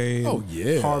Conway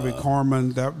and Harvey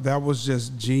Korman. That was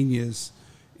just genius.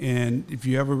 And if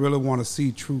you ever really want to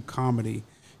see true comedy,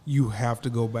 you have to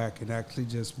go back and actually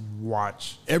just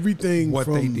watch everything what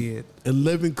from they did. In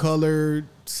Living Color.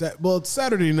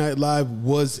 Saturday Night Live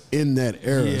was in that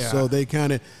era. Yeah. So they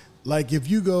kind of, like, if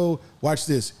you go, watch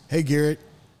this. Hey, Garrett,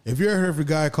 have you ever heard of a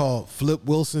guy called Flip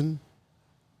Wilson?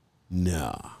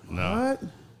 No. What?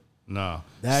 No.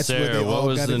 That's where Sarah, they what all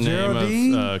was got the it. name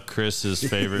Geraldine? of Chris's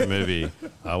favorite movie?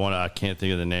 I can't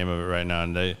think of the name of it right now.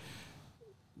 And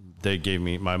they gave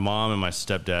me, my mom and my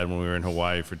stepdad, when we were in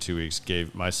Hawaii for 2 weeks,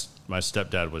 my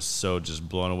stepdad was so just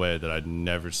blown away that I'd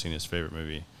never seen his favorite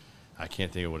movie. I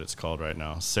can't think of what it's called right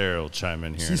now. Sarah will chime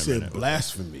in here in a minute. She said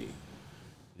blasphemy.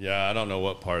 Yeah, I don't know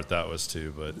what part that was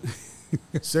to,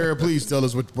 but Sarah, please tell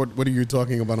us what are you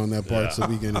talking about on that part so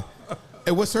we can.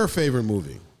 Hey, what's her favorite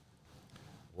movie?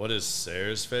 what is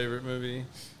Sarah's favorite movie?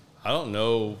 I don't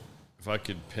know if I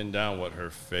could pin down what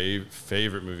her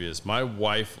favorite movie is. My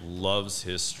wife loves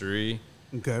history.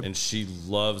 Okay. And she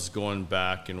loves going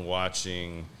back and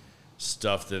watching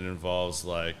stuff that involves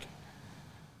like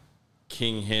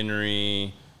King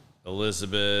Henry,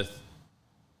 Elizabeth,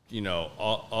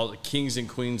 all the kings and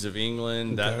queens of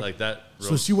England. Okay. That like that.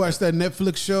 So she watched that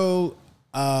Netflix show.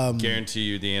 Guarantee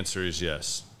you the answer is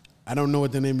yes. I don't know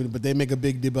what the name is, but they make a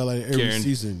big deal about it every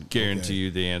season. Guarantee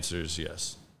you the answer is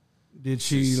yes. Did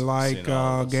she She's like seen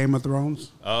all of us. Game of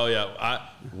Thrones? Oh yeah,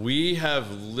 we have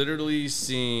literally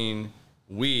seen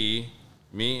me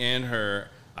and her.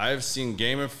 I've seen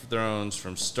Game of Thrones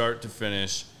from start to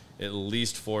finish at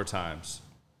least 4 times.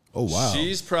 Oh wow!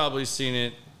 She's probably seen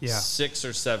it Yeah. 6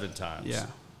 or 7 times.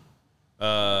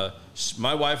 Yeah.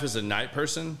 My wife is a night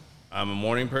person. I'm a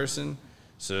morning person.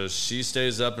 So she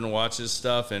stays up and watches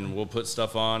stuff, and we'll put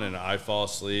stuff on, and I fall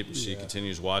asleep, and she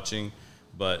continues watching.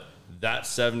 But that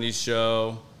 70s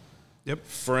show, Yep.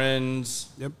 Friends,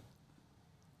 Yep.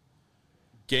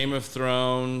 Game of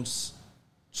Thrones,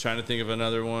 trying to think of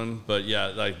another one. But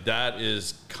yeah, like that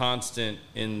is constant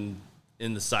in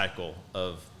the cycle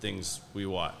of things we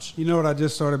watch. You know what I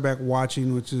just started back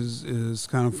watching, which is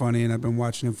kind of funny, and I've been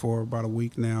watching it for about a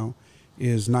week now,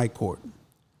 is Night Court,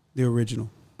 the original.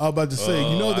 I was about to say,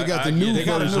 they got the new They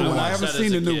got a version. new one. I watched haven't that seen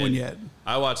as a the new kid. one yet.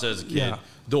 I watched that as a kid. Yeah.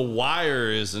 The Wire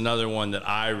is another one that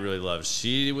I really love.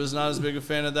 She was not as big a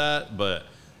fan of that, but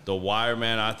The Wire,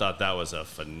 man, I thought that was a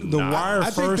phenomenal. The Wire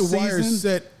I think first The Wire season.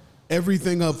 set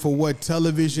everything up for what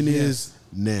television is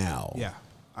now. Yeah,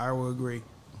 I will agree.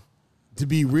 To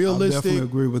be I'll realistic, definitely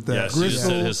agree with that. Yeah, she just Gristle.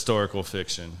 said historical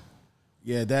fiction.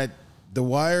 yeah, that The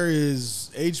Wire is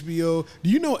HBO.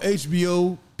 Do you know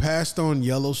HBO passed on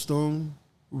Yellowstone?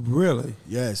 Really?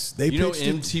 Yes, they You know, pitched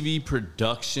it. MTV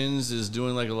Productions is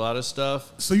doing like a lot of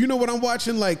stuff. So you know what I'm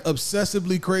watching like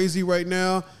obsessively crazy right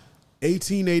now?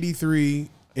 1883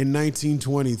 and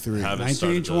 1923. Haven't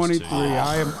started those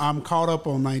 1923. two. I'm caught up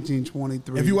on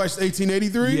 1923. Have you watched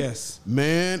 1883? Yes.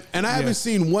 Man, and I haven't Yes.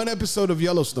 seen one episode of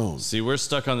Yellowstone. See, we're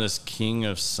stuck on this king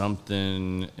of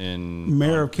something in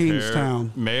Mayor of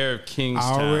Kingstown. Mayor of I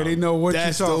Kingstown. already know what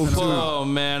That's you're talking dope, too. about. Oh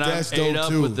man, That's I'm ate dope, up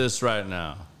too. with this right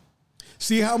now.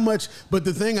 See how much, but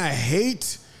the thing I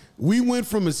hate, we went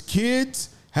from as kids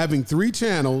having 3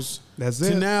 channels That's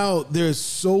to it. now there's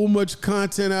so much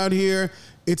content out here.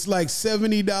 It's like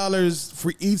 $70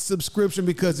 for each subscription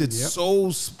because it's Yep.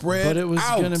 so spread But it was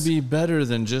out. going to be better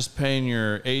than just paying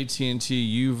your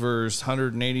AT&T UVerse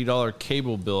 $180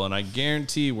 cable bill, and I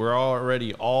guarantee we're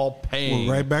already all paying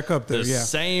We're right back up there, the yeah.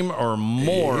 same or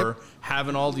more,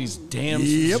 having all these damn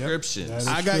Yep. subscriptions. That is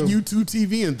I got true. YouTube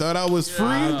TV and thought I was free.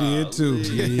 I did too.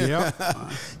 Yep.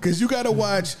 Because you got to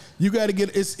watch, you got to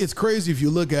get, it's crazy if you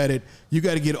look at it, you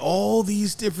got to get all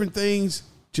these different things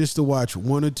just to watch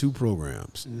 1 or 2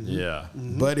 programs. Yeah.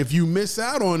 But if you miss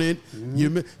out on it,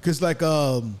 because like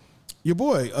your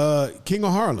boy, King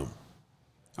of Harlem.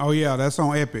 Oh yeah, that's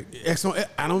on Epic.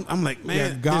 I'm like,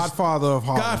 man, Godfather of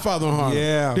Harlem. Godfather of Harlem.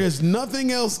 Yeah. There's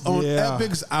nothing else on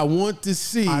Epics I want to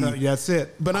see. That's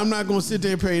it. But I'm not going to sit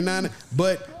there and pay $9.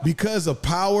 But because of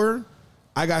Power,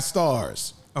 I got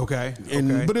Stars. Okay.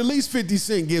 But at least 50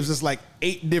 Cent gives us like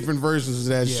 8 different versions of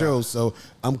that show, so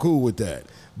I'm cool with that.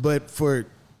 But for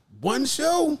one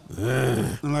show,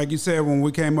 and like you said, when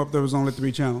we came up, there was only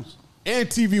 3 channels. And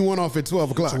TV went off at 12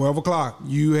 o'clock. 12 o'clock.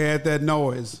 You had that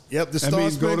noise. Yep, the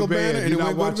Star Spangled Banner. And you're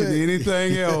not watching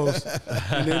anything else.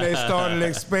 And then they started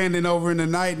expanding over in the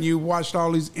night, and you watched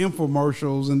all these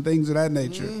infomercials and things of that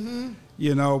nature. Mm-hmm.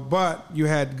 You know, but you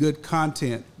had good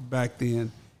content back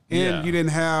then. And you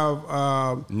didn't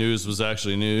have... news was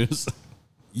actually news.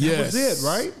 Yes. That was it,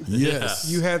 right? Yes.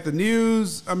 You had the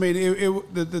news. I mean,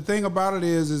 the thing about it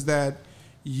is that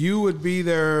you would be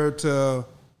there to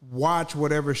watch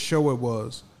whatever show it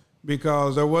was,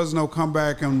 because there was no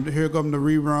comeback and here come the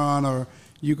rerun, or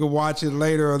you could watch it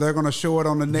later, or they're going to show it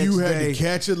on the next day. You had to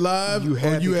catch it live, you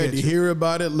had to hear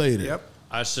about it later. Yep.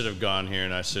 I should have gone here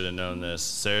and I should have known this.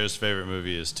 Sarah's favorite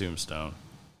movie is Tombstone.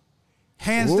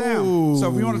 Hands down.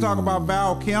 So if you want to talk about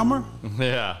Val Kilmer,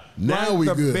 now we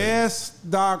good. The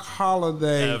best Doc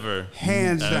Holliday ever.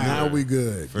 Hands down. Now we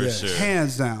good. For sure.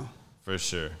 Hands down. For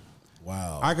sure.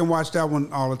 Wow. I can watch that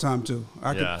one all the time too.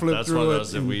 I can flip that's through one of it.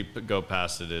 those if we go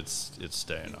past it, it's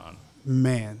staying on.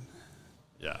 Man.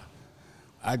 Yeah.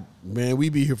 Man, we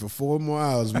be here for 4 more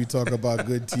hours. We talk about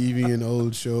good TV and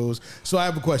old shows. So I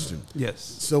have a question. Yes.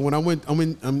 So when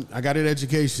I got an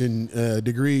education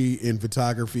degree in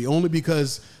photography only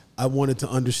because I wanted to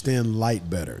understand light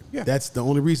better. Yeah. That's the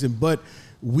only reason. But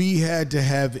we had to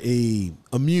have a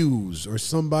muse or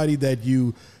somebody that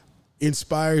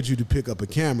inspired you to pick up a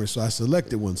camera. So I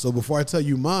selected one. So before I tell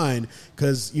you mine,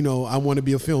 because I want to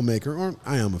be a filmmaker, or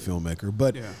I am a filmmaker,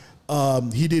 but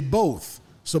he did both.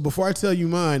 So before I tell you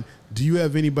mine, do you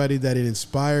have anybody that it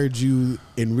inspired you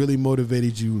and really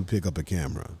motivated you to pick up a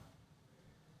camera?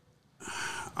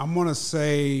 I'm going to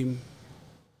say...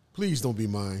 Please don't be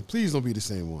mine. Please don't be the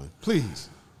same one. Please.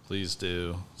 Please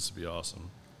do. This would be awesome.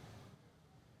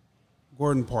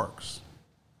 Gordon Parks.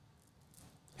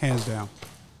 Hands down.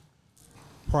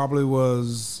 Probably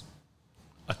was...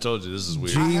 I told you, this is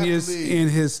weird. Genius in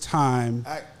his time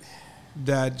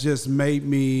that just made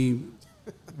me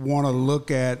want to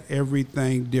look at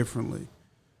everything differently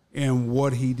and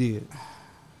what he did,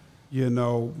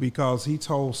 because he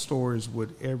told stories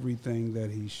with everything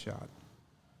that he shot.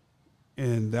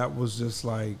 And that was just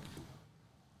like,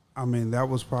 that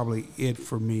was probably it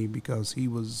for me, because he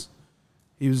was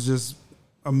just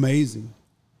amazing.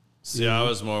 See, I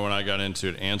was more when I got into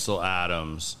it, Ansel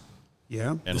Adams.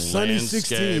 Yeah. And the Sunny landscape,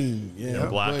 16. Yeah.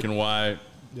 Black and white.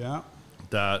 Yeah.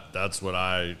 That's what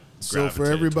I So for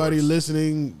everybody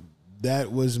listening,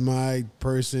 that was my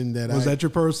person. Was that your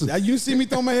person? You see me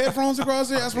throw my headphones across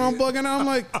there? That's why I'm bugging out. I'm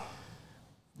like,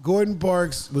 Gordon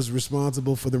Parks was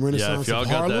responsible for the Renaissance of Harlem.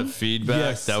 Yeah, if y'all got that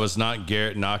feedback, that was not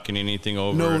Garrett knocking anything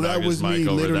over. No, that was me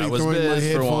literally throwing my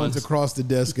headphones across the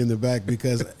desk in the back,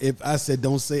 because if I said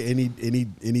don't say, and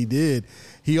he did.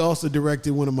 He also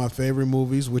directed one of my favorite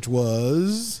movies, which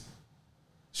was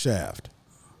Shaft.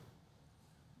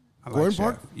 Gordon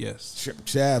Parks? Yes.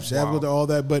 Shaft with all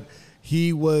that, but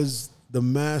he was the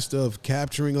master of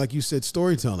capturing, like you said,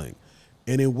 storytelling.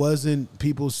 And it wasn't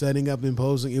people setting up and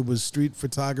posing. It was street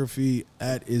photography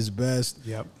at its best.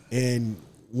 Yep. And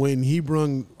when he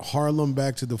brought Harlem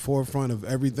back to the forefront of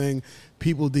everything,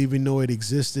 people didn't even know it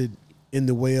existed in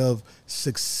the way of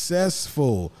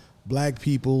successful black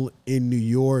people in New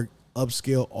York,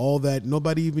 upscale, all that.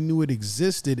 Nobody even knew it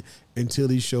existed until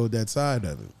he showed that side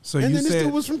of it. So and you then said, this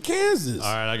dude was from Kansas.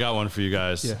 All right, I got one for you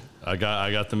guys. Yeah. I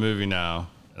got the movie now,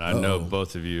 and I know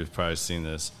both of you have probably seen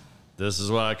this. This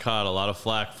is what I caught a lot of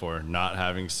flack for not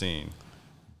having seen.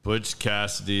 Butch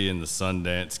Cassidy and the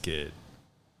Sundance Kid.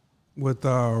 With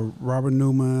Robert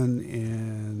Newman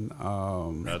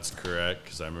and... That's correct,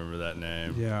 because I remember that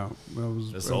name. Yeah.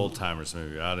 This old-timers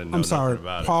movie. I didn't know I'm sorry, nothing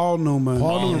about Paul Newman.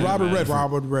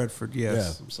 Robert Redford,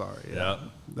 yes. Yeah. I'm sorry. Yep.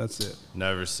 That's it.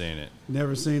 Never seen it.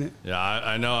 Never seen it? Yeah,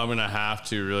 I know I'm going to have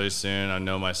to really soon. I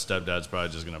know my stepdad's probably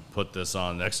just going to put this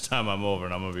on next time I'm over,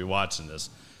 and I'm going to be watching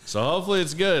this. So hopefully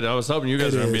it's good. I was hoping you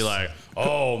guys were going to be like,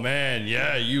 oh, man,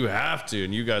 yeah, you have to.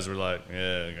 And you guys were like,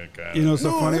 yeah, okay. You know what's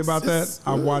so funny about that?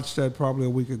 I watched that probably a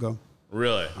week ago.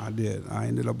 Really? I did. I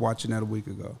ended up watching that a week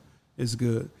ago. It's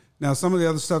good. Now, some of the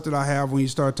other stuff that I have when you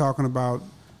start talking about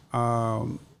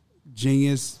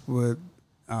genius with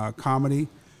comedy,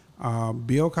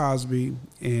 Bill Cosby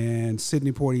and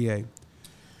Sidney Poitier.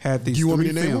 had these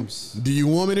three films. Do you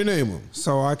want me to name them?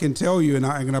 So I can tell you, and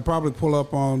I'm going to probably pull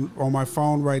up on my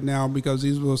phone right now because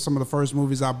these were some of the first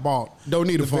movies I bought. Don't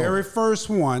need a phone. The very first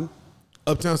one.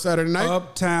 Uptown Saturday Night?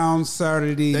 Uptown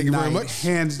Saturday Night. Thank you very much.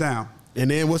 Hands down.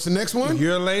 And then what's the next one? A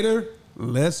year later,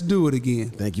 Let's Do It Again.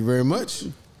 Thank you very much.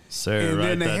 Sir, And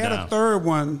then they had down. a third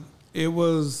one. It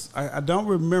was, I don't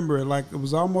remember it. Like, it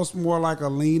was almost more like a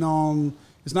lean on,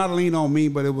 it's not a lean on me,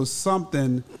 but it was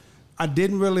something. I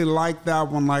didn't really like that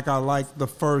one like I liked the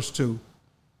first two.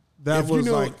 That If was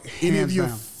you know like any hands of your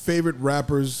down. favorite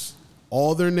rappers,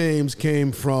 all their names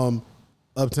came from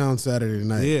Uptown Saturday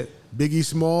Night. Yeah. Biggie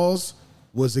Smalls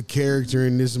was a character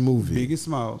in this movie. Biggie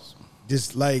Smalls.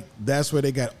 Just like that's where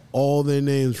they got all their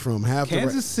names from.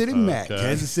 Kansas City Mac.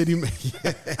 Kansas City Mac.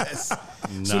 Yes.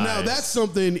 Nice. So now that's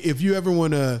something. If you ever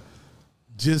want to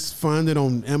just find it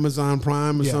on Amazon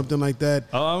Prime or something like that.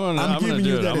 Oh, I'm gonna giving do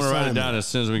you it. that I'm gonna write it down assignment. as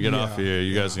soon as we get off here.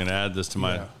 You guys are gonna add this to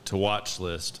my Yeah. to watch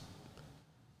list.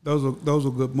 Those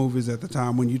were good movies at the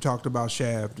time when you talked about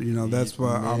Shaft. You know, that's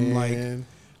why I'm like, Man.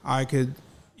 I could,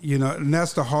 you know, and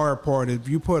that's the hard part. If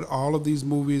you put all of these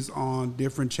movies on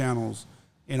different channels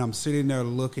and I'm sitting there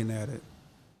looking at it,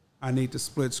 I need to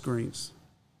split screens.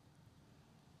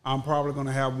 I'm probably going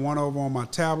to have one over on my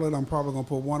tablet. I'm probably going to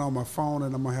put one on my phone,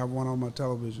 and I'm going to have one on my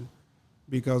television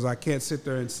because I can't sit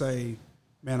there and say,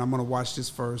 man, I'm going to watch this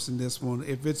first and this one.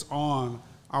 If it's on,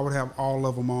 I would have all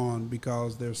of them on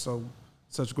because they're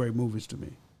such great movies to me,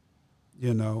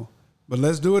 you know. But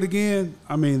Let's Do It Again.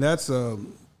 I mean, that's a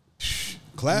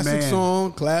Classic man.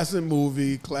 song, classic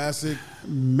movie, classic.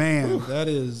 Man, that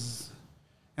is.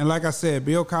 And like I said,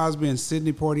 Bill Cosby and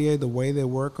Sidney Poitier, the way they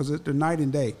work, because they're night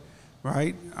and day,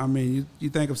 right? I mean, you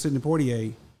think of Sidney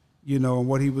Poitier, you know, and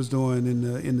what he was doing in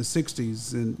the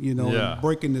 60s and, you know, Yeah. and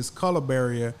breaking this color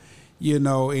barrier, you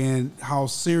know, and how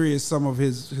serious some of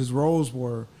his roles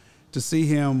were. To see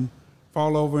him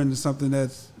fall over into something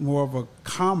that's more of a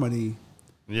comedy,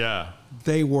 Yeah.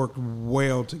 they worked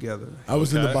well together. I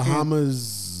was in the Okay.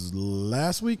 Bahamas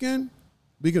last weekend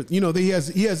because you know he has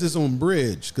his own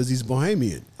bridge because he's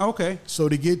Bohemian. Okay. So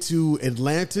to get to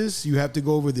Atlantis, you have to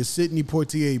go over the Sidney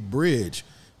Poitier Bridge.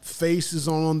 Faces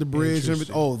on the bridge. And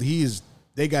everything. Oh,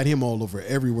 they got him all over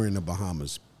everywhere in the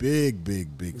Bahamas. Big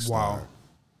star. Wow.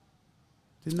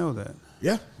 Didn't know that.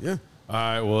 Yeah, yeah. All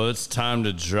right. Well, it's time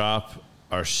to drop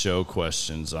our show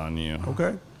questions on you.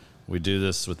 Okay. We do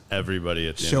this with everybody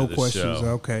at the Show end of the questions. show.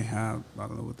 Okay. I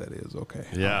don't know what that is. Okay.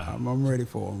 Yeah. I'm ready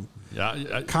for them.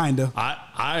 Yeah. Kinda.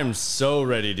 I'm so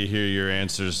ready to hear your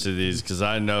answers to these because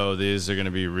I know these are going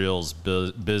to be reels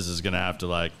Biz is going to have to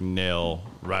like nail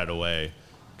right away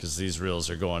because these reels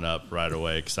are going up right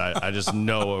away because I just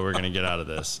know what we're going to get out of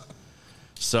this.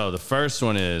 So the first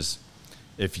one is,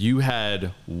 if you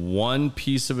had one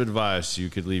piece of advice you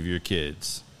could leave your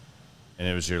kids, and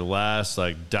it was your last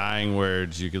like dying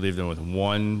words, you could leave them with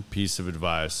one piece of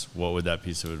advice, what would that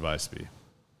piece of advice be?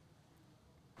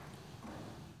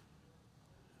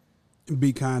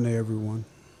 Be kind to everyone.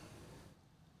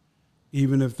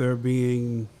 Even if they're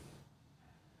being,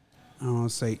 I don't want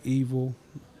to say evil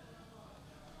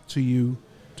to you,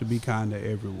 to be kind to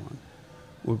everyone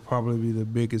would probably be the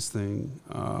biggest thing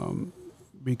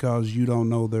because you don't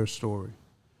know their story.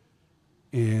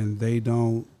 And they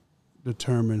don't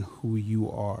determine who you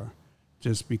are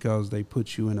just because they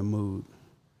put you in a mood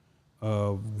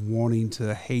of wanting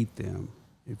to hate them.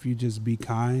 If you just be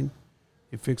kind,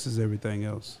 it fixes everything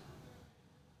else.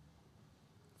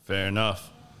 Fair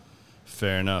enough.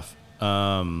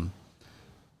 The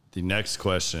next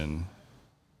question,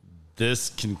 this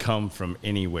can come from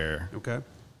anywhere. Okay.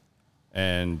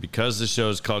 And because the show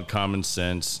is called Common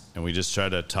Sense, and we just try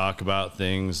to talk about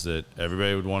things that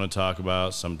everybody would want to talk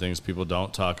about, some things people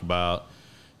don't talk about,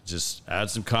 just add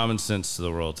some common sense to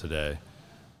the world today.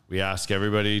 We ask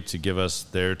everybody to give us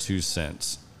their 2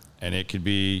 cents. And it could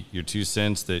be your 2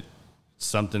 cents that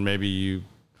something maybe you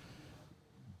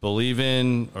believe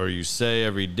in or you say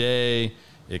every day.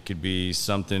 It could be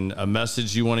something, a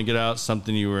message you want to get out,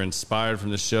 something you were inspired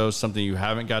from the show, something you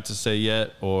haven't got to say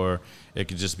yet, or it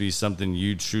could just be something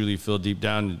you truly feel deep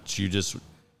down that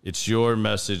it's your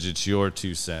message, it's your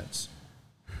 2 cents.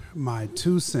 My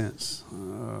 2 cents.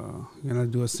 Can I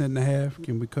do a cent and a half?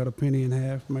 Can we cut a penny in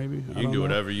half, maybe? You can do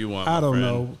whatever you want. I don't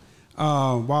friend.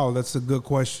 know. Wow, that's a good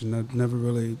question. I've never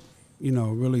really,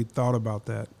 really thought about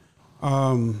that.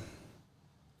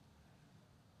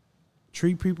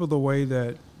 Treat people the way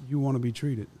that you want to be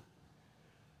treated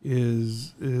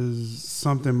is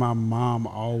something my mom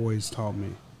always taught me.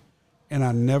 And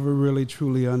I never really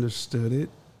truly understood it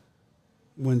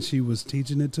when she was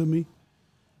teaching it to me.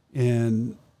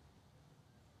 And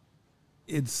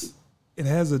it's it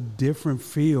has a different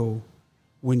feel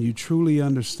when you truly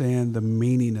understand the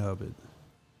meaning of it.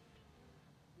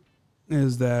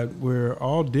 Is that we're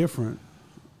all different,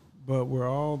 but we're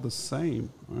all the same,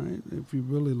 right? If you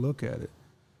really look at it,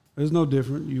 there's no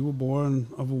different. You were born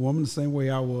of a woman the same way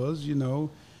I was. You know,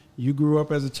 you grew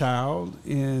up as a child,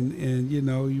 and you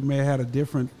know, you may have had a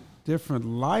different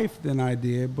life than I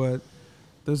did, but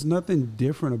there's nothing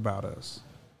different about us.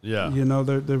 Yeah, you know,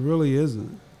 there really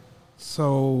isn't.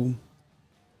 So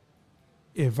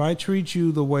if I treat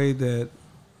you the way that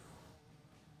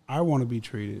I want to be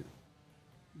treated,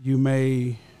 you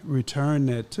may return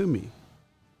that to me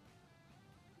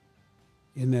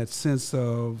in that sense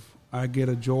of I get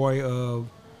a joy of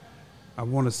I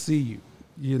want to see you,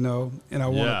 you know, and I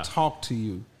want to talk to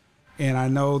you. And I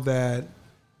know that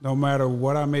no matter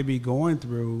what I may be going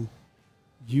through,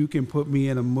 you can put me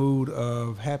in a mood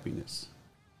of happiness.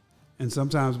 And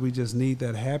sometimes we just need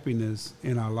that happiness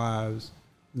in our lives,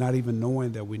 not even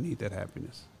knowing that we need that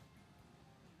happiness.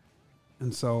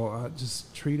 And so I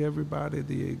just treat everybody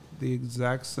the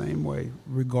exact same way,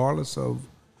 regardless of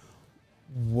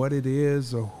what it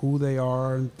is or who they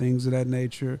are and things of that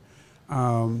nature.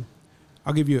 I'll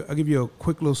give you a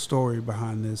quick little story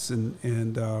behind this. And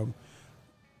in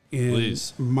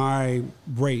Please. My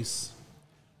race,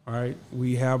 all right,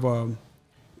 we have a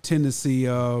tendency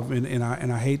of, and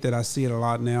I hate that I see it a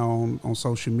lot now on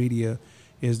social media,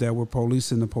 is that we're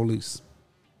policing the police,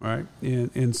 right?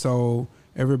 And so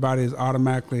everybody has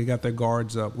automatically got their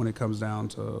guards up when it comes down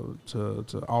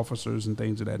to officers and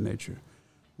things of that nature.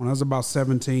 When I was about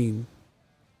 17,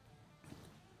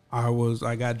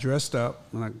 I got dressed up.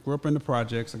 When I grew up in the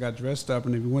projects, I got dressed up,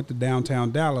 and if you went to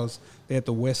downtown Dallas, they had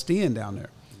the West End down there.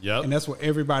 Yep. And that's where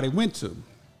everybody went to.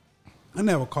 I didn't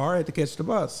have a car. I had to catch the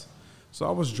bus. So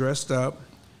I was dressed up.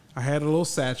 I had a little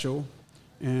satchel,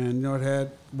 and, you know, it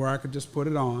had where I could just put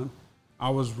it on.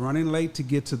 I was running late to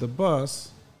get to the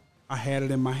bus. I had it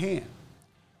in my hand.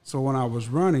 So when I was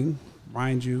running,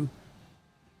 mind you,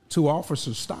 2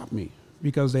 officers stopped me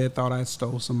because they had thought I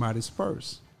stole somebody's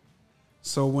purse.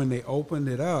 So when they opened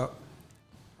it up,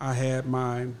 I had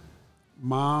my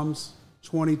mom's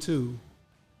 22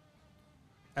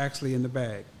 actually in the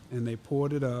bag. And they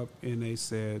poured it up, and they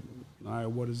said, all right,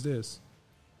 what is this?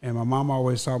 And my mom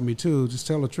always taught me, too, just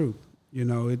tell the truth. You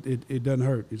know, it doesn't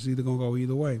hurt. It's either going to go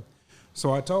either way.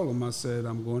 So I told them, I said,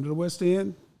 I'm going to the West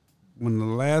End. When the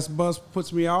last bus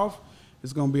puts me off,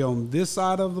 it's going to be on this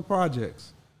side of the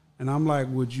projects. And I'm like,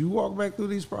 would you walk back through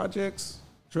these projects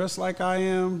dressed like I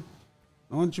am?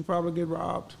 Don't you probably get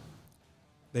robbed?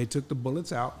 They took the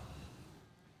bullets out,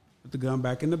 put the gun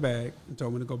back in the bag, and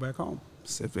told me to go back home.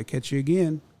 Said, if they catch you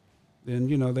again, then,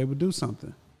 you know, they would do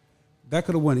something. That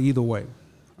could have went either way,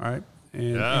 all right?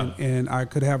 And I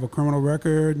could have a criminal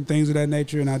record and things of that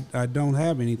nature, and I don't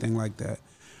have anything like that.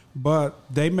 But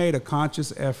they made a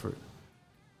conscious effort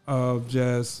of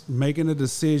just making a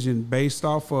decision based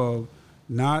off of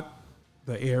not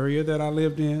the area that I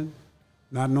lived in,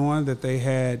 not knowing that they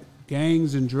had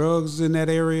gangs and drugs in that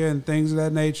area and things of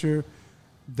that nature.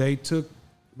 They took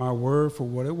my word for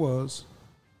what it was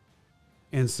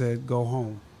and said, go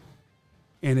home.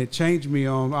 And it changed me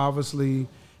on, obviously,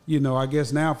 you know, I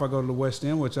guess now if I go to the West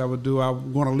End, which I would do,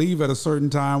 I'm going to leave at a certain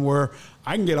time where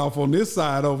I can get off on this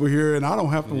side over here and I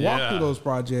don't have to walk through those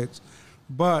projects.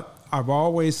 But I've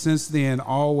always, since then,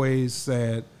 always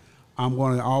said I'm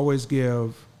going to always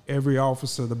give every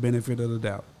officer the benefit of the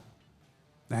doubt.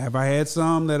 Now, have I had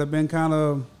some that have been kind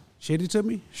of shitty to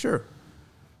me? Sure.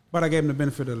 But I gave them the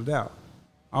benefit of the doubt.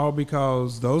 All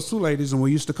because those 2 ladies, and we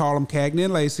used to call them Cagney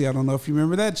and Lacey. I don't know if you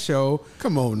remember that show.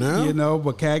 Come on now. You know,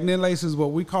 but Cagney and Lacey is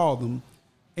what we called them.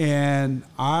 And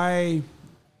I'm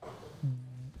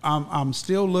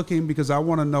still looking because I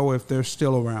want to know if they're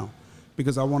still around.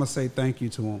 Because I want to say thank you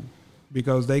to them.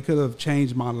 Because they could have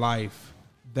changed my life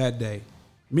that day.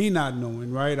 Me not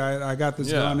knowing, right? I got this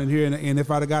gun in here, and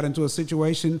if I'd have got into a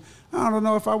situation, I don't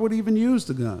know if I would even use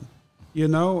the gun. You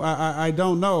know, I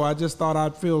don't know. I just thought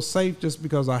I'd feel safe just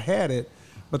because I had it.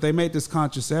 But they made this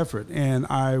conscious effort, and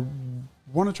I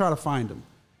want to try to find them.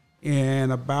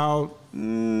 And about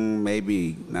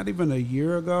maybe not even a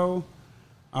year ago,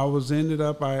 I was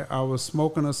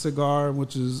smoking a cigar,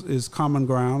 which is common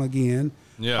ground again,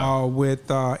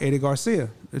 with Eddie Garcia,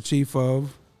 the chief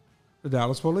of the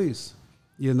Dallas Police,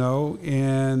 you know,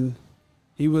 and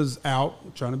he was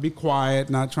out trying to be quiet,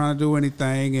 not trying to do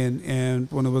anything.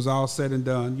 And when it was all said and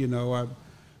done, you know, I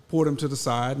pulled him to the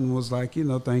side and was like, you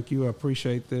know, thank you. I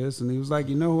appreciate this. And he was like,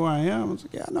 you know who I am? I was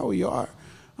like, yeah, I know who you are.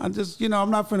 I just, you know, I'm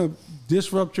not going to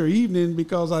disrupt your evening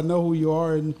because I know who you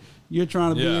are and you're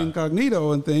trying to be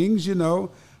incognito and things, you know.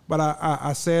 But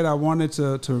I said I wanted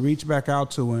to reach back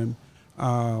out to him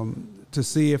to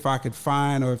see if I could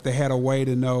find or if they had a way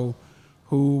to know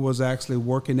who was actually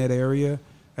working that area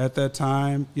at that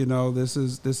time. You know, this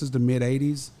is the mid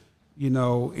 80s, you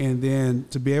know, and then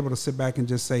to be able to sit back and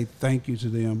just say thank you to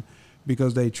them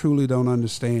because they truly don't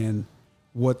understand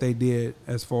what they did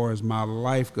as far as my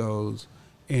life goes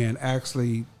and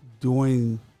actually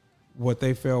doing what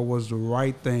they felt was the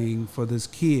right thing for this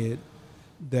kid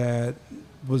that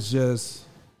was just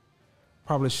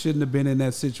probably shouldn't have been in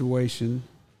that situation,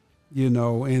 you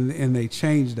know, and they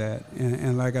changed that.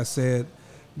 And like I said,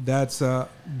 that's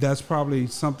probably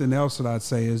something else that I'd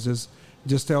say is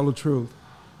just tell the truth.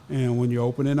 And when you're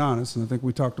open and honest, and I think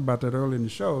we talked about that earlier in the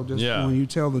show, when you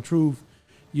tell the truth,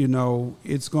 you know,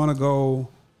 it's going to go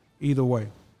either way,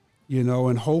 you know,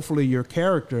 and hopefully your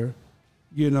character,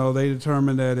 you know, they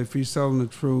determine that if he's telling the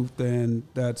truth, then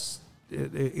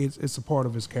it's a part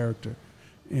of his character.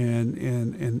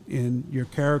 And your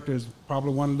character is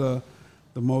probably one of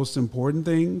the most important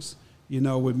things, you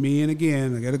know, with me. And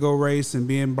again, I got to go race and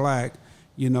being black,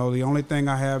 you know, the only thing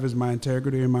I have is my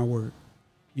integrity and my word,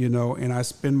 you know, and I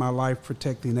spend my life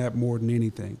protecting that more than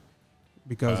anything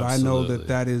because Absolutely. I know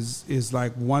that is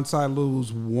like once I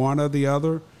lose one or the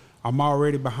other, I'm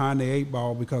already behind the 8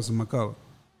 ball because of my color.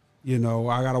 You know,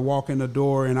 I got to walk in the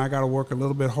door and I got to work a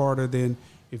little bit harder than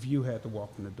if you had to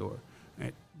walk in the door.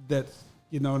 And that's,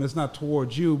 you know, and it's not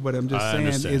towards you, but I'm just saying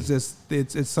understand.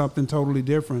 It's something totally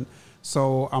different.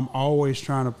 So I'm always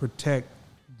trying to protect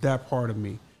that part of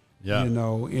me. Yeah. You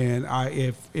know, and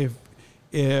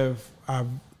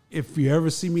if you ever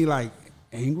see me like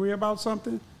angry about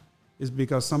something, it's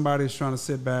because somebody's trying to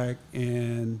sit back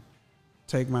and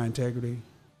take my integrity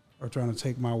or trying to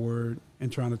take my word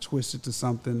and trying to twist it to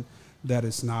something that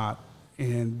it's not.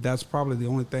 And that's probably the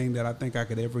only thing that I think I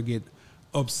could ever get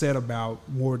upset about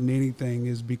more than anything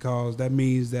is because that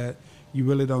means that you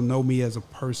really don't know me as a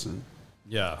person.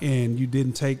 Yeah. And you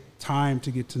didn't take time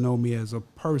to get to know me as a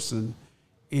person.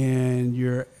 And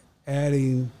you're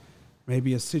adding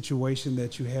maybe a situation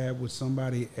that you had with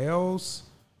somebody else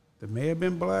that may have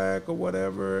been black or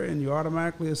whatever, and you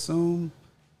automatically assume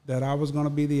that I was going to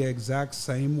be the exact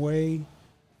same way,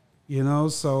 you know?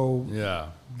 So yeah,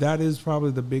 that is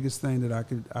probably the biggest thing that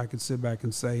I could sit back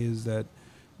and say is that,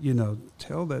 you know,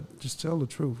 just tell the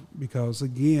truth. Because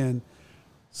again,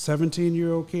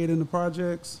 17-year-old kid in the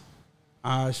projects,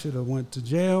 I should have went to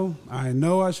jail. I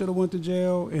know I should have went to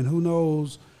jail, and who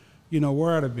knows, you know,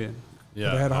 where I'd have been.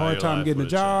 Yeah, I had a hard time getting a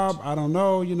job. Changed. I don't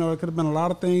know. You know, it could have been a lot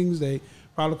of things. They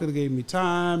probably could have gave me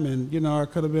time, and, you know, I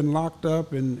could have been locked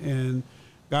up and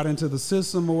got into the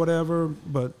system or whatever.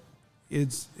 But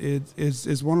it's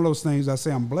one of those things I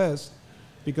say I'm blessed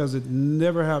because it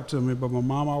never happened to me. But my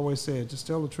mom always said, just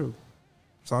tell the truth.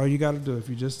 That's all you got to do. If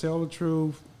you just tell the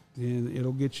truth, then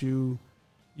it'll get you,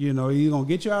 you know, either going to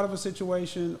get you out of a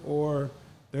situation or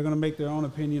they're going to make their own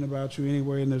opinion about you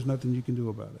anyway, and there's nothing you can do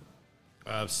about it.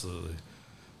 Absolutely.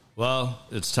 Well,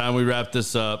 it's time we wrap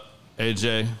this up.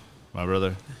 AJ, my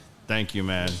brother, thank you,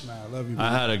 man. Yes, man. I love you, man.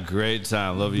 I had a great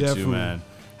time. Love you too, man.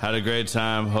 Had a great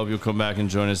time. Hope you'll come back and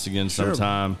join us again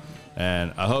sometime.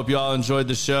 And I hope you all enjoyed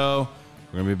the show.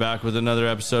 We're going to be back with another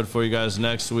episode for you guys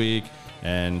next week.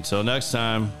 And until next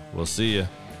time, we'll see you.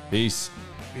 Peace.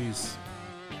 Peace.